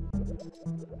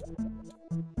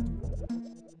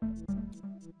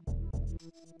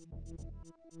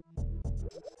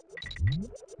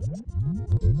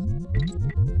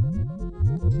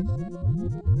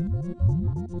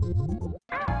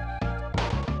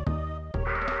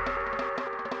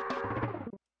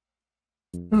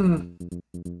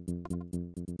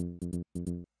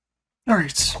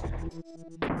 Alright.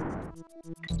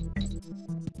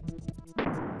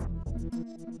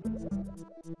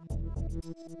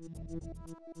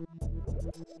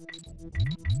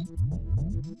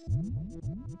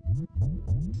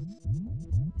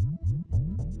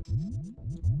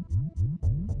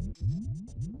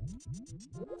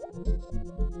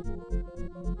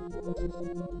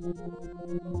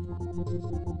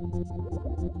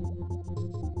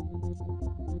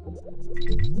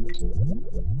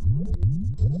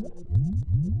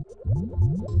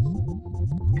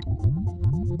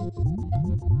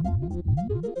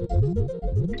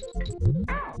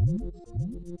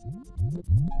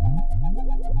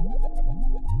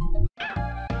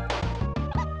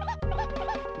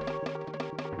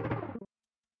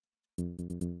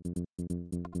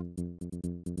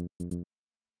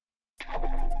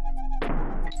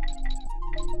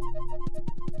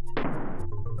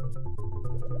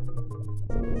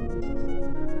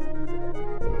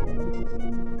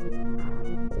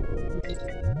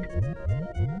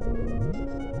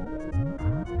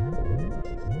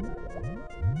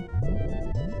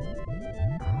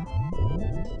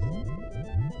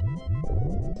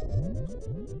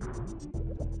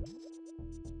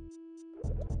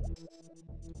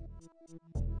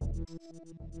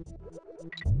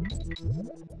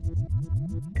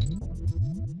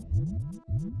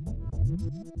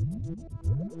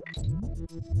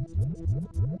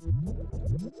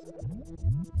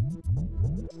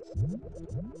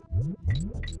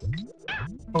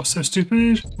 Oh, so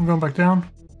stupid. I'm going back down.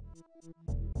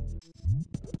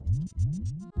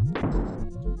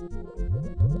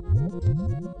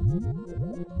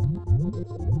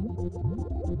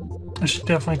 I should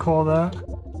definitely call that.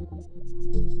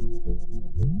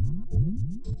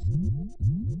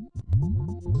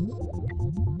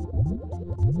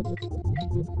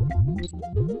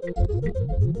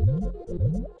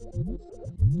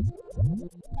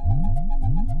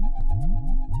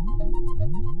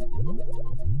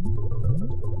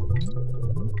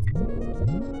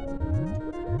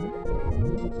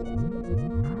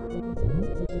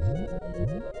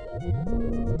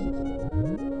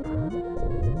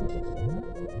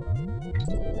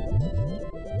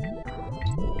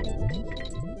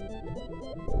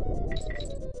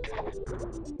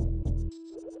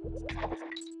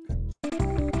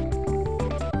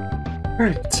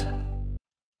 Alright.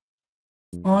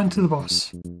 On to the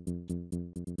boss.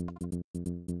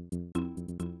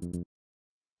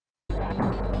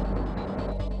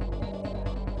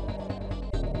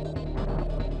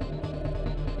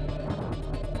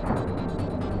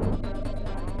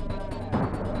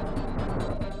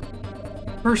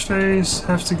 First phase,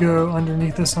 have to go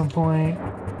underneath at some point.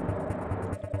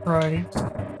 Right.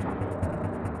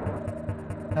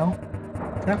 No?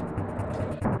 Okay.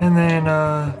 And then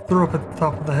throw up at the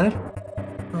top of the head.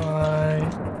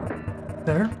 Right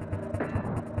there.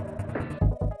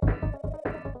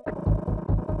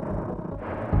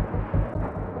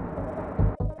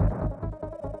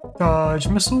 Dodge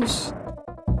missiles.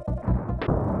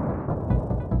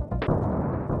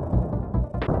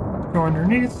 Go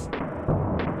underneath.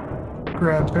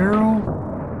 Grab barrel.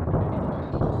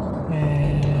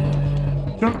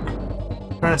 And jump.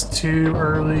 That's too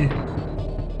early.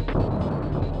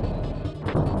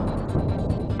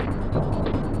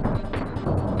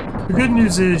 The good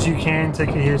news is you can take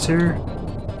a hit here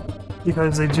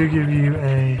because they do give you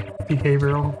a PK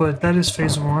barrel, but that is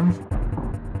phase 1.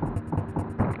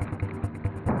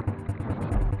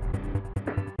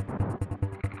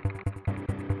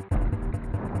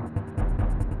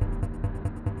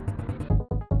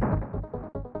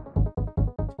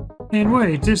 And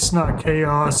wait, it's not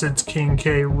Chaos, it's King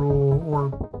K rule or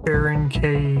Baron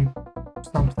K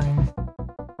something.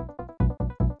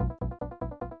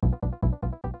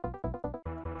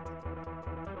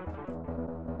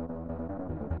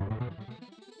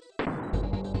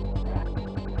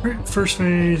 Alright, first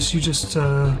phase, you just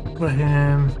let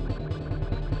him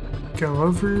go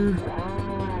over.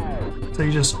 So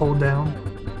you just hold down.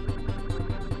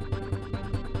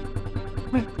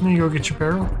 And then you go get your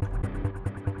barrel.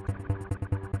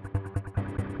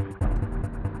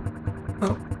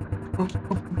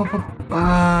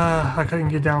 I couldn't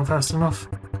get down fast enough.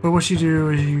 But what you do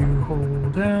is you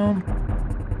hold down,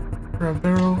 grab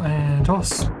barrel, and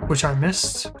toss, which I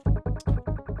missed.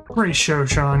 Great show,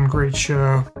 Sean. Great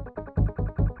show.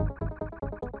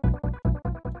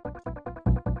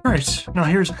 Alright, now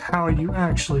here's how you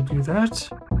actually do that.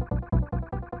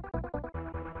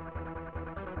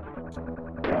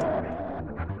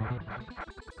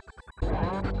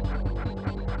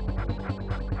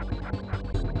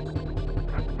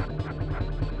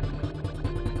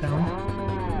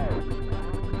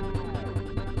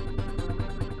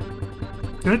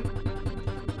 Good.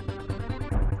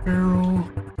 Barrel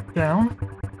down.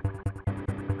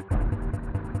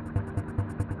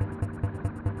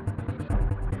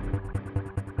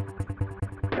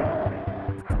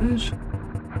 Good.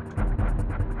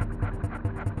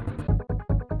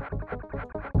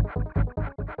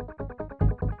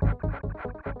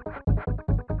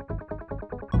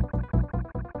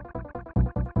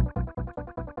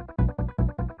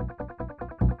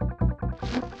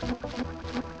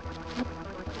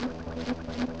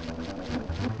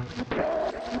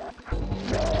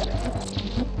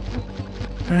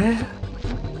 Okay.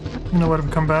 I'm gonna let him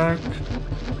come back.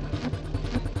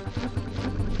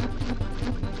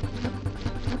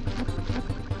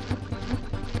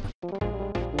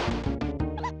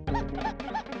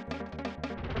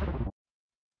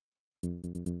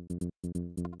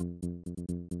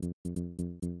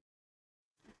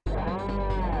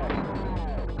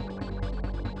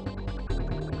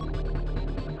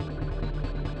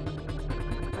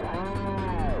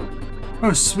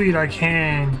 Oh sweet, I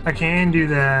can do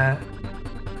that.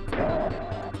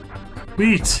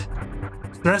 Sweet. So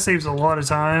that saves a lot of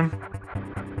time.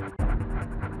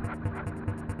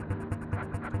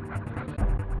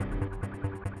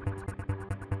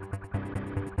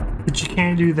 But you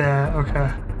can't do that,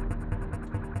 okay.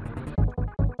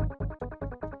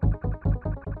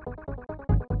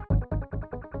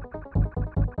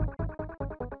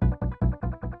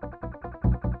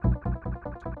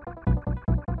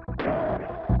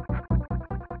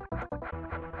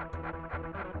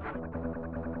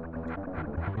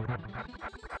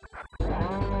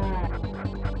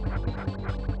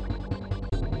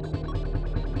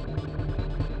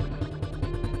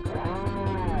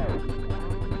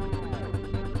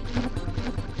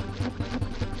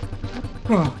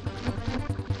 Oh,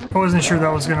 I wasn't sure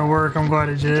that was gonna work. I'm glad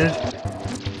it did.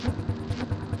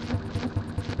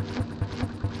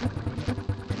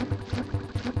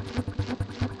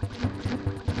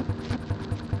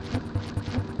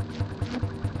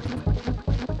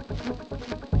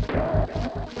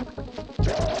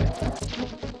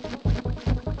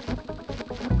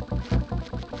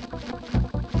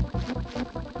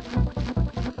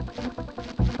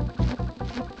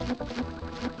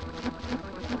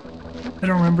 I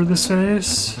don't remember this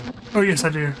phase. Oh yes, I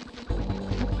do.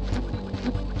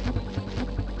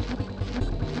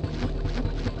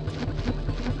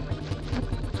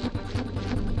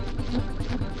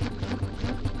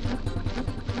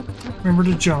 Remember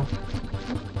to jump.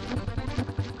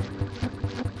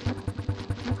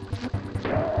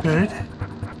 Good.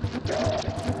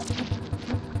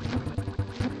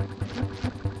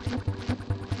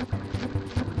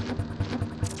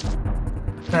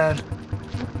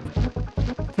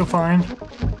 bad. Feel fine.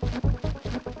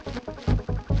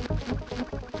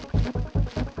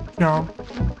 Jump.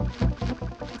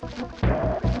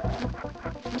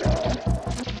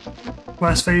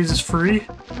 Last phase is free.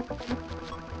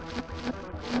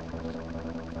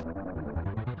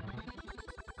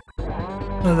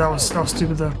 Oh, that was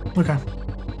stupid though. Okay.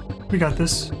 We got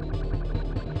this.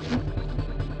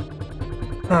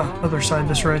 Ah, other side,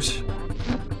 that's right.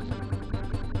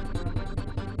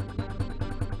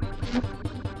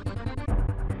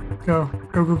 Go.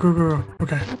 Go, go, go, go, go.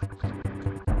 Okay.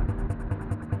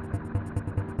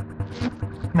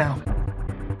 Now.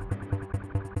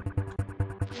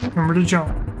 Remember to jump.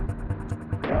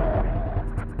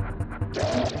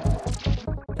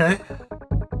 Okay.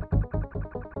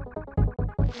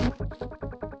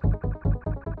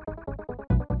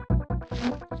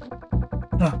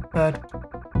 Oh, bad.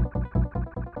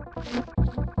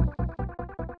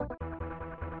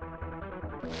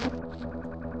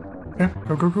 Okay,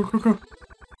 go, go, go, go, go.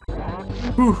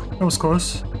 Ooh, that was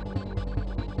close.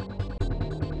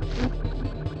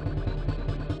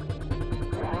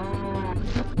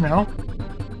 Now.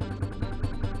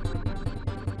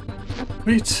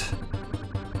 Wait.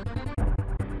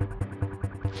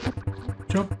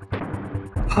 Jump.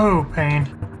 Oh, pain.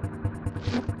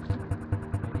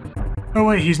 Oh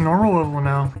wait, he's normal level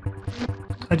now.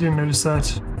 I didn't notice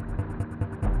that.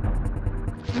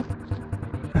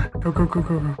 Go, go, go,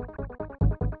 go, go.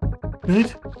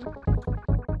 Good?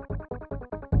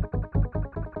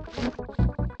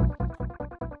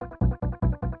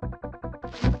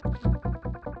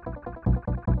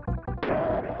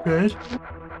 Good.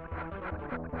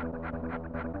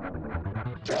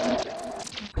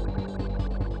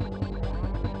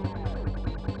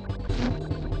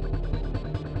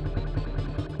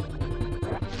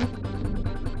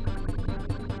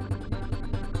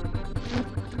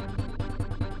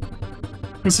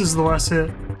 This is the last hit.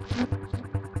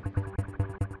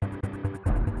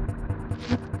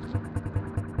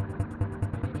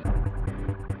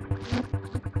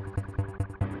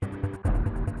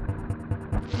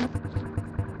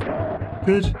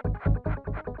 Good.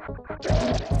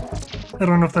 I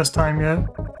don't know if that's time yet.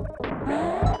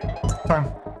 Time.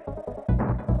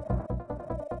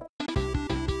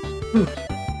 Whew.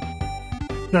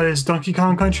 That is Donkey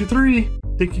Kong Country 3,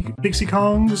 Dixie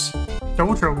Kong's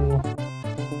Double Trouble.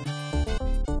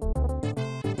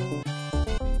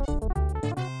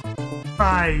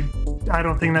 I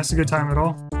don't think that's a good time at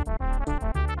all.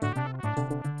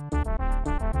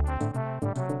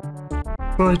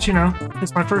 But, you know,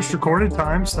 it's my first recorded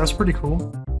time, so that's pretty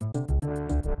cool.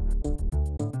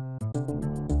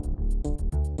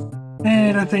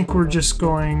 And I think we're just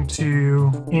going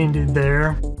to end it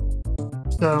there.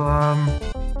 So, I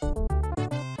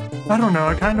don't know,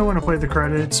 I kind of want to play the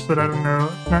credits, but I don't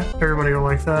know, not everybody will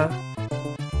like that.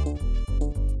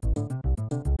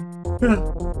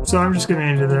 So I'm just gonna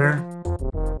end it there.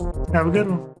 Have a good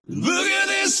one. Look at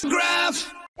this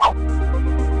graph.